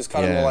obsessed. It was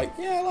kind of more like,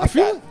 yeah, I like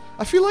that.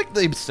 I feel like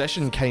the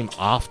obsession came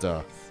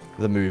after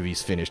the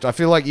movie's finished. I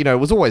feel like, you know, it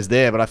was always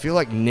there, but I feel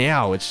like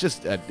now it's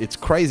just, it's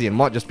crazy. It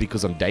might just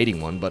because I'm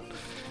dating one, but...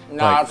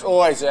 No, it's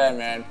always there,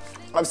 man.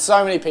 I have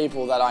so many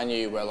people that I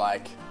knew were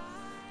like,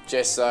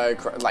 just so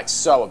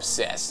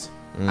obsessed.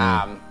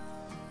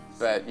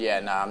 But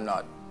yeah, no, I'm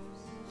not.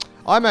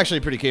 I'm actually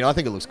pretty keen. I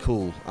think it looks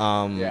cool.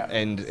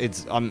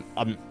 And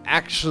I'm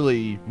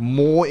actually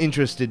more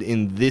interested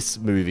in this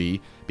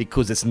movie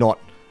because it's not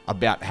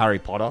about Harry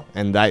Potter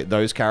and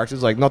those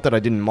characters. Like, not that I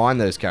didn't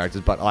mind those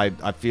characters, but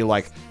I feel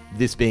like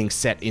this being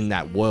set in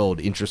that world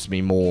interests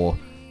me more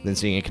than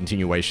seeing a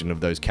continuation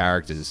of those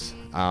characters.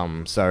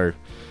 So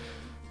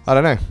I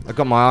don't know. I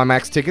got my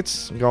IMAX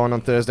tickets going on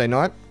Thursday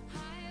night.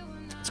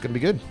 It's gonna be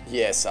good.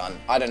 Yeah, son.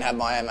 I don't have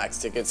my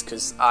IMAX tickets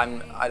because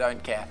I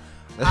don't care.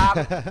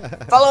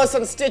 Follow us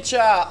on Stitcher,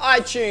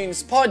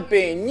 iTunes,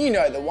 Podbean. You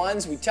know the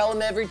ones. We tell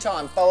them every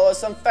time. Follow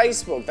us on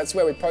Facebook. That's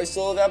where we post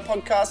all of our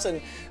podcasts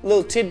and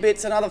little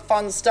tidbits and other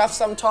fun stuff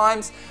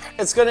sometimes.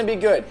 It's going to be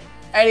good.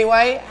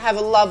 Anyway, have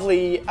a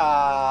lovely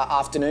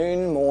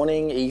afternoon,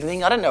 morning,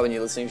 evening. I don't know when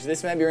you're listening to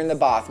this. Maybe you're in the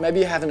bath. Maybe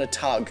you're having a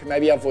tug.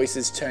 Maybe our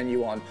voices turn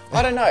you on.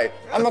 I don't know.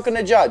 I'm not going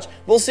to judge.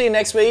 We'll see you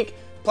next week.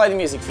 Play the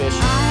music, Fish.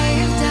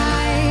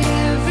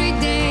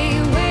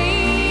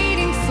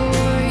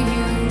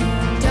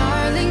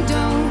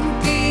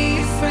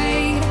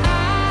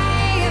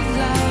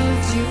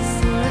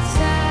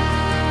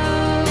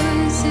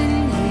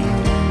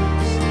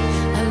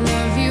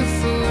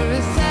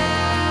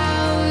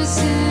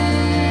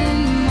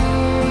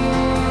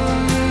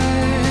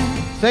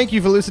 Thank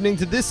you for listening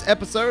to this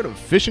episode of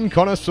Fish and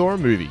Connor Saw a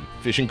Movie.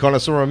 Fish and Connor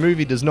Saw a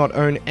Movie does not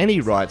own any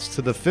rights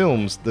to the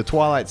films The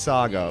Twilight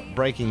Saga,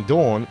 Breaking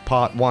Dawn,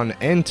 Part 1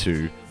 and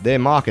 2, their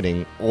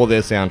marketing, or their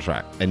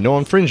soundtrack, and no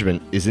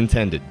infringement is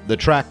intended. The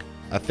track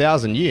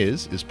 1,000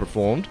 Years is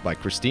performed by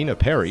Christina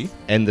Perri,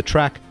 and the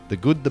track The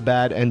Good, the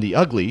Bad and the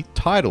Ugly,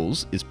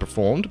 Titles, is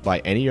performed by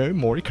Ennio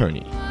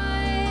Morricone.